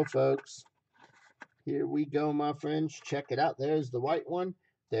we go, folks. Here we go, my friends. Check it out. There's the white one.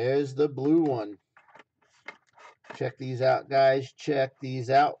 There's the blue one. Check these out, guys. Check these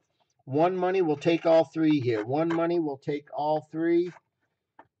out. One money will take all 3 here. One money will take all 3.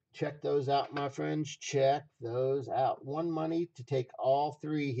 Check those out, my friends. Check those out. One money to take all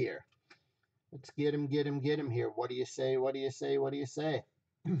 3 here. Let's get him, get him, get him here. What do you say? What do you say? What do you say?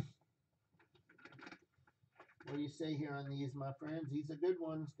 What do you say here on these, my friends? These are good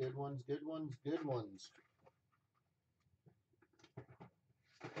ones, good ones, good ones, good ones.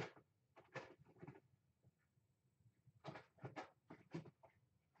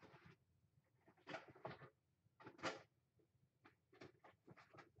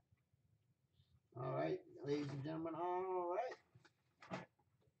 All right, ladies and gentlemen, all right.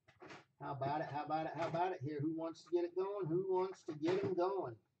 How about it? How about it? How about it here? Who wants to get it going? Who wants to get them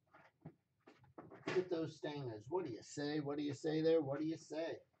going? Get those stingers. What do you say? What do you say there? What do you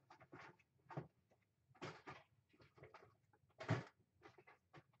say?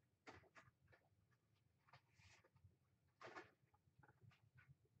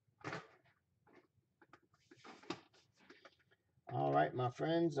 All right, my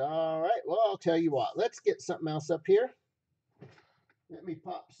friends. All right. Well, I'll tell you what. Let's get something else up here. Let me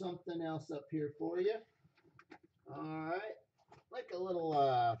pop something else up here for you. All right. Like a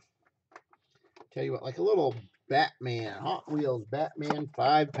little, tell you what, like a little Batman, Hot Wheels Batman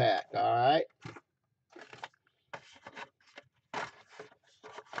 5-pack. All right.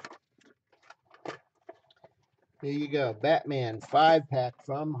 There you go. Batman 5-pack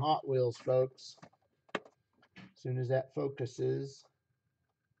from Hot Wheels, folks. As soon as that focuses.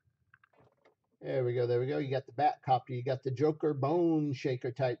 There we go. There we go. You got the Batcopter. You got the Joker Bone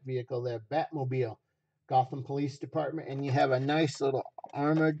Shaker type vehicle there. Batmobile. Gotham Police Department. And you have a nice little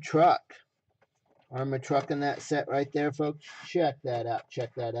armored truck. Armored truck in that set right there, folks. Check that out.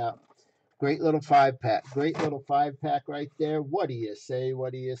 Check that out. Great little 5-pack. Great little 5-pack right there. What do you say?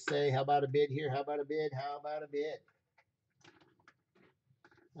 What do you say? How about a bid here? How about a bid? How about a bid?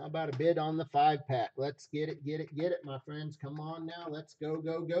 How about a bid on the 5-pack? Let's get it, get it, get it, my friends. Come on now. Let's go,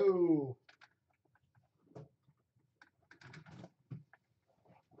 go, go.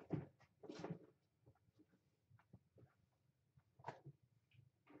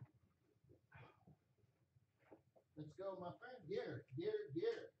 Let's go, my friend. Get her, get her, get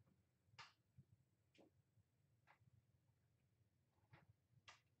her.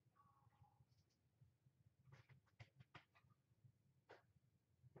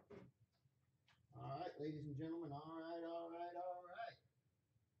 All right, ladies and gentlemen. All right, all right, all right.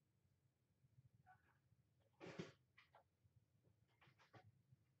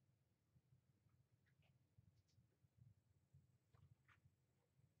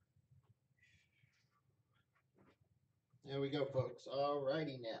 There we go, folks. All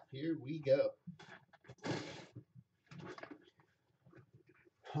righty now. Here we go.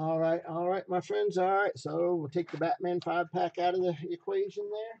 All right, my friends. All right, so we'll take the Batman 5-pack out of the equation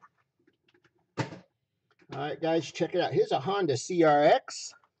there. All right, guys, check it out. Here's a Honda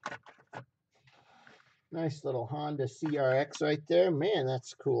CRX. Nice little Honda CRX right there. Man,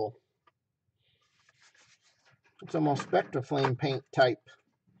 that's cool. It's almost Spectra Flame paint type.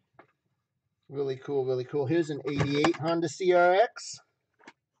 Really cool, really cool. Here's an 88 Honda CRX.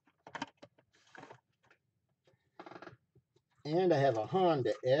 And I have a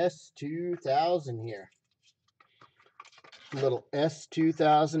Honda S2000 here. Little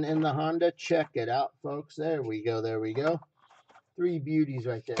S2000 in the Honda. Check it out, folks. There we go, there we go. Three beauties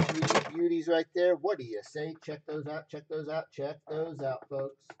right there. Three beauties right there. What do you say? Check those out, check those out, check those out,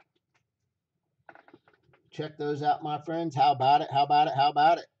 folks. Check those out, my friends. How about it? How about it? How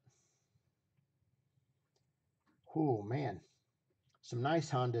about it? Oh, man. Some nice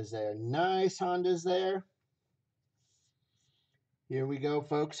Hondas there. Nice Hondas there. Here we go,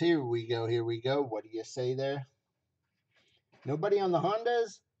 folks. Here we go. Here we go. What do you say there? Nobody on the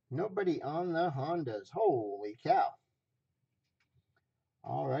Hondas? Nobody on the Hondas. Holy cow.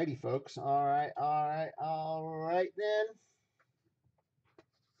 All righty, folks. All right, all right, all right then.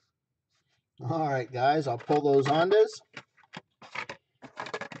 All right, guys. I'll pull those Hondas.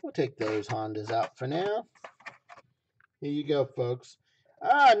 We'll take those Hondas out for now. Here you go, folks.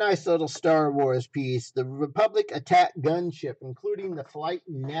 Ah, nice little Star Wars piece. The Republic attack gunship, including the flight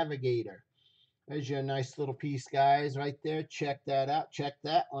navigator. There's your nice little piece, guys, right there. Check that out. Check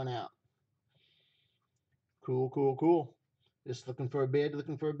that one out. Cool, cool, cool. Just looking for a bid,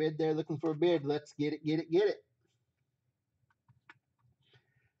 looking for a bid there, looking for a bid. Let's get it, get it, get it.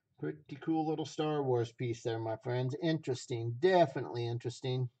 Pretty cool little Star Wars piece there, my friends. Interesting, definitely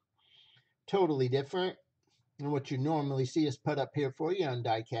interesting. Totally different than what you normally see us put up here for you on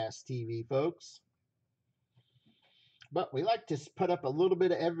Diecast TV, folks. But we like to put up a little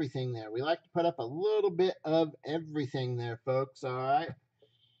bit of everything there. We like to put up a little bit of everything there, folks, all right?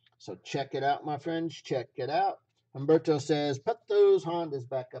 So check it out, my friends. Check it out. Humberto says, put those Hondas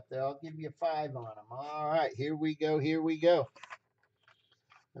back up there. I'll give you 5 on them. All right, here we go. Here we go.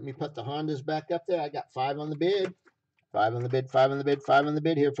 Let me put the Hondas back up there. I got 5 on the bid. 5 on the bid, 5 on the bid, 5 on the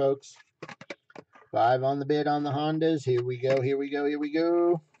bid here, folks. 5 on the bid on the Hondas. Here we go. Here we go. Here we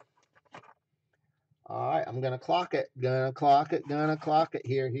go. All right, I'm going to clock it. Gonna clock it. Gonna clock it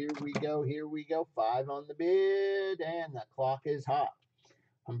here. Here we go. Here we go. 5 on the bid, and the clock is hot.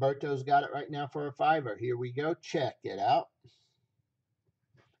 Humberto's got it right now for a 5er. Here we go. Check it out.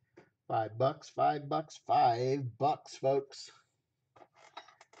 $5, $5, $5, folks.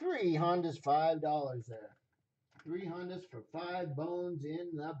 3 Hondas, $5 there. 3 Hondas for 5 bones in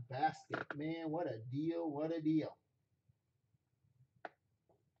the basket. Man, what a deal. What a deal.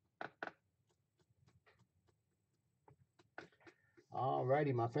 All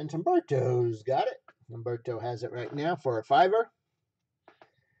righty, my friends. Humberto's got it. Humberto has it right now for a 5er.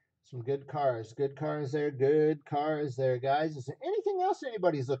 Some good cars. Good cars there. Good cars there, guys. Is there anything else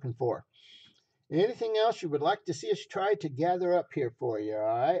anybody's looking for? Anything else you would like to see us try to gather up here for you, all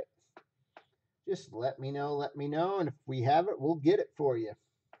right? Just let me know, and if we have it, we'll get it for you.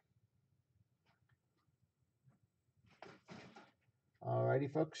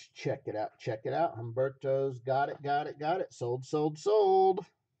 Alrighty, folks, check it out, check it out. Humberto's got it, got it, got it. Sold, sold, sold.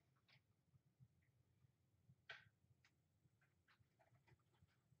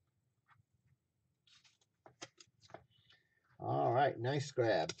 All right, nice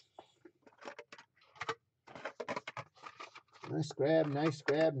grab. Nice grab, nice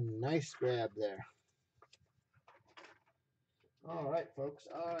grab, nice grab there. All right, folks.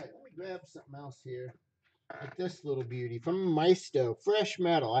 All right, let me grab something else here. Like this little beauty from Maisto, fresh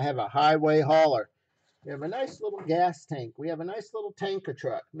metal. I have a highway hauler. We have a nice little gas tank. We have a nice little tanker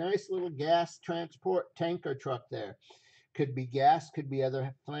truck. Nice little gas transport tanker truck there. Could be gas, could be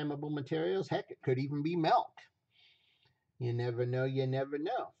other flammable materials. Heck, it could even be milk. You never know, you never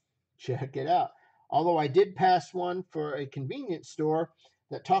know. Check it out. Although I did pass one for a convenience store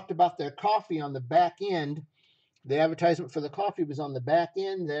that talked about their coffee on the back end. The advertisement for the coffee was on the back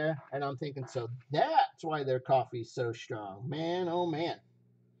end there, and I'm thinking, so that's why their coffee's so strong. Man, oh man.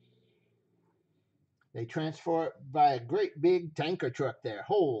 They transport it by a great big tanker truck there.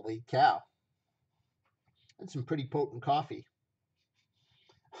 Holy cow. That's some pretty potent coffee.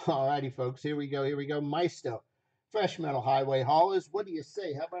 Alrighty, folks, here we go, here we go. Maisto, Fresh Metal Highway Haulers, what do you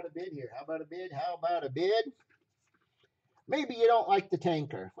say? How about a bid here? How about a bid? How about a bid? Maybe you don't like the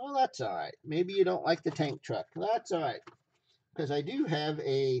tanker. Well, that's all right. Maybe you don't like the tank truck. That's all right. Because I do have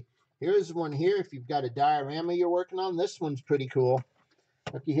here's one here. If you've got a diorama you're working on, this one's pretty cool.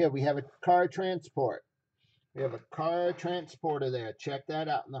 Looky here, we have a car transport. We have a car transporter there. Check that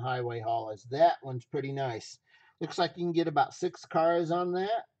out in the highway haulers. That one's pretty nice. Looks like you can get about 6 cars on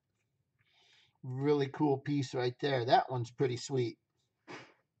that. Really cool piece right there. That one's pretty sweet.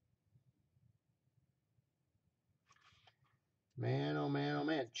 Man, oh man, oh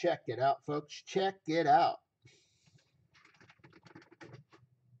man. Check it out, folks. Check it out.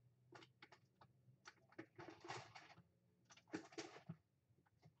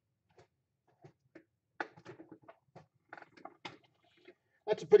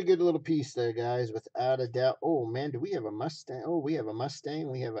 That's a pretty good little piece there, guys, without a doubt. Oh, man, do we have a Mustang? Oh, we have a Mustang,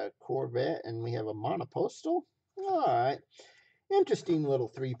 we have a Corvette, and we have a monopostal. All right. Interesting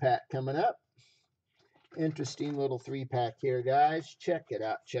little 3-pack coming up. Interesting little 3-pack here, guys. Check it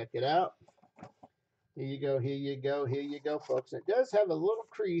out. Check it out. Here you go. Here you go. Here you go, folks. It does have a little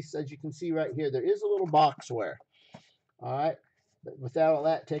crease, as you can see right here. There is a little box wear. All right. But without all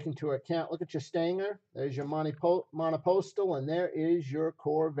that taken into account, look at your Stanger. There's your monopostal, and there is your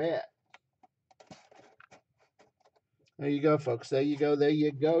Corvette. There you go, folks. There you go. There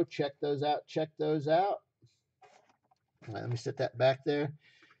you go. Check those out. Check those out. All right, let me set that back there.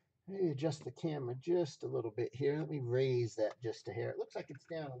 Let me adjust the camera just a little bit here. Let me raise that just a hair. It looks like it's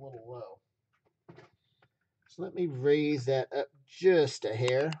down a little low. So let me raise that up just a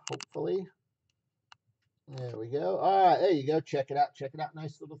hair, hopefully. There we go. All right, there you go. Check it out. Check it out.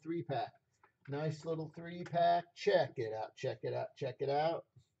 Nice little 3-pack. Nice little 3-pack. Check it out. Check it out. Check it out.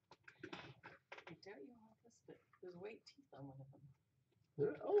 I doubt you have this, but there's white teeth on one of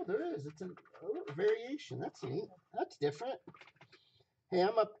them. There is. It's a variation. That's neat. That's different. Hey,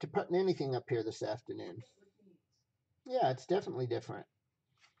 I'm up to putting anything up here this afternoon. Yeah, it's definitely different.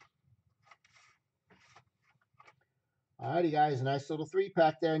 Alrighty, guys. Nice little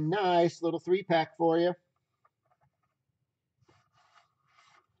 3-pack there. Nice little 3-pack for you.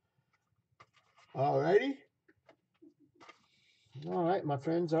 Alrighty. All right, my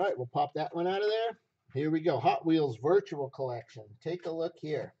friends. All right, we'll pop that one out of there. Here we go. Hot Wheels Virtual Collection. Take a look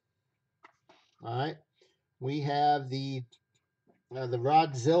here. All right. We have the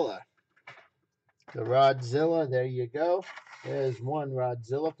Rodzilla. The Rodzilla. There you go. There's one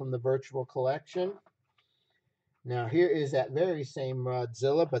Rodzilla from the Virtual Collection. Now, here is that very same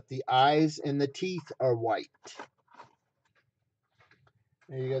Rodzilla, but the eyes and the teeth are white.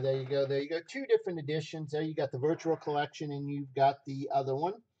 There you go, there you go, there you go. 2 different editions. There you got the Virtual Collection, and you've got the other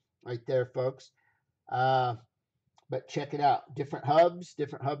one right there, folks. But check it out. Different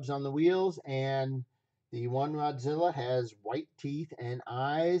hubs on the wheels, and the one Rodzilla has white teeth and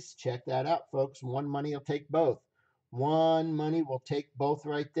eyes. Check that out, folks. One money will take both. One money will take both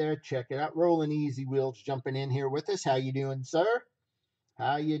right there. Check it out. Rolling Easy Wheels jumping in here with us. How you doing, sir?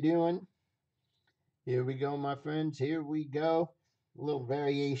 How you doing? Here we go, my friends. Here we go. A little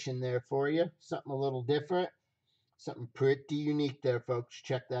variation there for you. Something a little different. Something pretty unique there, folks.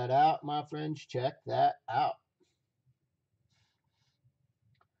 Check that out, my friends. Check that out.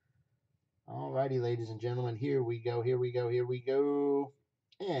 Alrighty, ladies and gentlemen. Here we go. Here we go. Here we go.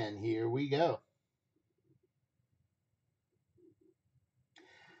 And here we go.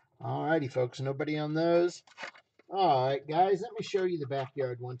 Alrighty, folks. Nobody on those. Alright, guys. Let me show you the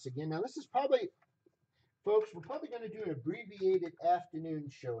backyard once again. Now, this is probably... Folks, we're probably going to do an abbreviated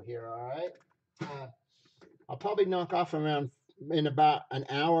afternoon show here, all right? I'll probably knock off around in about an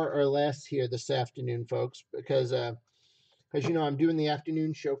hour or less here this afternoon, folks, because you know, I'm doing the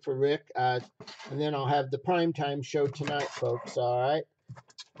afternoon show for Rick, and then I'll have the primetime show tonight, folks, all right?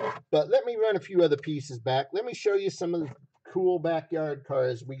 But let me run a few other pieces back. Let me show you some of the cool backyard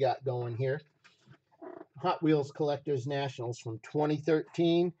cars we got going here. Hot Wheels Collectors Nationals from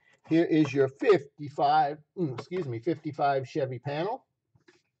 2013. Here is your 55 Chevy panel.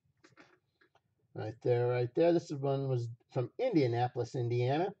 Right there, right there. This one was from Indianapolis,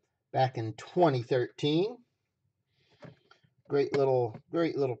 Indiana, back in 2013. Great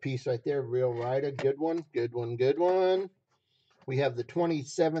little piece right there. Real rider. Good one. Good one. Good one. We have the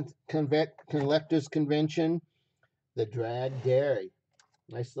 27th Collectors Convention. The Drag Dairy.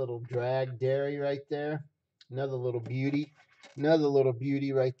 Nice little drag dairy right there. Another little beauty. Another little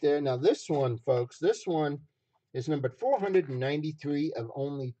beauty right there. Now this one, folks, this one is numbered 493 of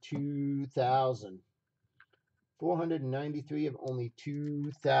only 2,000. 493 of only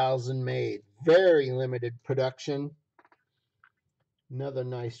 2,000 made. Very limited production. Another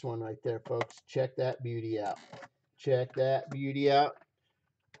nice one right there, folks. Check that beauty out. Check that beauty out.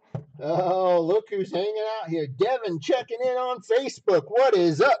 Oh, look who's hanging out here. Devin checking in on Facebook. What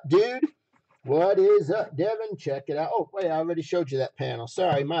is up, dude? What is up, Devin? Check it out. Oh, wait, I already showed you that panel.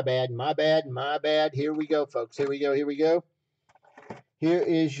 Sorry, my bad, my bad, my bad. Here we go, folks. Here we go, here we go. Here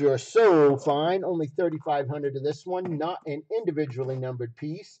is your So Fine. Only 3,500 of this one. Not an individually numbered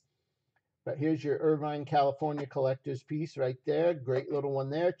piece. But here's your Irvine, California collector's piece right there. Great little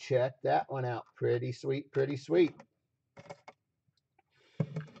one there. Check that one out. Pretty sweet, pretty sweet.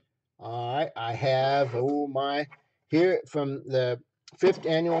 All right, I have, oh my, here from the 5th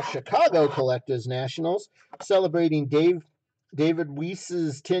Annual Chicago Collectors Nationals, celebrating David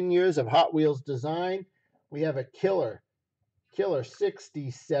Weiss's 10 years of Hot Wheels design. We have a killer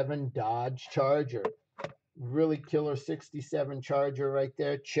 67 Dodge Charger. Really killer 67 Charger right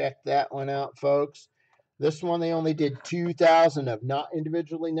there. Check that one out, folks. This one they only did 2,000 of, not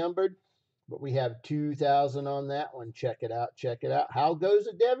individually numbered, but we have 2,000 on that one. Check it out, check it out. How goes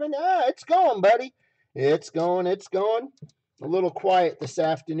it, Devin? It's going, buddy. It's going, it's going. A little quiet this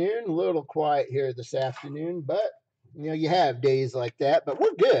afternoon, a little quiet here this afternoon, but you know, you have days like that, but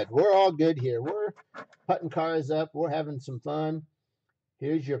we're good. We're all good here. We're putting cars up. We're having some fun.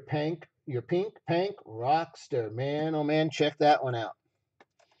 Here's your pink Pank Rockster. Man, oh man, check that one out.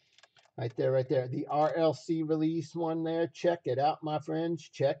 Right there, right there. The RLC release one there. Check it out, my friends.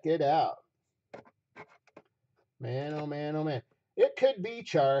 Check it out. Man, oh man, oh man. It could be,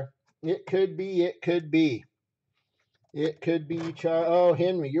 Char. It could be, it could be. It could be, Char. Oh,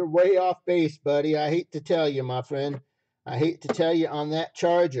 Henry, you're way off base, buddy. I hate to tell you, my friend. I hate to tell you on that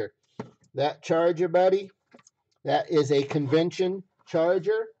Charger. That Charger, buddy, that is a convention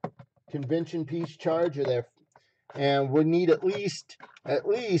Charger. Convention piece Charger there. And we need at least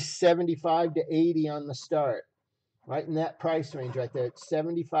 75 to 80 on the start. Right in that price range right there. It's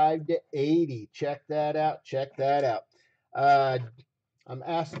 75 to 80. Check that out. Check that out. I'm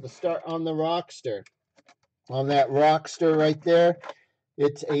asked to start on the Rockster. On that Rockster right there,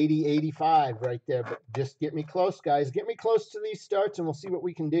 it's 80, 85 right there. But just get me close, guys. Get me close to these starts and we'll see what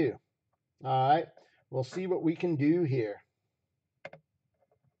we can do. All right. We'll see what we can do here.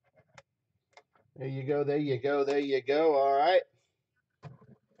 There you go. There you go. There you go. All right.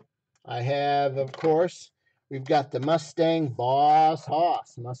 I have, of course, we've got the Mustang Boss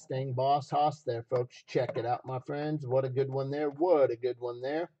Hoss. Mustang Boss Hoss there, folks. Check it out, my friends. What a good one there. What a good one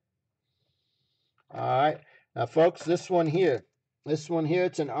there. All right. Now, folks, this one here, it's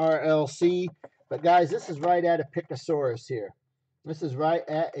an RLC. But, guys, this is right at a Picosaurus here. This is right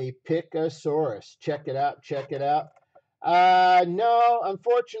at a Picosaurus. Check it out. Check it out. No,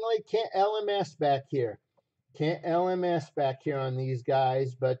 unfortunately, can't LMS back here. Can't LMS back here on these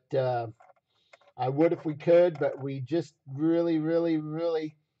guys, but I would if we could, but we just really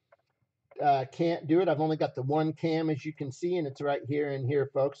can't do it. I've only got the one cam, as you can see, and it's right here and here,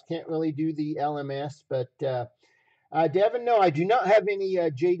 folks. Can't really do the LMS, but Devin, no, I do not have any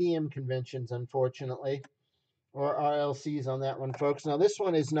JDM conventions, unfortunately, or RLCs on that one, folks. Now, this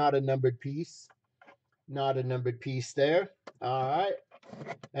one is not a numbered piece. Not a numbered piece there. All right.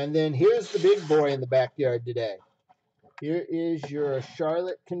 And then here's the big boy in the backyard today. Here is your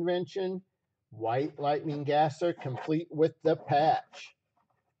Charlotte Convention White Lightning Gasser, complete with the patch.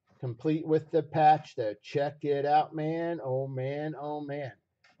 Complete with the patch there. Check it out, man. Oh, man. Oh, man.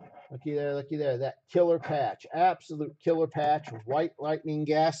 Looky there. Looky there. That killer patch. Absolute killer patch. White Lightning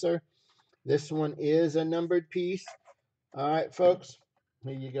Gasser. This one is a numbered piece. All right, folks.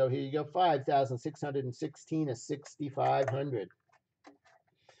 Here you go. Here you go. 5,616 of 6,500.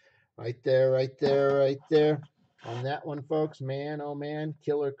 Right there, right there, right there. On that one, folks, man, oh man,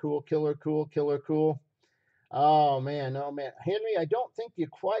 killer cool, killer cool, killer cool. Oh man, oh man. Henry, I don't think you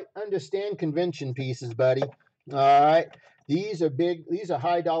quite understand convention pieces, buddy. All right. These are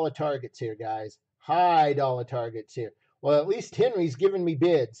high dollar targets here, guys. High dollar targets here. Well, at least Henry's giving me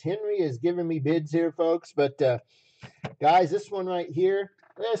bids. Henry is giving me bids here, folks. But guys, this one right here,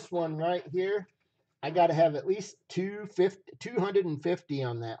 I got to have at least 250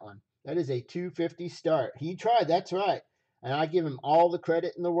 on that one. That is a 250 start. He tried. That's right. And I give him all the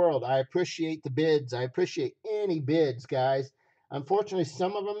credit in the world. I appreciate the bids. I appreciate any bids, guys. Unfortunately,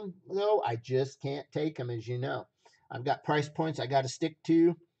 some of them, though, I just can't take them, as you know. I've got price points I got to stick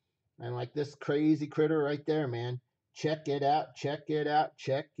to. And like this crazy critter right there, man. Check it out, check it out,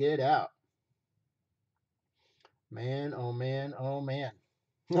 check it out. Man, oh man, oh man.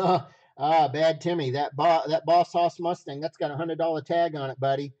 Bad Timmy, that Boss Hoss Mustang, that's got $100 tag on it,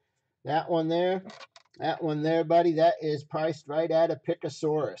 buddy. That one there, buddy, that is priced right at a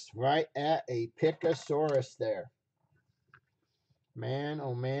Pickosaurus. Right at a Pickosaurus there. Man,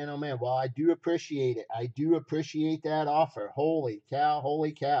 oh man, oh man. Well, I do appreciate it. I do appreciate that offer. Holy cow,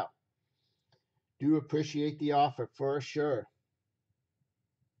 holy cow. Do appreciate the offer for sure.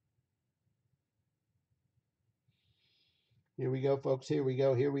 Here we go, folks. Here we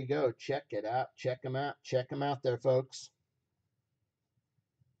go. Here we go. Check it out. Check them out. Check them out there, folks.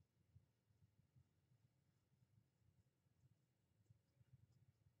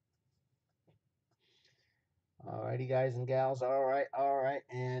 Alrighty, guys and gals. All right,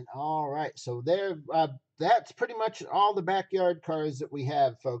 and all right. So there, that's pretty much all the backyard cars that we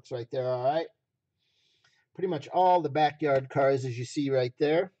have, folks, right there. All right, pretty much all the backyard cars as you see right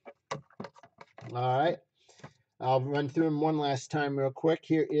there. All right, I'll run through them one last time real quick.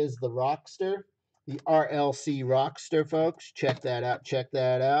 Here is the Rockster, the RLC Rockster, folks. Check that out. Check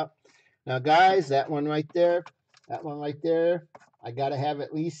that out. Now, guys, that one right there, I got to have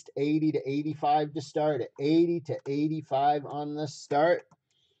at least 80 to 85 to start it. 80 to 85 on the start.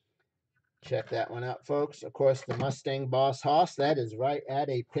 Check that one out, folks. Of course, the Mustang Boss Hoss, that is right at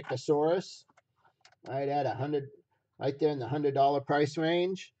a Pickosaurus. Right at 100, right there in the $100 price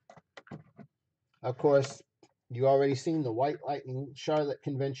range. Of course, you already seen the White Lightning Charlotte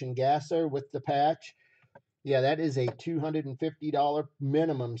Convention gasser with the patch. Yeah, that is a $250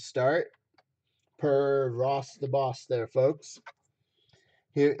 minimum start per Ross the Boss there, folks.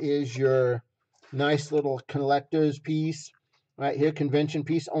 Here is your nice little collector's piece. Right here, convention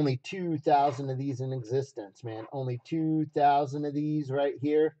piece. Only 2,000 of these in existence, man. Only 2,000 of these right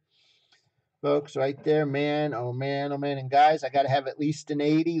here. Folks, right there, man. Oh, man, oh, man. And guys, I got to have at least an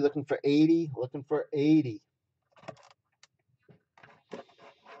 80. Looking for 80. Looking for 80.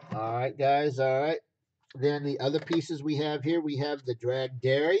 All right, guys. All right. Then the other pieces we have here, we have the Drag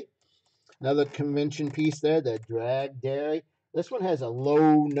Dairy. Another convention piece there, the Drag Dairy. This one has a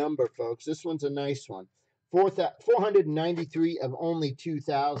low number, folks. This one's a nice one. 493 of only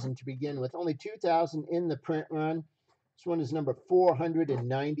 2,000 to begin with. Only 2,000 in the print run. This one is number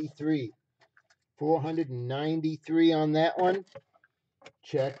 493. 493 on that one.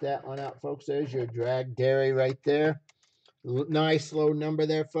 Check that one out, folks. There's your Drag Dairy right there. Nice low number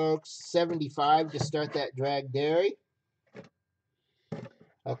there, folks. 75 to start that Drag Dairy.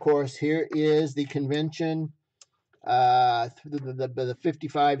 Of course, here is the convention, the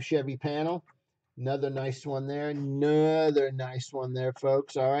 55 Chevy panel. Another nice one there. Another nice one there,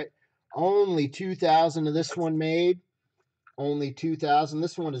 folks. All right. Only 2,000 of this one made. Only 2,000.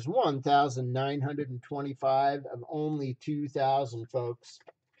 This one is 1,925 of only 2,000, folks.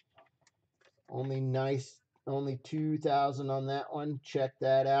 Only 2,000 on that one. Check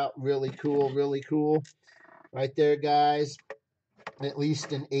that out. Really cool, really cool. Right there, guys. At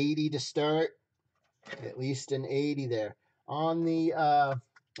least an 80 to start. At least an 80 there. On the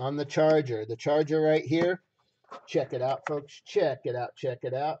Charger. The Charger right here. Check it out, folks. Check it out. Check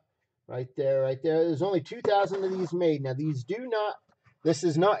it out. Right there, right there. There's only 2,000 of these made. Now, this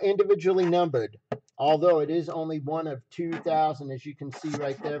is not individually numbered, although it is only one of 2,000, as you can see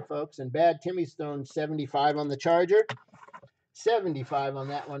right there, folks. And Bad Timmy's thrown 75 on the Charger. 75 on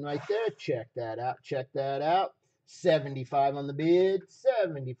that one right there. Check that out. Check that out. 75 on the bid.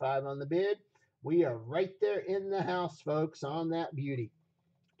 75 on the bid. We are right there in the house, folks, on that beauty.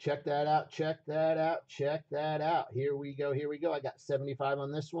 Check that out. Check that out. Check that out. Here we go. Here we go. I got 75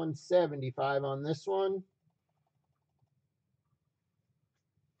 on this one. 75 on this one.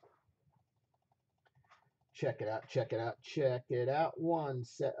 Check it out. Check it out. Check it out.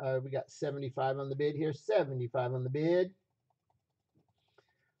 We got 75 on the bid here. 75 on the bid.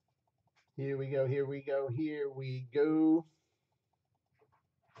 Here we go. Here we go. Here we go.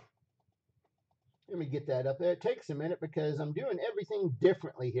 Let me get that up there. It takes a minute because I'm doing everything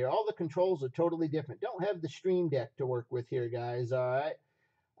differently here. All the controls are totally different. Don't have the Stream Deck to work with here, guys. All right.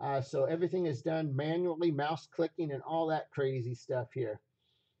 So everything is done manually, mouse clicking, and all that crazy stuff here.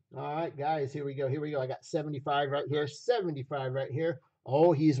 All right, guys. Here we go. Here we go. I got 75 right here. 75 right here.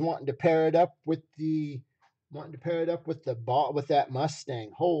 Oh, he's wanting to pair it up with the ball with that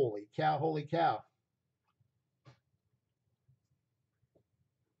Mustang. Holy cow! Holy cow!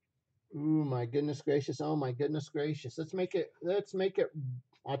 Ooh, my goodness gracious. Oh, my goodness gracious. Let's make it.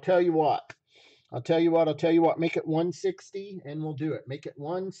 I'll tell you what. I'll tell you what, make it 160 and we'll do it. Make it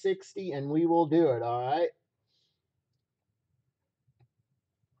 160 and we will do it, all right?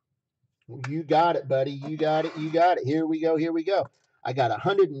 You got it, buddy. You got it. Here we go. I got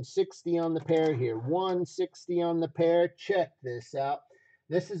 160 on the pair here. 160 on the pair. Check this out.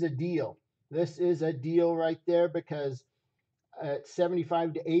 This is a deal. This is a deal right there because at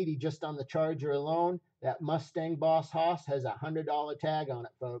 75 to 80 just on the Charger alone, that Mustang Boss Hoss has a $100 tag on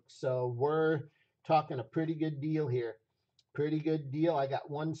it, folks. So we're talking a pretty good deal here. Pretty good deal. I got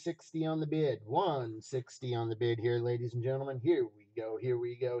 160 on the bid. 160 on the bid here, ladies and gentlemen. Here we go. Here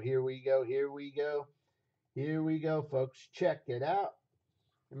we go, folks. Check it out.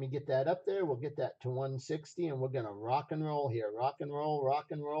 Let me get that up there. We'll get that to 160, and we're going to rock and roll here. Rock and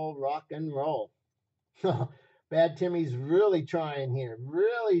roll. Bad Timmy's really trying here.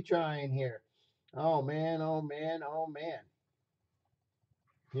 Oh, man.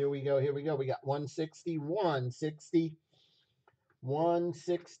 Here we go. We got 160.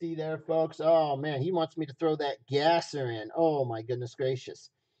 160 there, folks. Oh, man, he wants me to throw that gasser in. Oh, my goodness gracious.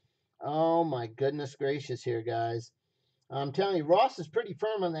 Here, guys. I'm telling you, Ross is pretty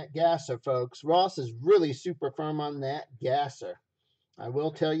firm on that gasser, folks. Ross is really super firm on that gasser. I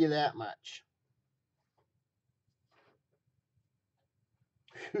will tell you that much.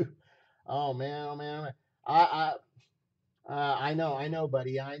 Oh, man. I know,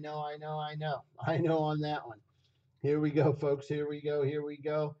 buddy. I know on that one. Here we go, folks. Here we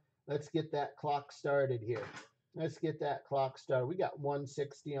go. Let's get that clock started here. We got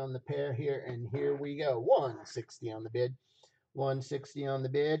 160 on the pair here, and here we go. 160 on the bid. 160 on the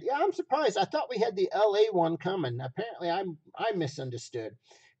bid. Yeah, I'm surprised. I thought we had the LA one coming. Apparently, I misunderstood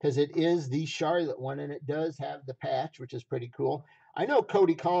because it is the Charlotte one, and it does have the patch, which is pretty cool. I know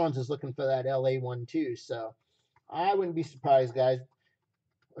Cody Collins is looking for that LA one too, so I wouldn't be surprised, guys,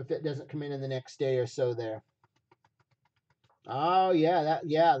 if it doesn't come in the next day or so there. Oh yeah, that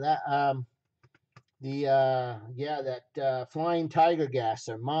Flying Tiger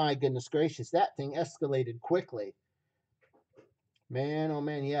gasser. My goodness gracious, that thing escalated quickly. Man, oh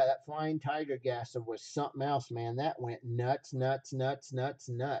man, yeah, that Flying Tiger gasser was something else, man. That went nuts.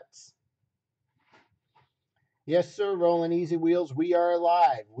 Yes, sir, rolling easy wheels. We are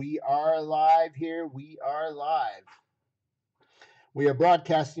live. We are live here. We are live. We are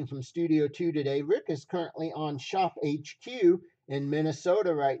broadcasting from Studio 2 today. Rick is currently on Shop HQ in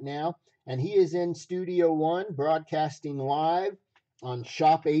Minnesota right now, and he is in Studio 1 broadcasting live on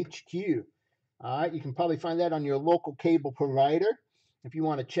Shop HQ. All right, you can probably find that on your local cable provider if you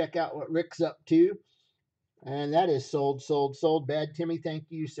want to check out what Rick's up to. And that is sold. Bad Timmy, thank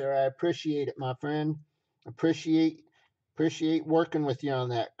you, sir. I appreciate it, my friend. Appreciate working with you on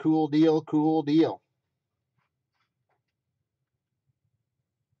that. Cool deal.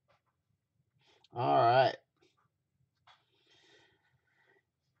 All right.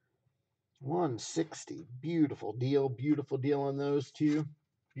 160. Beautiful deal on those two.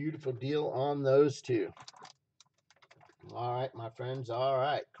 All right, my friends. All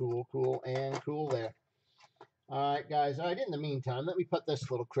right. Cool there. All right, guys. All right, in the meantime, let me put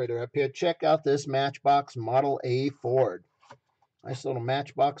this little critter up here. Check out this Matchbox Model A Ford. Nice little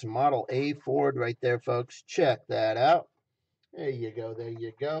Matchbox Model A Ford right there, folks. Check that out. There you go.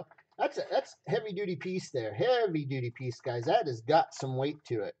 That's heavy duty piece there. Heavy duty piece, guys. That has got some weight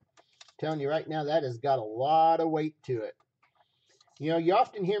to it. I'm telling you right now, that has got a lot of weight to it. You know, you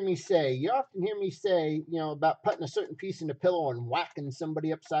often hear me say, about putting a certain piece in a pillow and whacking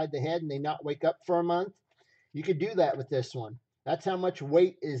somebody upside the head and they not wake up for a month. You could do that with this one. That's how much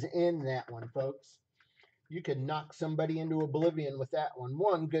weight is in that one, folks. You could knock somebody into oblivion with that one.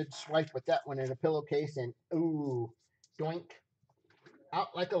 One good swipe with that one in a pillowcase and, ooh, doink.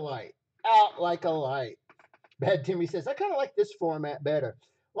 Out like a light. Bad Timmy says, I kind of like this format better.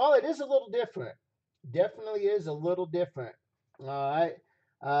 Well, it is a little different. Definitely is a little different. All right.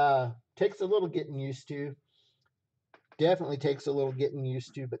 Takes a little getting used to. Definitely takes a little getting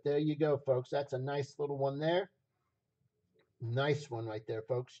used to. But there you go, folks. That's a nice little one there. Nice one right there,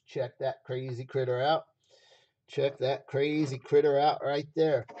 folks. Check that crazy critter out. Right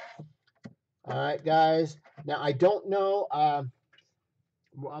there. All right, guys. Now, I don't know. I'm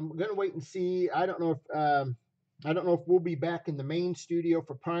gonna wait and see. I don't know if we'll be back in the main studio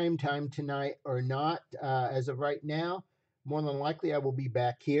for prime time tonight or not. As of right now, more than likely I will be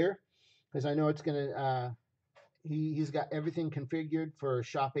back here because I know it's gonna. He's got everything configured for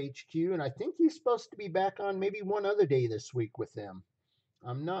Shop HQ, and I think he's supposed to be back on maybe one other day this week with them.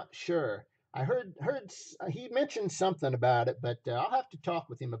 I'm not sure. I heard he mentioned something about it, but I'll have to talk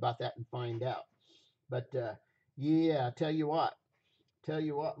with him about that and find out. But yeah, I tell you what. Tell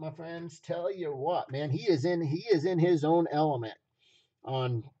you what, my friends, tell you what, man, he is in his own element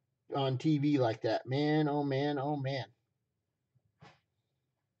on TV like that. Man, oh man, oh man.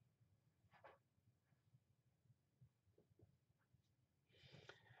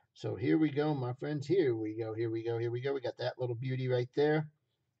 So here we go, my friends. Here we go. Here we go. Here we go. We got that little beauty right there.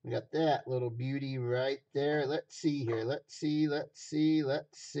 We got that little beauty right there. Let's see here. Let's see. Let's see.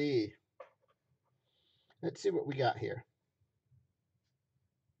 Let's see. Let's see what we got here.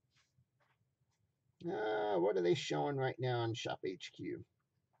 What are they showing right now on Shop HQ?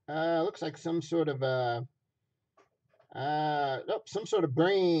 Looks like some sort of nope, some sort of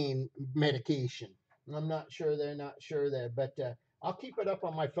brain medication. I'm not sure they're not sure there, but I'll keep it up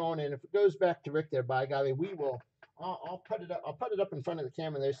on my phone, and if it goes back to Rick there, by golly, we will. I'll put it up. I'll put it up in front of the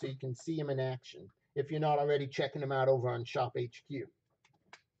camera there so you can see him in action. If you're not already checking him out over on Shop HQ.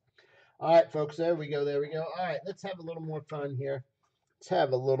 All right, folks, there we go. There we go. All right, let's have a little more fun here. Let's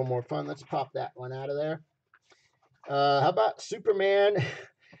have a little more fun. Let's pop that one out of there. How about Superman?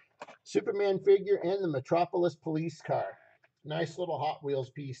 Superman figure and the Metropolis police car. Nice little Hot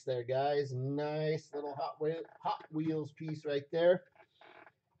Wheels piece there, guys. Nice little Hot Wheels piece right there.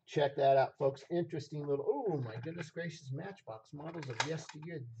 Check that out, folks. Interesting little, oh my goodness gracious, Matchbox models of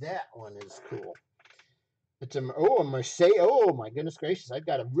yesteryear. That one is cool. It's a Mercedes. Oh my goodness gracious, I've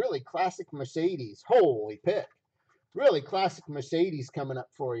got a really classic Mercedes. Holy pick. Really classic Mercedes coming up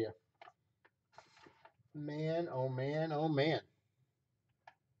for you. Man, oh man, oh man.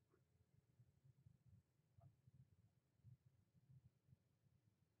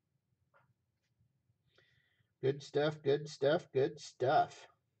 Good stuff, good stuff, good stuff.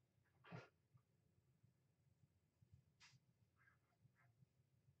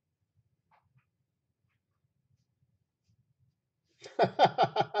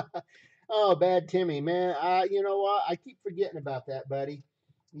 Oh, bad Timmy, man. You know what? I keep forgetting about that, buddy.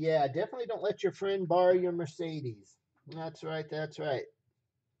 Yeah, definitely don't let your friend borrow your Mercedes. That's right, that's right.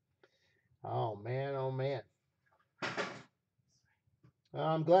 Oh, man, oh, man.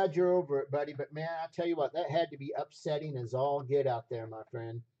 I'm glad you're over it, buddy, but man, I'll tell you what, that had to be upsetting as all get out there, my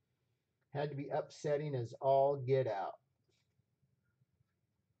friend. Had to be upsetting as all get out.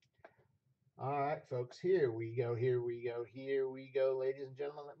 All right, folks, here we go, here we go, here we go, ladies and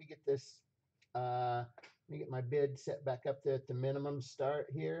gentlemen. Let me get this, let me get my bid set back up there at the minimum start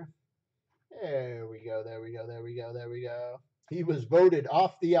here. There we go, there we go, there we go, there we go. He was voted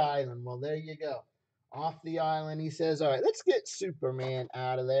off the island. Well, there you go. Off the island, he says, all right, let's get Superman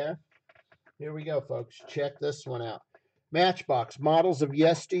out of there. Here we go, folks. Check this one out. Matchbox models of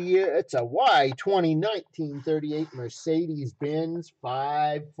yesteryear. It's a Y20 1938 Mercedes-Benz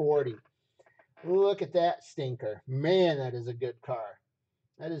 540. Look at that stinker. Man, that is a good car.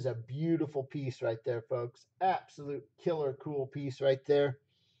 That is a beautiful piece right there, folks. Absolute killer cool piece right there.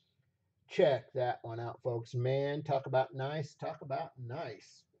 Check that one out, folks. Man, talk about nice. Talk about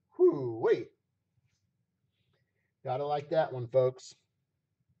nice. Whoo, wait. Gotta like that one, folks.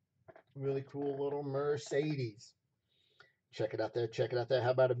 Really cool little Mercedes. Check it out there. Check it out there. How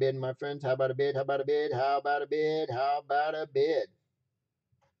about a bid, my friends? How about a bid? How about a bid? How about a bid? How about a bid?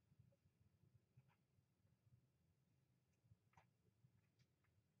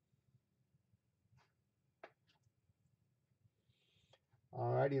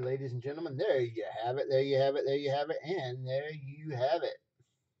 Alrighty, ladies and gentlemen, there you have it. There you have it. There you have it. And there you have it.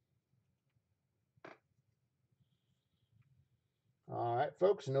 All right,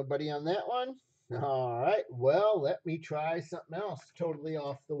 folks, nobody on that one? All right, well, let me try something else. Totally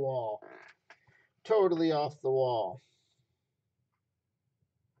off the wall. Totally off the wall.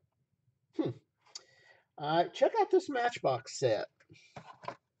 All right, check out this Matchbox set.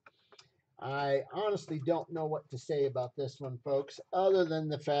 I honestly don't know what to say about this one, folks, other than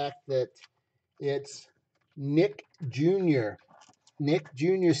the fact that it's Nick Jr. Nick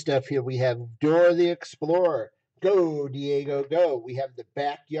Jr. stuff here. We have Dora the Explorer. Go, Diego, go. We have the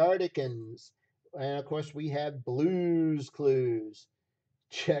Backyardigans. And, of course, we have Blues Clues.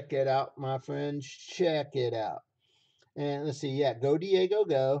 Check it out, my friends. Check it out. And let's see, yeah, Go, Diego,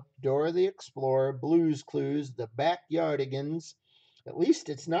 go. Dora the Explorer, Blues Clues, the Backyardigans. At least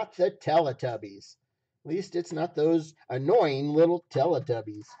it's not the Teletubbies. At least it's not those annoying little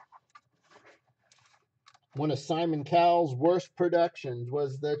Teletubbies. One of Simon Cowell's worst productions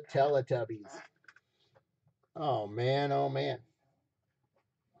was the Teletubbies. Oh, man, oh, man.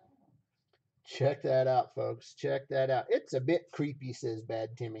 Check that out, folks. Check that out. It's a bit creepy, says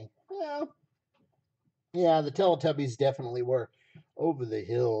Bad Timmy. Well, yeah, the Teletubbies definitely were. Over the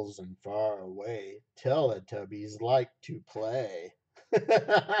hills and far away, Teletubbies like to play.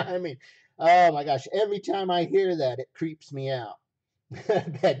 I mean, oh my gosh, every time I hear that, it creeps me out.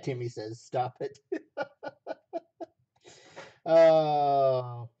 Bad Timmy says, stop it.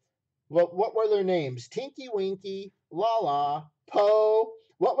 Well, what were their names? Tinky Winky, La, Poe.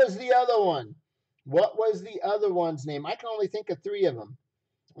 What was the other one? What was the other one's name? I can only think of 3 of them.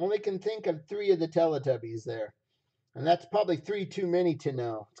 Only can think of 3 of the Teletubbies there. And that's probably 3 too many to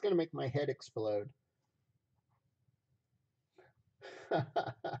know. It's going to make my head explode.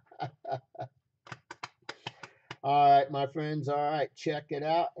 All right, my friends. All right, check it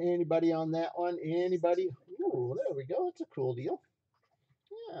out. Anybody on that one? Anybody? Ooh, there we go. That's a cool deal.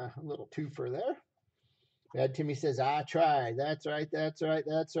 Yeah, a little twofer there. Bad Timmy says, I tried. That's right. That's right.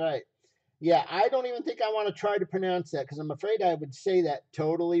 That's right. Yeah, I don't even think I want to try to pronounce that because I'm afraid I would say that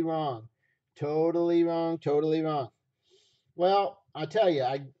totally wrong. Totally wrong. Totally wrong. Well, I'll tell you,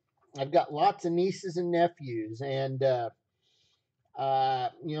 I've got lots of nieces and nephews, and you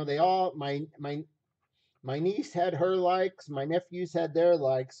know, they all my niece had her likes, my nephews had their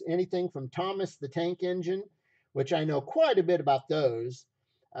likes. Anything from Thomas the Tank Engine, which I know quite a bit about those,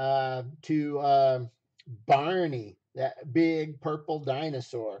 to Barney, that big purple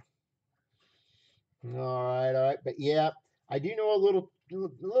dinosaur. All right, but yeah, I do know a little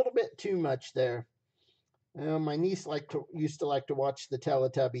bit too much there. My niece used to like to watch the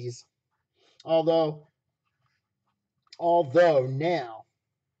Teletubbies, although now,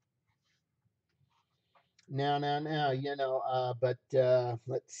 you know, but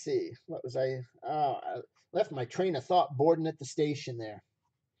let's see, what was I left my train of thought boarding at the station there.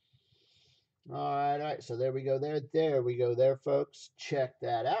 All right, so there we go there we go there, folks. Check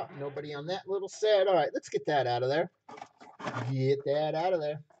that out. Nobody on that little set. All right, let's get that out of there. Get that out of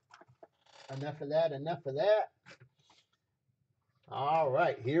there. Enough of that, enough of that. All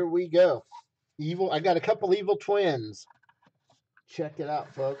right, here we go. I got a couple evil twins. Check it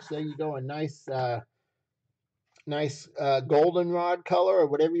out, folks. There you go. A nice goldenrod color or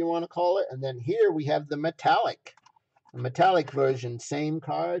whatever you want to call it. And then here we have the metallic version. Same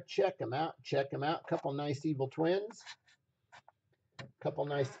card. Check them out. Check them out. Couple nice evil twins. Couple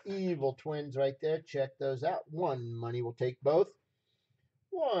nice evil twins right there. Check those out. One money will take both.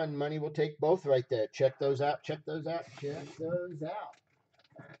 One money will take both right there. Check those out. Check those out. Check those out.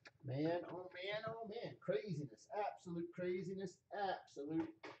 Man, oh man, oh man. Craziness. Absolute craziness. Absolute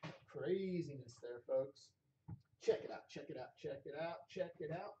craziness there, folks. Check it out. Check it out. Check it out. Check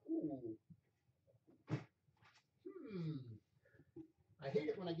it out. Ooh. I hate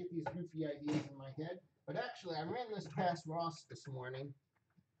it when I get these goofy ideas in my head. But actually, I ran this past Ross this morning.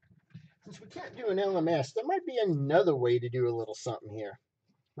 Since we can't do an LMS, there might be another way to do a little something here.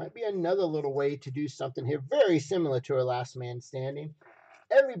 Might be another little way to do something here, very similar to our Last Man Standing.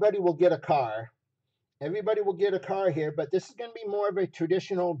 Everybody will get a car. Everybody will get a car here, but this is going to be more of a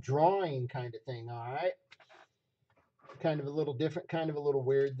traditional drawing kind of thing, all right? Kind of a little different, kind of a little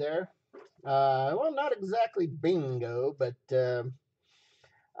weird there. Well, not exactly bingo, but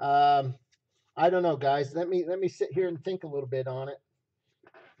I don't know, guys. Let me sit here and think a little bit on it.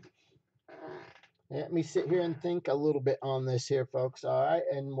 Let me sit here and think a little bit on this here, folks. All right,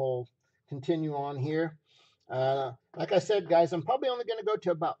 and we'll continue on here. Like I said, guys, I'm probably only going to go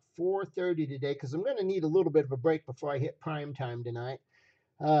to about 4:30 today because I'm going to need a little bit of a break before I hit prime time tonight.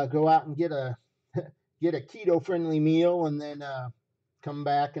 Go out and get a get a keto-friendly meal, and then come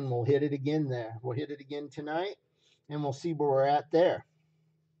back and we'll hit it again there. We'll hit it again tonight, and we'll see where we're at there.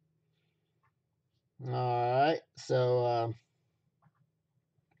 All right, so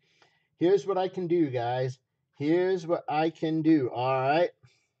here's what I can do, guys. Here's what I can do. All right.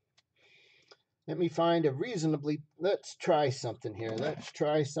 Let me find a let's try something here. Let's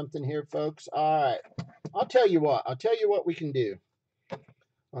try something here, folks. All right. I'll tell you what. I'll tell you what we can do.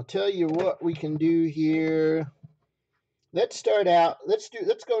 I'll tell you what we can do here. Let's start out. Let's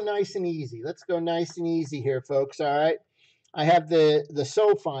go nice and easy. Let's go nice and easy here, folks. All right. I have the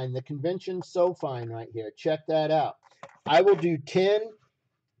SoFine, the convention SoFine right here. Check that out. I will do 10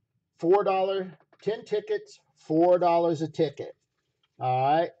 tickets, $4 a ticket.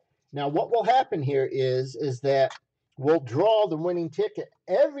 All right. Now, what will happen here is that we'll draw the winning ticket.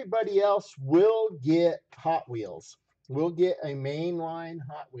 Everybody else will get Hot Wheels. We'll get a mainline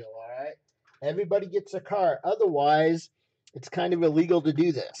Hot Wheel. All right. Everybody gets a car. Otherwise, it's kind of illegal to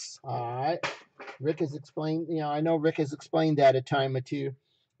do this. All right. Rick has explained, I know Rick has explained that a time or two.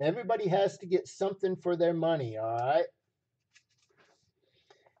 Everybody has to get something for their money. All right.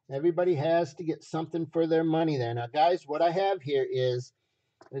 Everybody has to get something for their money there. Now, guys, what I have here is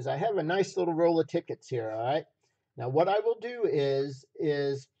I have a nice little roll of tickets here, all right? Now, what I will do is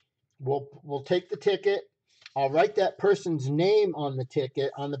we'll take the ticket. I'll write that person's name on the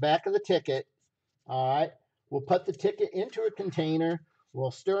ticket, on the back of the ticket, all right? We'll put the ticket into a container.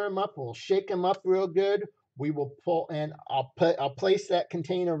 We'll stir them up. We'll shake them up real good. We will pull, and I'll place that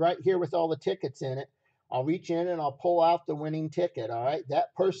container right here with all the tickets in it. I'll reach in and I'll pull out the winning ticket. All right,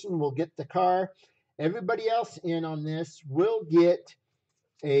 that person will get the car. Everybody else in on this will get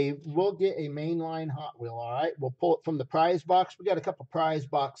a mainline Hot Wheel. All right, we'll pull it from the prize box. We got a couple prize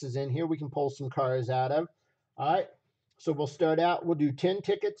boxes in here we can pull some cars out of. All right, so we'll start out. We'll do 10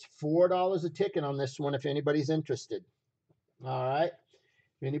 tickets, $4 a ticket on this one if anybody's interested. All right,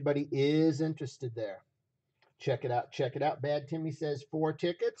 if anybody is interested there, check it out. Check it out. Bad Timmy says 4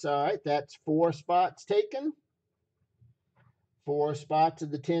 tickets. All right, that's 4 spots taken. 4 spots of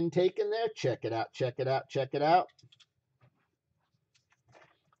the 10 taken there. Check it out. Check it out. Check it out.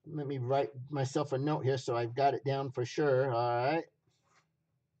 Let me write myself a note here so I've got it down for sure. All right.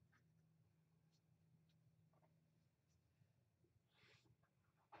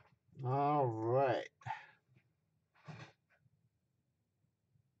 All right.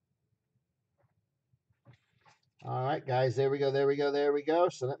 All right, guys. There we go. There we go. There we go.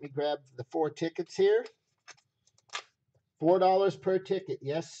 So let me grab the 4 tickets here. $4 per ticket.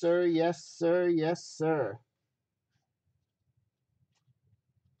 Yes, sir. Yes, sir. Yes, sir.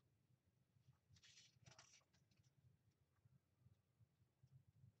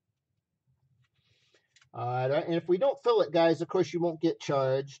 All right, and if we don't fill it, guys, of course, you won't get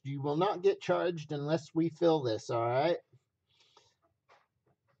charged. You will not get charged unless we fill this, all right?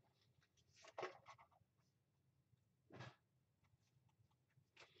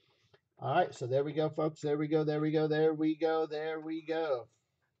 All right, so there we go, folks. There we go, there we go, there we go, there we go.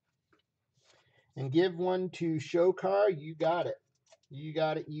 And give one to Show Car. You got it. You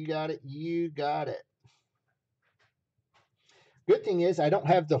got it, you got it, you got it. Good thing is I don't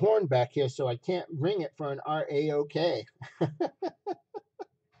have the horn back here, so I can't ring it for an R-A-O-K.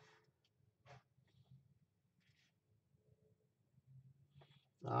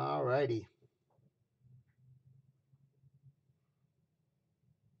 All righty.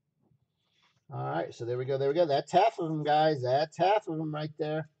 All right, so there we go, there we go. That's half of them, guys. That's half of them right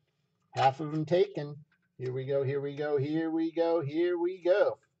there. Half of them taken. Here we go, here we go, here we go, here we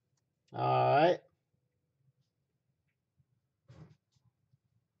go. All right.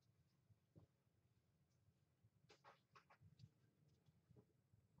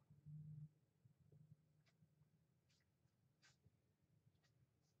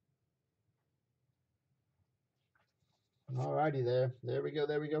 All righty there. There we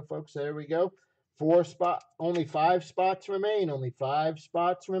go, folks. There we go. 4 spot, only 5 spots remain. Only 5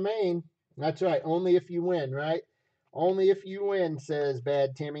 spots remain. That's right. Only if you win, right? Only if you win, says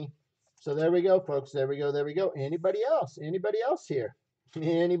Bad Timmy. So there we go, folks. There we go, there we go. Anybody else? Anybody else here?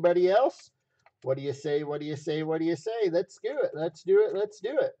 Anybody else? What do you say? What do you say? What do you say? Let's do it. Let's do it. Let's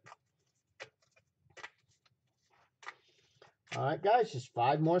do it. All right, guys, just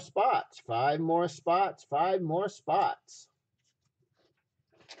 5 more spots. 5 more spots. 5 more spots.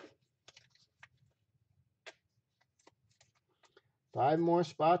 Five more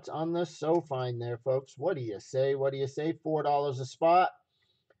spots on the So Fine there, folks. What do you say? What do you say? $4 a spot.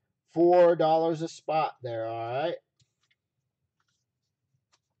 $4 a spot there, all right?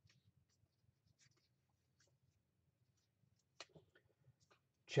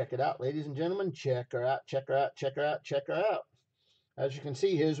 Check it out, ladies and gentlemen. Check her out, check her out, check her out, check her out. As you can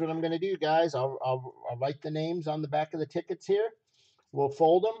see, here's what I'm going to do, guys. I'll write the names on the back of the tickets here. We'll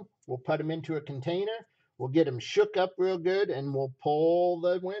fold them. We'll put them into a container. We'll get them shook up real good, and we'll pull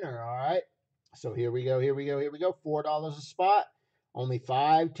the winner, all right? So here we go, here we go, here we go. $4 a spot. Only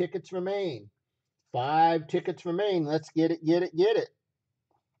 5 tickets remain. 5 tickets remain. Let's get it, get it, get it.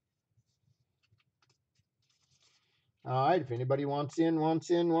 All right, if anybody wants in, wants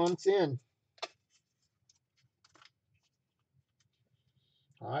in, wants in.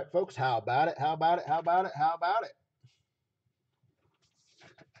 All right, folks, how about it? How about it? How about it? How about it?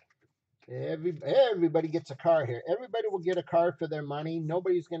 Everybody gets a car here. Everybody will get a car for their money.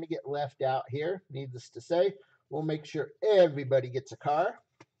 Nobody's going to get left out here, needless to say. We'll make sure everybody gets a car.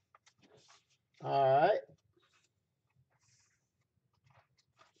 All right.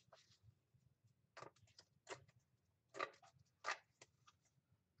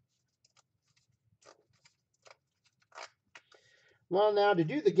 Well, now to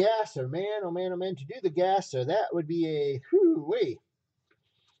do the gasser, man, oh man, oh man, to do the gasser, that would be a whoo-wee.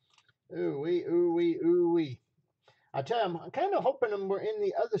 Ooh-wee, ooh-wee, ooh-wee. I tell you, I'm kind of hoping we're in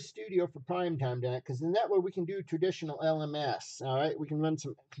the other studio for prime time tonight, because then that way we can do traditional LMS. All right, we can run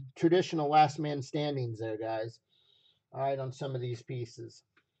some traditional last man standings there, guys. All right, on some of these pieces.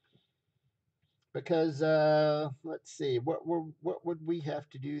 Because let's see, what would we have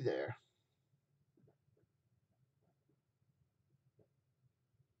to do there?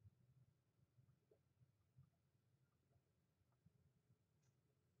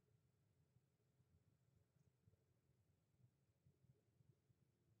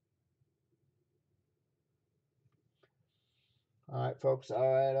 All right, folks.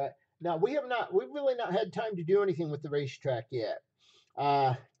 All right, all right. Now we've really not had time to do anything with the racetrack yet.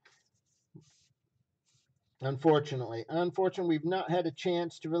 Unfortunately, we've not had a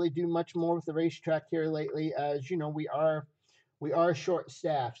chance to really do much more with the racetrack here lately. As you know, we are short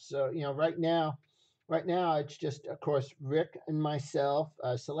staffed. So right now it's just, of course, Rick and myself.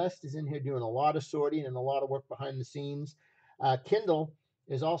 Celeste is in here doing a lot of sorting and a lot of work behind the scenes. Kendall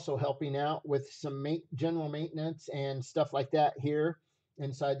is also helping out with some general maintenance and stuff like that here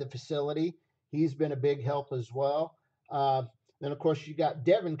inside the facility. He's been a big help as well. Then, of course, you got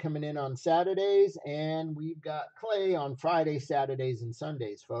Devin coming in on Saturdays, and we've got Clay on Fridays, Saturdays, and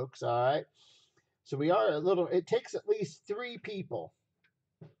Sundays, folks. All right. So it takes at least 3 people.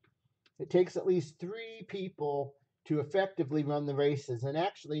 It takes at least 3 people to effectively run the races. And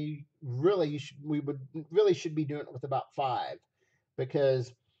actually, really, we should be doing it with about 5,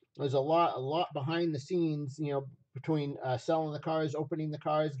 because there's a lot behind the scenes, between selling the cars, opening the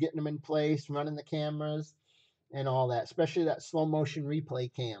cars, getting them in place, running the cameras, and all that, especially that slow motion replay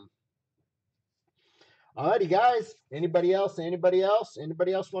cam. Alrighty, guys. Anybody else want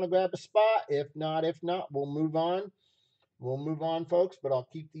to grab a spot? If not, we'll move on. We'll move on, folks, but I'll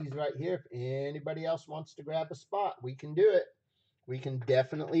keep these right here. If anybody else wants to grab a spot, we can do it. We can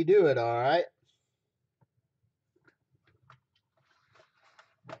definitely do it, all right?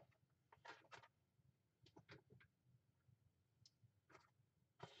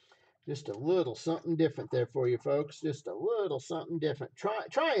 Just a little something different there for you, folks. Just a little something different.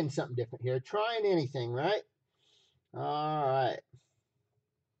 Trying something different here. Trying anything, right? All right.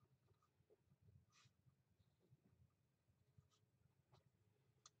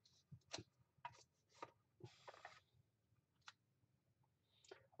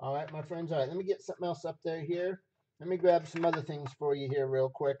 All right, my friends. All right, let me get something else up there here. Let me grab some other things for you here real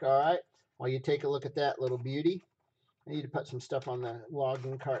quick, all right? While you take a look at that little beauty. I need to put some stuff on the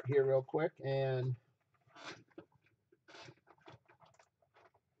logging cart here real quick. And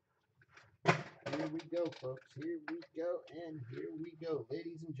here we go, folks. Here we go, and here we go,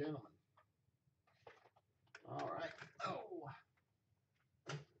 ladies and gentlemen. All right. Oh,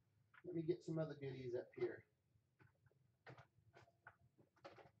 let me get some other goodies up here.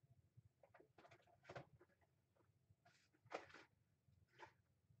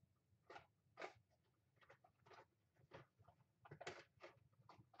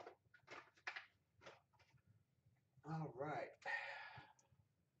 All right.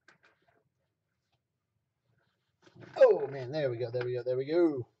 Oh, man, there we go.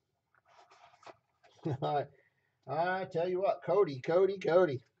 All right. I tell you what, Cody.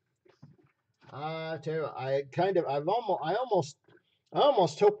 I tell you what, I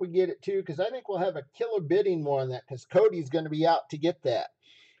almost hope we get it too, because I think we'll have a killer bidding war on that, because Cody's going to be out to get that.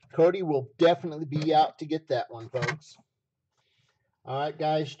 Cody will definitely be out to get that one, folks. All right,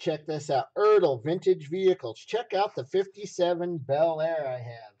 guys, check this out. Ertl Vintage Vehicles. Check out the 57 Bel Air I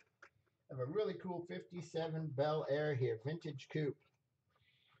have. I have a really cool 57 Bel Air here, vintage coupe.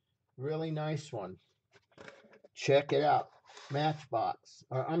 Really nice one. Check it out. Matchbox,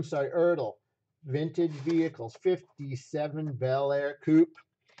 or I'm sorry, Ertl Vintage Vehicles, 57 Bel Air coupe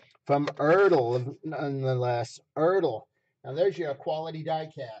from Ertl, nonetheless. Ertl. Now there's your quality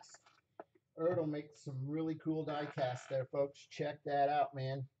die cast. Ertl makes some really cool die casts there, folks. Check that out,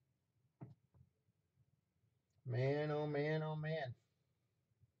 man. Man, oh man, oh man.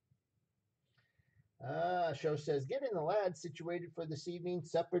 Show says, getting the lads situated for this evening,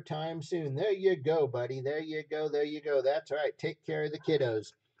 supper time soon. There you go, buddy. There you go. That's right. Take care of the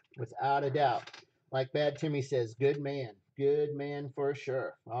kiddos, without a doubt. Like Bad Timmy says, good man for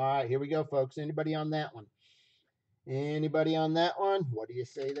sure. All right, here we go, folks. Anybody on that one? What do you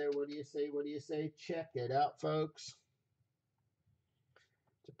say there? What do you say? Check it out, folks.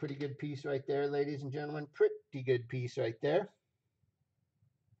 It's a pretty good piece right there, ladies and gentlemen. Pretty good piece right there.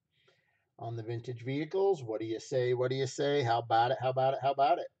 On the vintage vehicles, what do you say? How about it?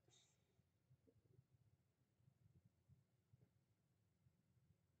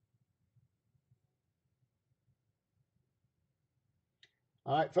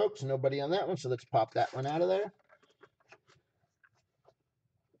 All right, folks, nobody on that one, so let's pop that one out of there.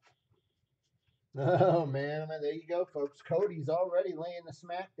 Oh, man, there you go, folks. Cody's already laying the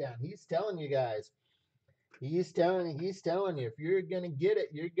smack down. He's telling you guys. He's telling you, if you're going to get it,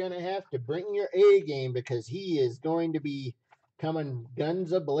 you're going to have to bring your A game, because he is going to be coming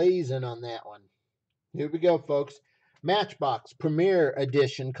guns a-blazing on that one. Here we go, folks. Matchbox Premier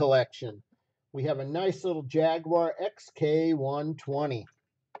Edition Collection. We have a nice little Jaguar XK120.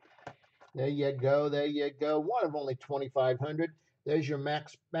 There you go. One of only 2,500. There's your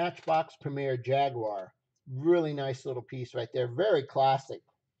Matchbox Premier Jaguar. Really nice little piece right there. Very classic.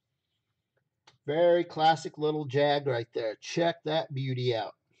 Very classic little Jag right there. Check that beauty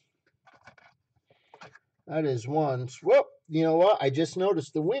out. That is one. Whoop. You know what? I just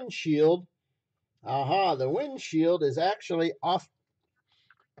noticed the windshield. Aha, the windshield is actually off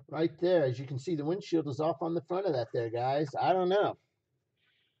right there. As you can see, the windshield is off on the front of that there, guys. I don't know.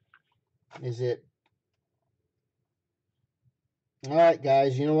 Is it? All right,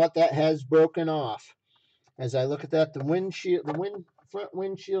 guys. You know what? That has broken off. As I look at that, the windshield, front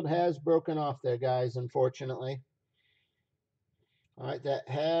windshield has broken off there, guys, unfortunately. All right, that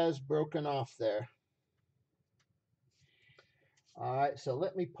has broken off there. All right, so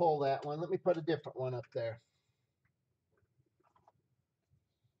let me pull that one. Let me put a different one up there.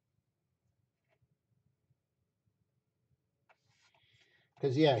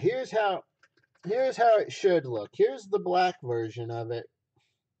 Because, yeah, here's how it should look. Here's the black version of it.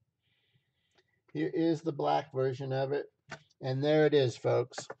 Here is the black version of it. And there it is,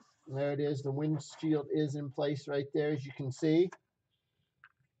 folks. There it is. The windshield is in place right there, as you can see.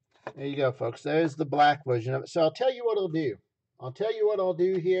 There you go, folks. There's the black version of it. So I'll tell you what I'll do. I'll tell you what I'll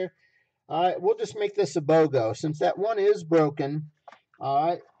do here. All right, we'll just make this a BOGO. Since that one is broken, all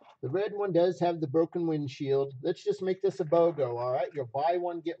right, the red one does have the broken windshield. Let's just make this a BOGO, all right? You'll buy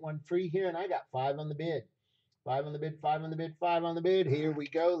one, get one free here, and I got 5 on the bid. 5 on the bid, 5 on the bid, 5 on the bid. Here we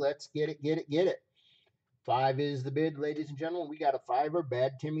go. Let's get it, get it, get it. 5 is the bid, ladies and gentlemen. We got a 5er.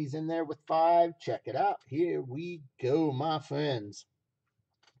 Bad Timmy's in there with 5. Check it out. Here we go, my friends.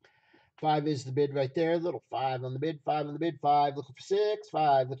 5 is the bid right there. Little 5 on the bid, 5 on the bid, 5 looking for 6,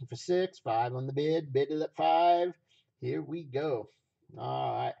 5 looking for 6, 5 on the bid, bid at 5. Here we go.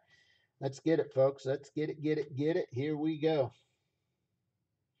 All right. Let's get it, folks. Let's get it, get it, get it. Here we go.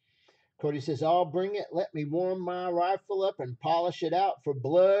 Cody says, I'll bring it. Let me warm my rifle up and polish it out for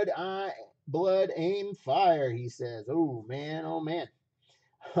blood, aim, fire, he says. Oh, man, oh, man.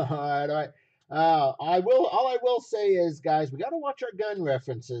 All right, all right. All I will say is, guys, we got to watch our gun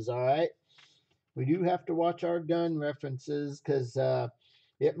references, all right? We do have to watch our gun references because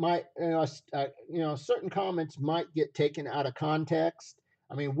it might, certain comments might get taken out of context.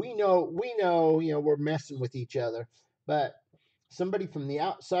 I mean, we know, we're messing with each other, but somebody from the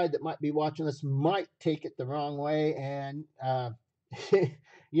outside that might be watching this might take it the wrong way, and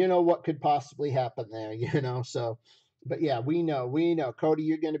you know what could possibly happen there, so. But yeah, we know. Cody,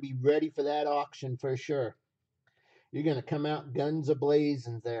 you're going to be ready for that auction for sure. You're going to come out guns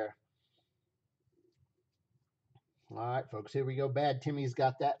a-blazing there. All right, folks, here we go. Bad Timmy's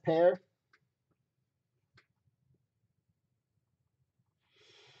got that pair.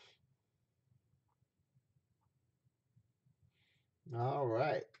 All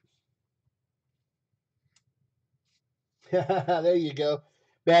right. There you go.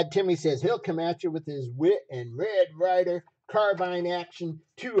 Bad Timmy says he'll come at you with his Wit and Red Ryder carbine action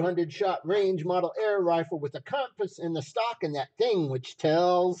 200-shot range model air rifle with a compass in the stock and that thing which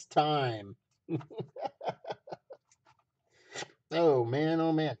tells time. Oh, man,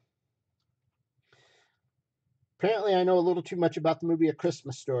 oh, man. Apparently, I know a little too much about the movie A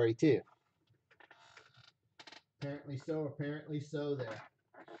Christmas Story, too. Apparently so there.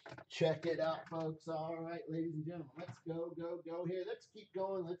 Check it out, folks. All right, ladies and gentlemen, let's go here. Let's keep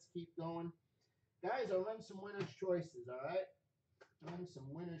going. Guys, I'll run some winner's choices, all right? Run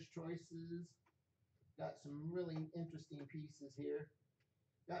some winner's choices. Got some really interesting pieces here.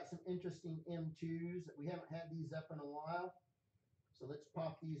 Got some interesting M2s. We haven't had these up in a while. So let's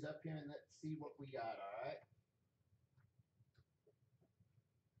pop these up here and let's see what we got, all right?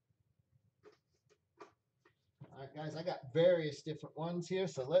 All right, guys, I got various different ones here,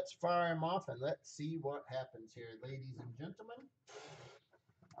 so let's fire them off and let's see what happens here, ladies and gentlemen.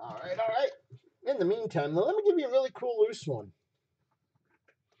 All right, all right. In the meantime, let me give you a really cool loose one.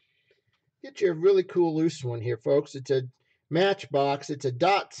 Get you a really cool loose one here, folks. It's a Matchbox. It's a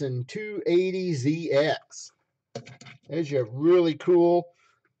Datsun 280ZX. There's your really cool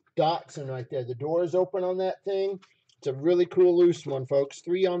Datsun right there. The door's open on that thing. It's a really cool loose one, folks.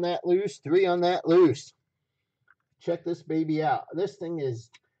 3 on that loose, 3 on that loose. Check this baby out. This thing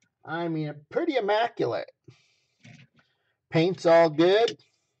is, I mean, pretty immaculate. Paint's all good.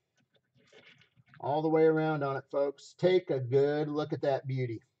 All the way around on it, folks. Take a good look at that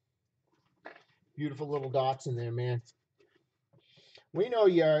beauty. Beautiful little dots in there, man. We know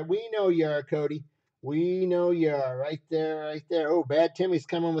you are. We know you are, Cody. We know you are. Right there, right there. Oh, Bad Timmy's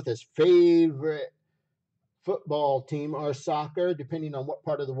coming with his favorite football team or soccer, depending on what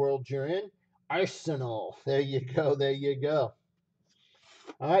part of the world you're in. Arsenal. There you go. There you go.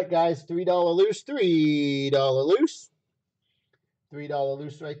 All right, guys. $3 loose. $3 loose. $3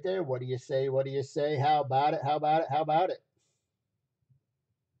 loose right there. What do you say? What do you say? How about it? How about it? How about it?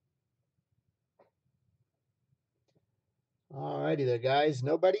 All righty there, guys.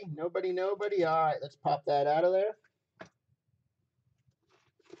 Nobody? Nobody? Nobody? All right, let's pop that out of there.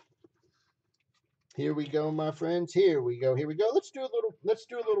 Here we go, my friends. Here we go. Here we go. Let's do a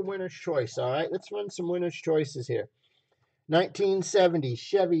little winner's choice. All right, let's run some winner's choices here. 1970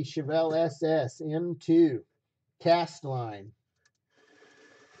 Chevy Chevelle SS M2 cast line.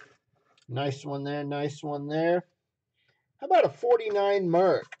 Nice one there. Nice one there. How about a 49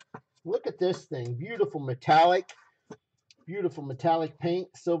 Merc? Look at this thing. Beautiful metallic paint,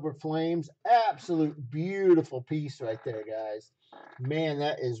 silver flames. Absolute beautiful piece right there, guys. Man,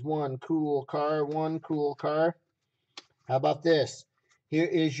 that is one cool car. One cool car. How about this? Here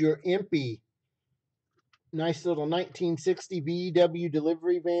is your Impy. Nice little 1960 VW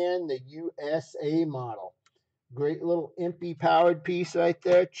delivery van, the USA model. Great little Impy powered piece right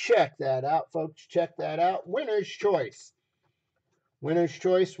there. Check that out, folks. Check that out. Winner's choice. Winner's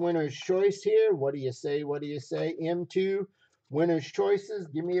choice, winner's choice here. What do you say? What do you say? M2, winner's choices.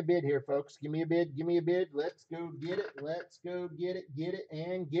 Give me a bid here, folks. Give me a bid. Give me a bid. Let's go get it. Let's go get it. Get it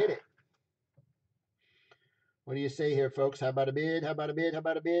and get it. What do you say here, folks? How about a bid? How about a bid? How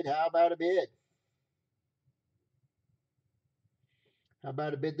about a bid? How about a bid? How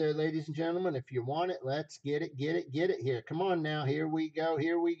about a bid there, ladies and gentlemen? If you want it, let's get it, get it, get it here. Come on now. Here we go.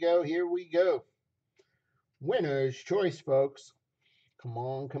 Here we go. Here we go. Winner's choice, folks. Come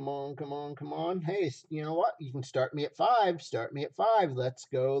on, come on, come on, come on. Hey, you know what? You can start me at 5. Start me at 5. Let's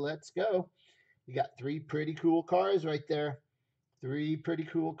go, let's go. You got 3 pretty cool cars right there. 3 pretty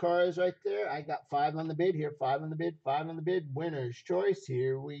cool cars right there. I got 5 on the bid here. 5 on the bid, 5 on the bid. Winner's choice.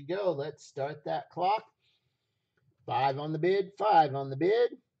 Here we go. Let's start that clock. 5 on the bid, 5 on the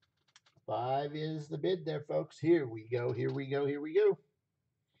bid. 5 is the bid there, folks. Here we go, here we go, here we go.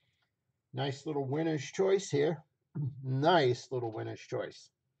 Nice little winner's choice here. Nice little winner's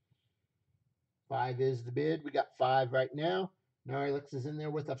choice. 5 is the bid. We got 5 right now. Narlix is in there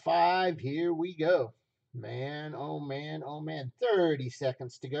with a 5. Here we go. Man, oh man, oh man. 30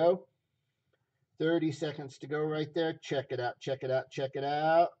 seconds to go. 30 seconds to go right there. Check it out, check it out, check it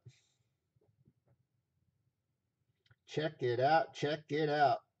out. Check it out, check it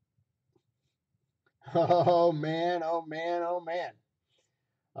out. Oh man, oh man, oh man.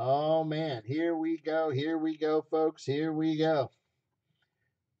 Oh man, here we go, folks. Here we go.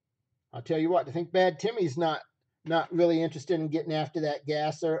 I'll tell you what, I think Bad Timmy's not really interested in getting after that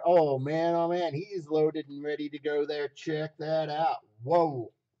gasser. Oh man, he's loaded and ready to go there. Check that out.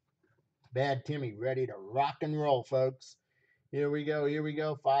 Whoa. Bad Timmy ready to rock and roll, folks. Here we go, here we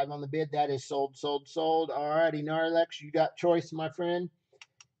go. 5 on the bid. That is sold, sold, sold. Alrighty, Narlex, you got choice, my friend.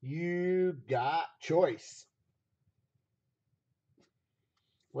 You got choice.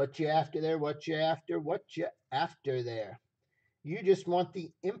 What you after there? What you after? What you after there? You just want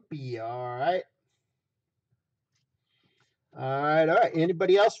the Impy, all right? All right, all right.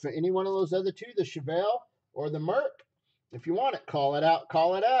 Anybody else for any one of those other 2, the Chevelle or the Merc? If you want it, call it out,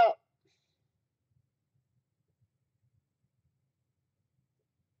 call it out.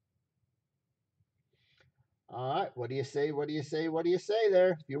 All right, what do you say? What do you say? What do you say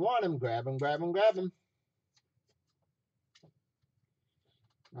there? If you want them, grab them, grab them, grab them.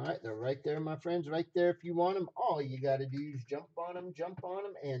 All right, they're right there, my friends, right there. If you want them, all you got to do is jump on them,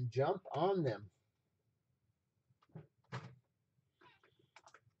 and jump on them.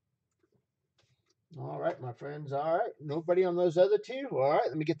 All right, my friends. All right, nobody on those other 2. All right,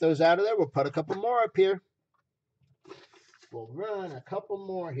 let me get those out of there. We'll put a couple more up here. We'll run a couple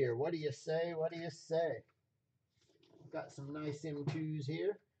more here. What do you say? What do you say? Got some nice M2s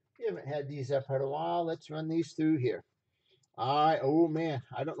here. We haven't had these up in a while. Let's run these through here. All right. Oh, man.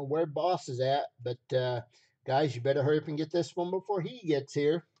 I don't know where Boss is at, but guys, you better hurry up and get this one before he gets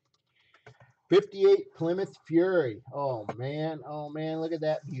here. 58 Plymouth Fury. Oh, man. Oh, man. Look at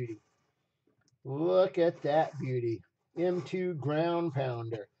that beauty. Look at that beauty. M2 ground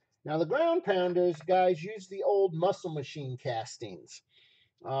pounder. Now, the ground pounders, guys, use the old muscle machine castings.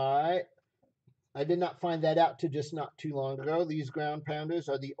 All right. I did not find that out till just not too long ago. These ground pounders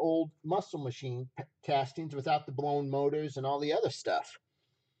are the old muscle machine castings without the blown motors and all the other stuff.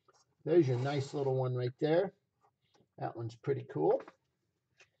 There's your nice little one right there. That one's pretty cool.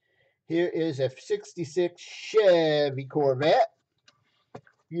 Here is a 66 Chevy Corvette.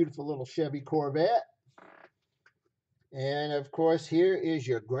 Beautiful little Chevy Corvette. And of course, here is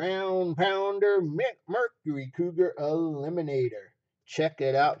your ground pounder Mercury Cougar Eliminator. Check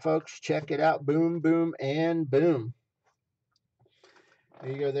it out, folks. Check it out. Boom, boom, and boom.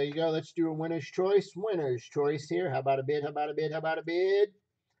 There you go, there you go. Let's do a winner's choice. Winner's choice here. How about a bid? How about a bid? How about a bid?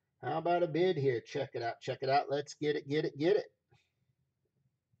 How about a bid here? Check it out, check it out. Let's get it, get it, get it.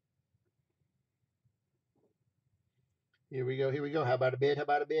 Here we go, here we go. How about a bid? How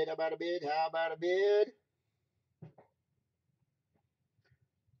about a bid? How about a bid? How about a bid?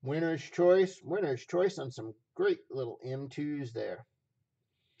 Winner's choice on some great little M2s there.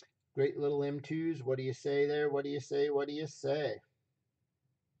 Great little M2s. What do you say there? What do you say? What do you say?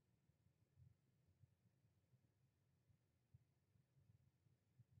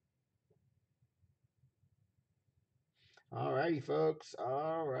 All righty, folks.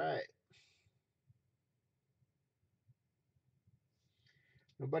 All right.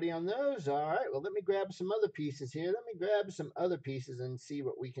 Nobody on those? All right. Well, let me grab some other pieces here. Let me grab some other pieces and see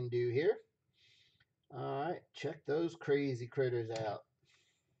what we can do here. All right. Check those crazy critters out.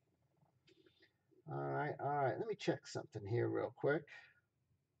 All right. All right. Let me check something here real quick.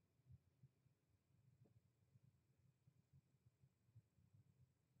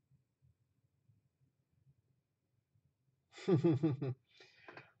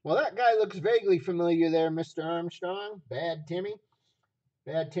 Well, that guy looks vaguely familiar there, Mr. Armstrong. Bad Timmy.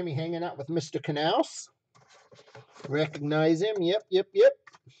 Bad Timmy hanging out with Mr. Knaus. Recognize him. Yep, yep, yep.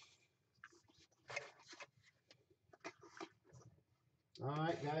 All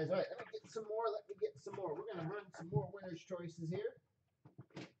right, guys. All right, let me get some more. Let me get some more. We're going to run some more winner's choices here.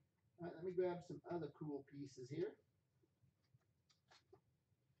 All right, let me grab some other cool pieces here.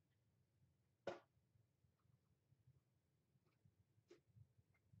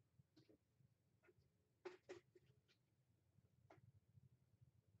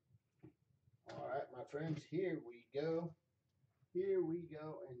 All right, my friends, here we go. Here we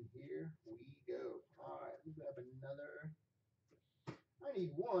go, and here we go. All right, let me grab another. I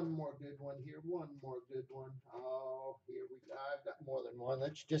need one more good one here. One more good one. Oh, here we go. I've got more than one.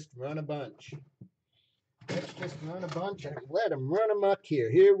 Let's just run a bunch. Let's just run a bunch and let them run amok here.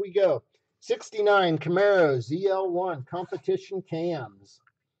 Here we go. 69 Camaro ZL1 competition cams.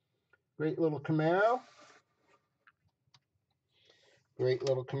 Great little Camaro. Great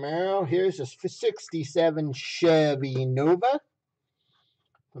little Camaro. Here's a 67 Chevy Nova.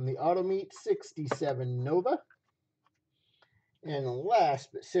 From the Auto Meet 67 Nova. And last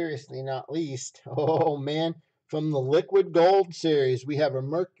but seriously not least, oh man, from the Liquid Gold series, we have a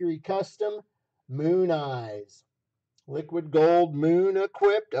Mercury Custom Moon Eyes. Liquid Gold Moon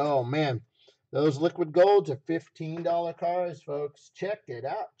equipped. Oh man, those Liquid Golds are $15 cars, folks. Check it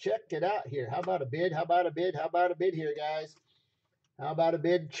out. Check it out here. How about a bid? How about a bid? How about a bid here, guys? How about a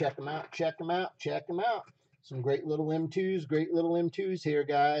bid? Check them out. Check them out. Check them out. Some great little M2s. Great little M2s here,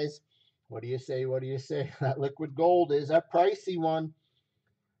 guys. What do you say? What do you say? That Liquid Gold is a pricey one.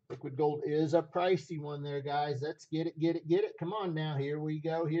 Liquid Gold is a pricey one there, guys. Let's get it, get it, get it. Come on now. Here we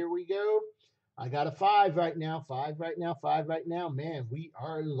go. Here we go. I got a 5 right now. 5 right now. 5 right now. Man, we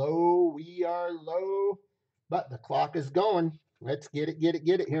are low. We are low. But the clock is going. Let's get it, get it,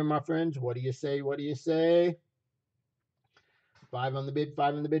 get it here, my friends. What do you say? What do you say? 5 on the bid,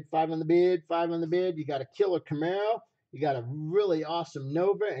 5 on the bid, 5 on the bid, 5 on the bid. You got a killer Camaro. You got a really awesome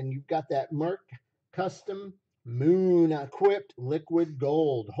Nova, and you've got that Merc Custom Moon equipped Liquid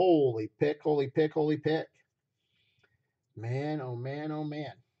Gold. Holy pick, holy pick, holy pick. Man, oh man, oh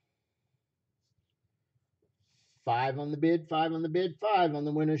man. 5 on the bid, 5 on the bid, 5 on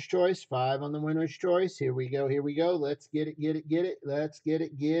the winner's choice, 5 on the winner's choice. Here we go, here we go. Let's get it, get it, get it. Let's get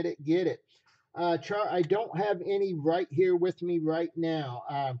it, get it, get it. I don't have any right here with me right now.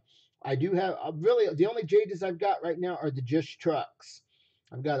 I do have, really, the only Jadis I've got right now are the Just trucks.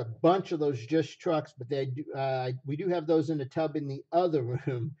 I've got a bunch of those Just trucks, but we do have those in a tub in the other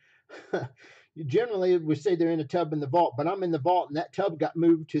room. Generally, we say they're in a tub in the vault, but I'm in the vault, and that tub got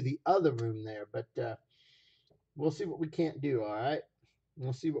moved to the other room there. But we'll see what we can't do, all right?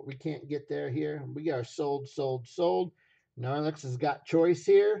 We'll see what we can't get there here. We got sold, sold, sold. Narlex has got choice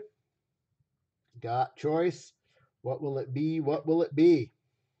here. Got choice. What will it be? What will it be?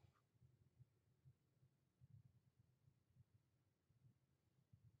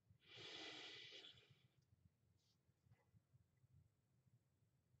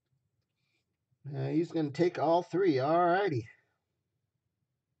 He's going to take all 3. All righty.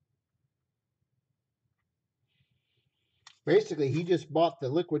 Basically, he just bought the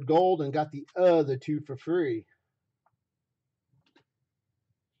Liquid Gold and got the other 2 for free.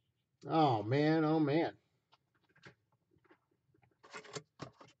 Oh, man. Oh, man.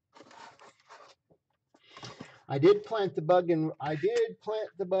 I did plant the bug in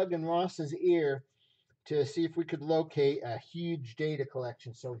Ross's ear to see if we could locate a huge data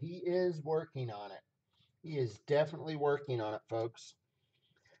collection. So he is working on it. He is definitely working on it, folks.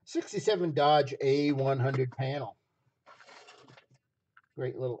 '67 Dodge A100 panel.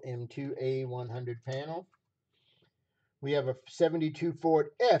 Great little M2 A100 panel. We have a '72 Ford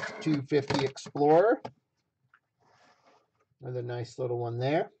F250 Explorer. Another nice little one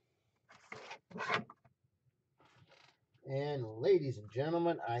there. And ladies and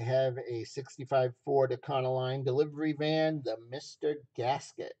gentlemen, I have a '65 Ford Econoline delivery van, the Mr.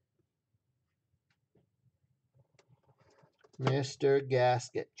 Gasket. Mr.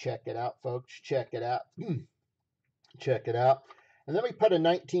 Gasket. Check it out, folks. Check it out. Check it out. And then we put a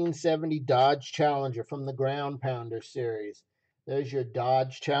 1970 Dodge Challenger from the Ground Pounder series. There's your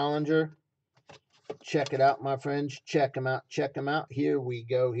Dodge Challenger. Check it out, my friends. Check them out. Check them out. Here we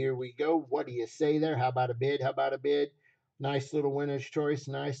go. Here we go. What do you say there? How about a bid? How about a bid? Nice little winner's choice.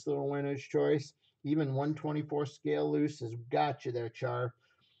 Nice little winner's choice. Even 124 scale loose has got you there, Char.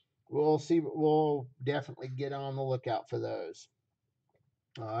 We'll see. We'll definitely get on the lookout for those.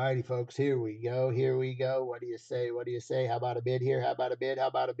 Alrighty, folks. Here we go. Here we go. What do you say? What do you say? How about a bid here? How about a bid? How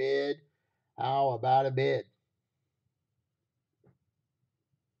about a bid? How about a bid?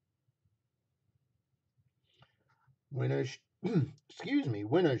 Winner's, excuse me,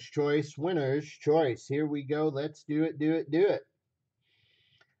 winner's choice, winner's choice. Here we go. Let's do it, do it, do it.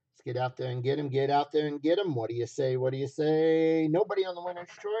 Let's get out there and get him, get out there and get him. What do you say? What do you say? Nobody on the winner's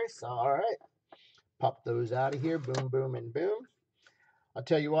choice. All right. Pop those out of here. Boom, boom, and boom. I'll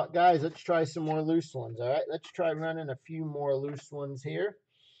tell you what, guys, let's try some more loose ones. All right. Let's try running a few more loose ones here.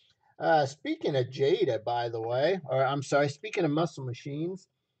 Speaking of Jada, by the way, or I'm sorry, speaking of muscle machines,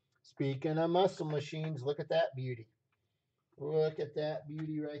 look at that beauty. Look at that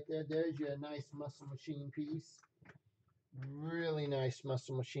beauty right there. There's your nice muscle machine piece. Really nice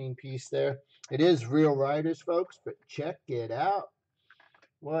muscle machine piece there. It is Real Riders, folks, but check it out.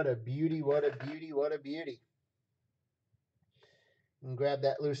 What a beauty, what a beauty, what a beauty. And grab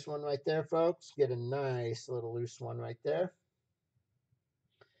that loose one right there, folks. Get a nice little loose one right there.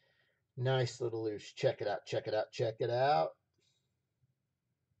 Nice little loose. Check it out, check it out, check it out.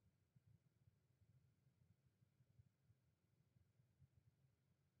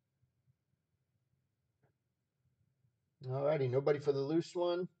 Alrighty, nobody for the loose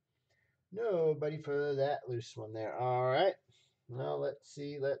one. Nobody for that loose one there. All right. Now let's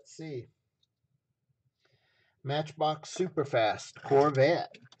see, let's see. Matchbox Superfast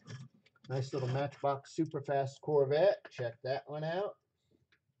Corvette. Nice little Matchbox Superfast Corvette. Check that one out.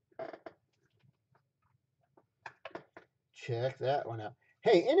 Check that one out.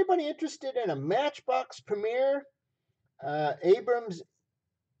 Hey, anybody interested in a Matchbox Premier Abrams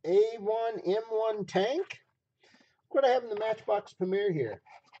A1 M1 tank? What I have in the Matchbox Premier here.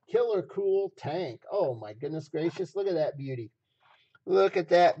 Killer cool tank. Oh my goodness gracious. Look at that beauty. Look at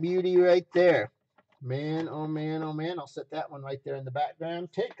that beauty right there. Man, oh man, oh man. I'll set that one right there in the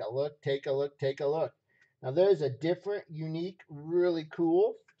background. Take a look, take a look, take a look. Now there's a different, unique, really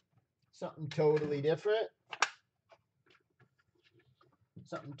cool, something totally different.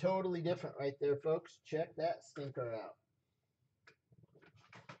 Something totally different right there, folks. Check that stinker out.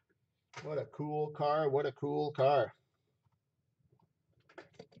 What a cool car. What a cool car.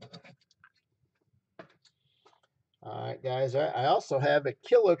 All right, guys. I also have a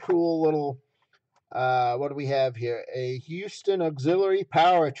killer cool little, what do we have here? A Houston Auxiliary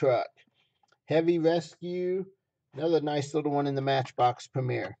Power Truck. Heavy Rescue. Another nice little one in the Matchbox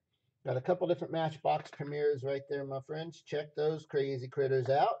Premier. Got a couple different Matchbox Premiers right there, my friends. Check those crazy critters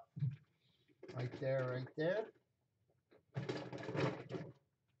out. Right there, right there.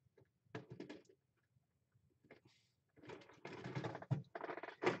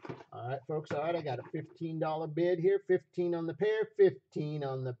 All right, folks. All right, I got a $15 bid here. 15 on the pair. 15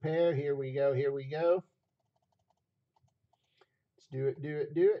 on the pair. Here we go. Here we go. Let's do it, do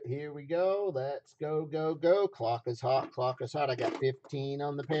it, do it. Here we go. Let's go, go, go. Clock is hot. Clock is hot. I got 15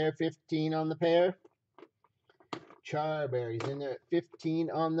 on the pair. 15 on the pair. Charberry's in there at 15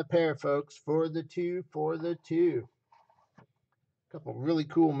 on the pair, folks. For the two, for the two. A couple really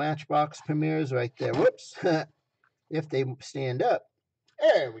cool Matchbox Premiers right there. Whoops. If they stand up.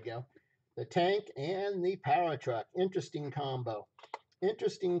 There we go. The tank and the power truck. Interesting combo.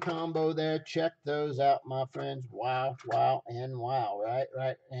 Interesting combo there. Check those out, my friends. Wow, wow, and wow. Right,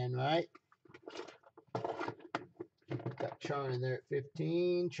 right, and right. Got Char in there at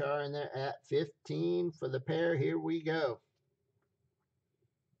 15. Char in there at 15 for the pair. Here we go.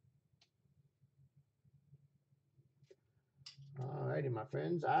 Alrighty, my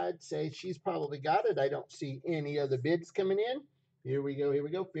friends. I'd say she's probably got it. I don't see any other bids coming in. Here we go. Here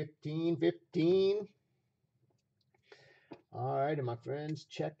we go. 15, 15. All right, and my friends,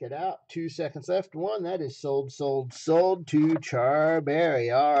 check it out. 2 seconds left. One, that is sold, sold, sold to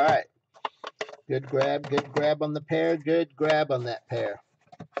Charberry. All right. Good grab on the pair. Good grab on that pair.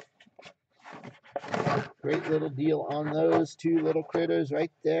 Great little deal on those two little critters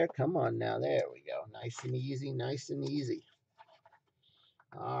right there. Come on now. There we go. Nice and easy, nice and easy.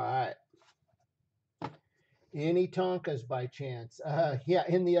 All right. Any Tonkas by chance? Yeah,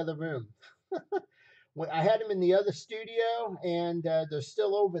 in the other room. I had them in the other studio, and they're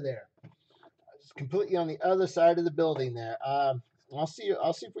still over there. It's completely on the other side of the building there. I'll see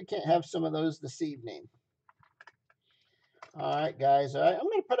if we can't have some of those this evening. All right, guys. All right, I'm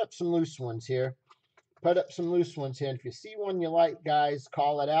going to put up some loose ones here. Put up some loose ones here. And if you see one you like, guys,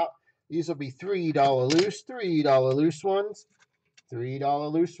 call it out. These will be $3 loose, $3 loose ones.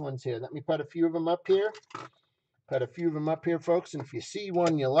 $3 loose ones here. Let me put a few of them up here. Put a few of them up here, folks. And if you see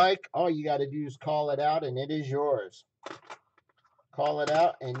one you like, all you got to do is call it out, and it is yours. Call it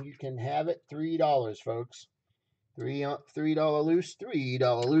out, and you can have it. $3, folks. $3 loose,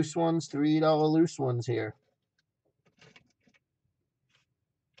 $3 loose ones, $3 loose ones here.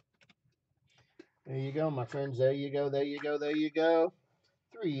 There you go, my friends. There you go, there you go, there you go.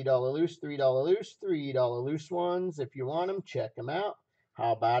 $3 loose, $3 loose, $3 loose ones. If you want them, check them out.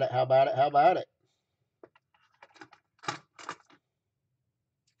 How about it? How about it? How about it?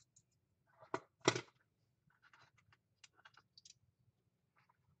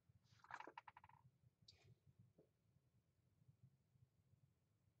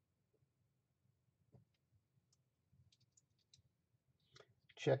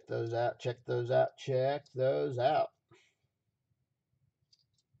 Check those out. Check those out. Check those out.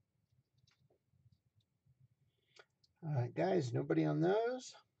 All right, guys. Nobody on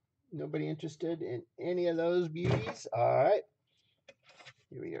those? Nobody interested in any of those beauties? All right.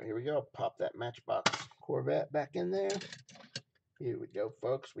 Here we go. Here we go. Pop that Matchbox Corvette back in there. Here we go,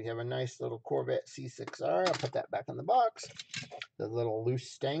 folks. We have a nice little Corvette C6R. I'll put that back in the box. The little loose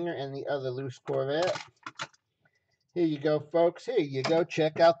Stanger and the other loose Corvette. Here you go, folks. Here you go.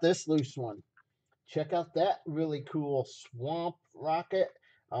 Check out this loose one. Check out that really cool Swamp Rocket.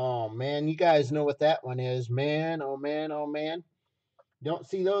 Oh, man. You guys know what that one is. Man, oh, man, oh, man. Don't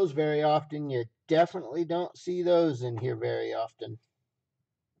see those very often. You definitely don't see those in here very often.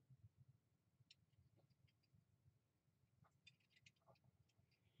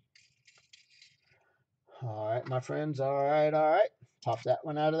 All right, my friends. All right, all right. Pop that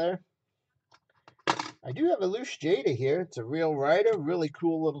one out of there. I do have a loose Jada here. It's a real rider. Really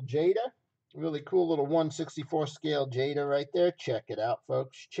cool little Jada. Really cool little 1/64 scale Jada right there. Check it out,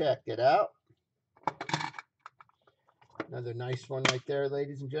 folks. Check it out. Another nice one right there,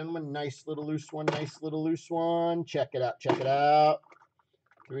 ladies and gentlemen. Nice little loose one. Nice little loose one. Check it out. Check it out.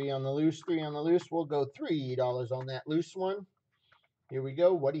 3 on the loose. 3 on the loose. We'll go $3 on that loose one. Here we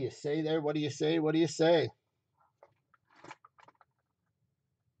go. What do you say there? What do you say? What do you say?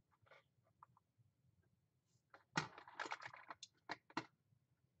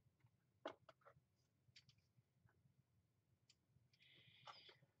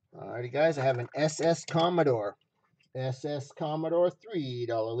 Alrighty, guys. I have an SS Commodore. SS Commodore.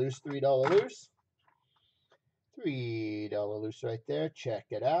 $3 loose. $3 loose. $3 loose right there. Check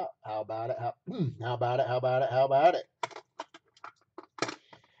it out. How about it? How about it? How about it? How about it?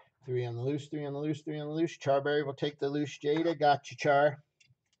 3 on the loose, 3 on the loose, 3 on the loose. Charberry will take the loose Jada. Got you, Char.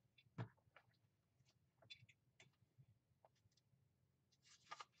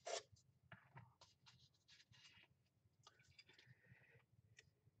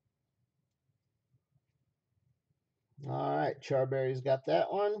 All right, Charberry's got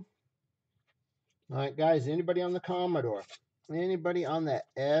that one. All right, guys, anybody on the Commodore? Anybody on that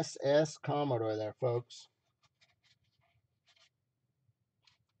SS Commodore there, folks?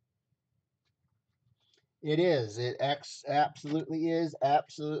 It is. It absolutely is.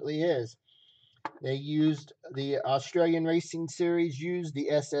 Absolutely is. They used the Australian Racing Series, used the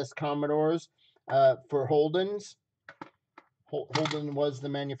SS Commodores for Holden's. Holden was the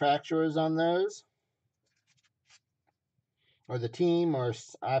manufacturers on those. Or the team, or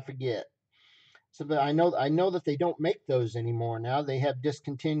I forget. So, but I know that they don't make those anymore now. They have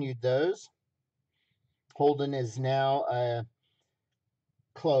discontinued those. Holden is now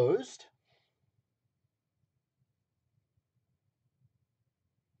closed.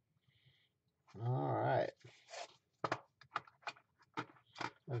 All right.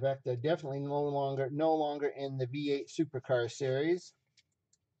 In fact, they're definitely no longer in the V8 Supercar series.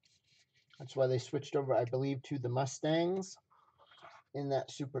 That's why they switched over, I believe, to the Mustangs in that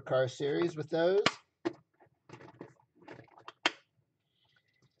Supercar series with those.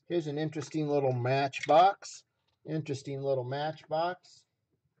 Here's an interesting little Matchbox Interesting little matchbox.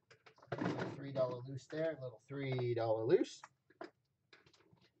 $3 loose there, little $3 loose.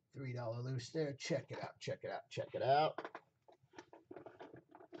 $3 loose there. Check it out, check it out, check it out.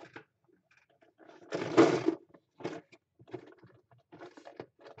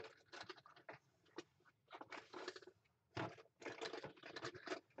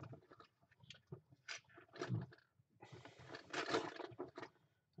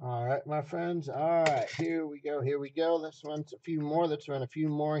 All right, my friends. All right, here we go. Here we go. This one's a few more. Let's run a few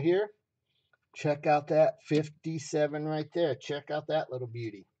more here. Check out that 57 right there. Check out that little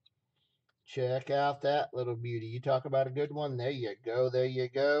beauty. Check out that little beauty. You talk about a good one. There you go. There you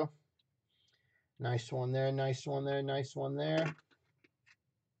go. Nice one there. Nice one there. Nice one there.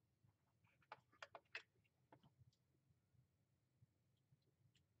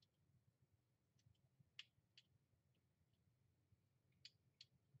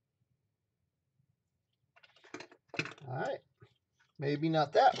 All right. Maybe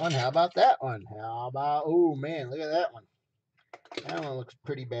not that one. How about that one? How about, oh man, look at that one. That one looks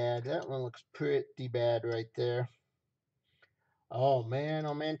pretty bad. That one looks pretty bad right there. Oh man,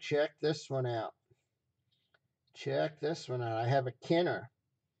 check this one out. Check this one out. I have a Kenner.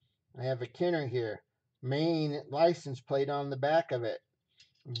 I have a Kenner here. Maine license plate on the back of it.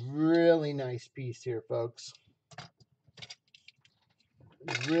 Really nice piece here, folks.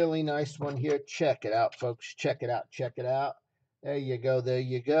 Really nice one here. Check it out, folks. Check it out. Check it out. There you go. There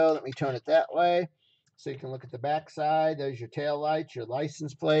you go. Let me turn it that way so you can look at the back side. There's your tail lights, your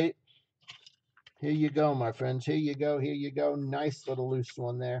license plate. Here you go, my friends. Here you go. Here you go. Nice little loose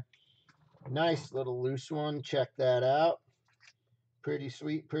one there. Nice little loose one. Check that out. Pretty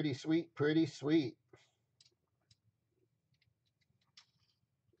sweet, pretty sweet, pretty sweet.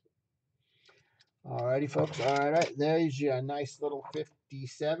 Alrighty, folks. All right, there's your nice little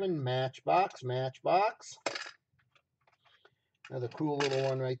 57 matchbox. Another cool little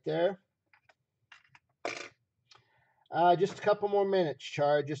one right there. Just a couple more minutes,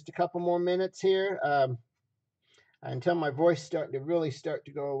 Char. Just a couple more minutes here. Until my voice start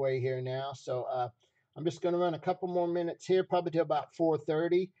to go away here now. So I'm just going to run a couple more minutes here, probably till about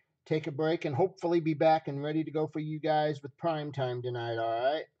 4:30. Take a break and hopefully be back and ready to go for you guys with prime time tonight. All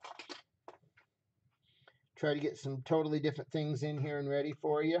right. Try to get some totally different things in here and ready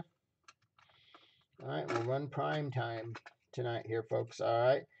for you. All right, we'll run prime time tonight here, folks. All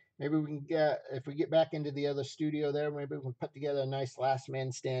right. Maybe we can get, if we get back into the other studio there, maybe we can put together a nice last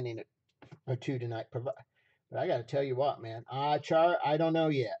man standing or two tonight. But I got to tell you what, man. Char, I don't know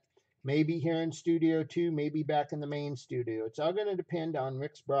yet. Maybe here in Studio 2, maybe back in the main studio. It's all going to depend on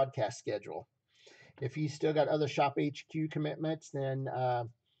Rick's broadcast schedule. If he's still got other Shop HQ commitments, then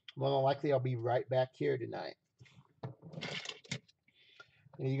more than likely I'll be right back here tonight.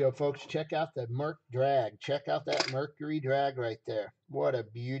 There you go, folks. Check out the Merc drag. Check out that Mercury drag right there. What a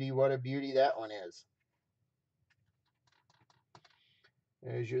beauty that one is.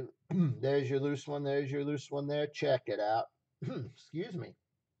 There's your there's your loose one. There's your loose one there. Check it out. Excuse me.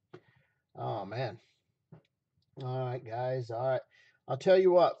 Oh man. All right, guys. All right. I'll tell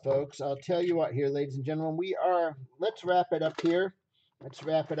you what, folks. I'll tell you what here, ladies and gentlemen. Let's wrap it up here. Let's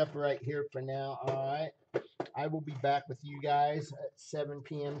wrap it up right here for now. All right. I will be back with you guys at 7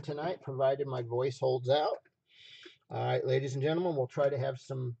 p.m. tonight, provided my voice holds out. All right, ladies and gentlemen, we'll try to have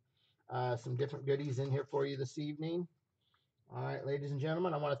some different goodies in here for you this evening. All right, ladies and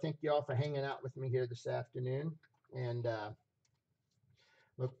gentlemen, I want to thank you all for hanging out with me here this afternoon, and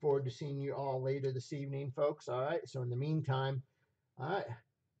look forward to seeing you all later this evening, folks. All right, so in the meantime, all right,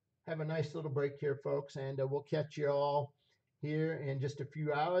 have a nice little break here, folks, and we'll catch you all here in just a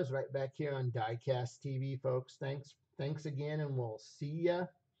few hours, right back here on Diecast TV, folks. Thanks again, and we'll see ya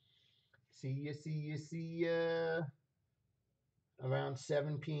around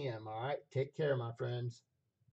 7 p.m. All right, take care, my friends.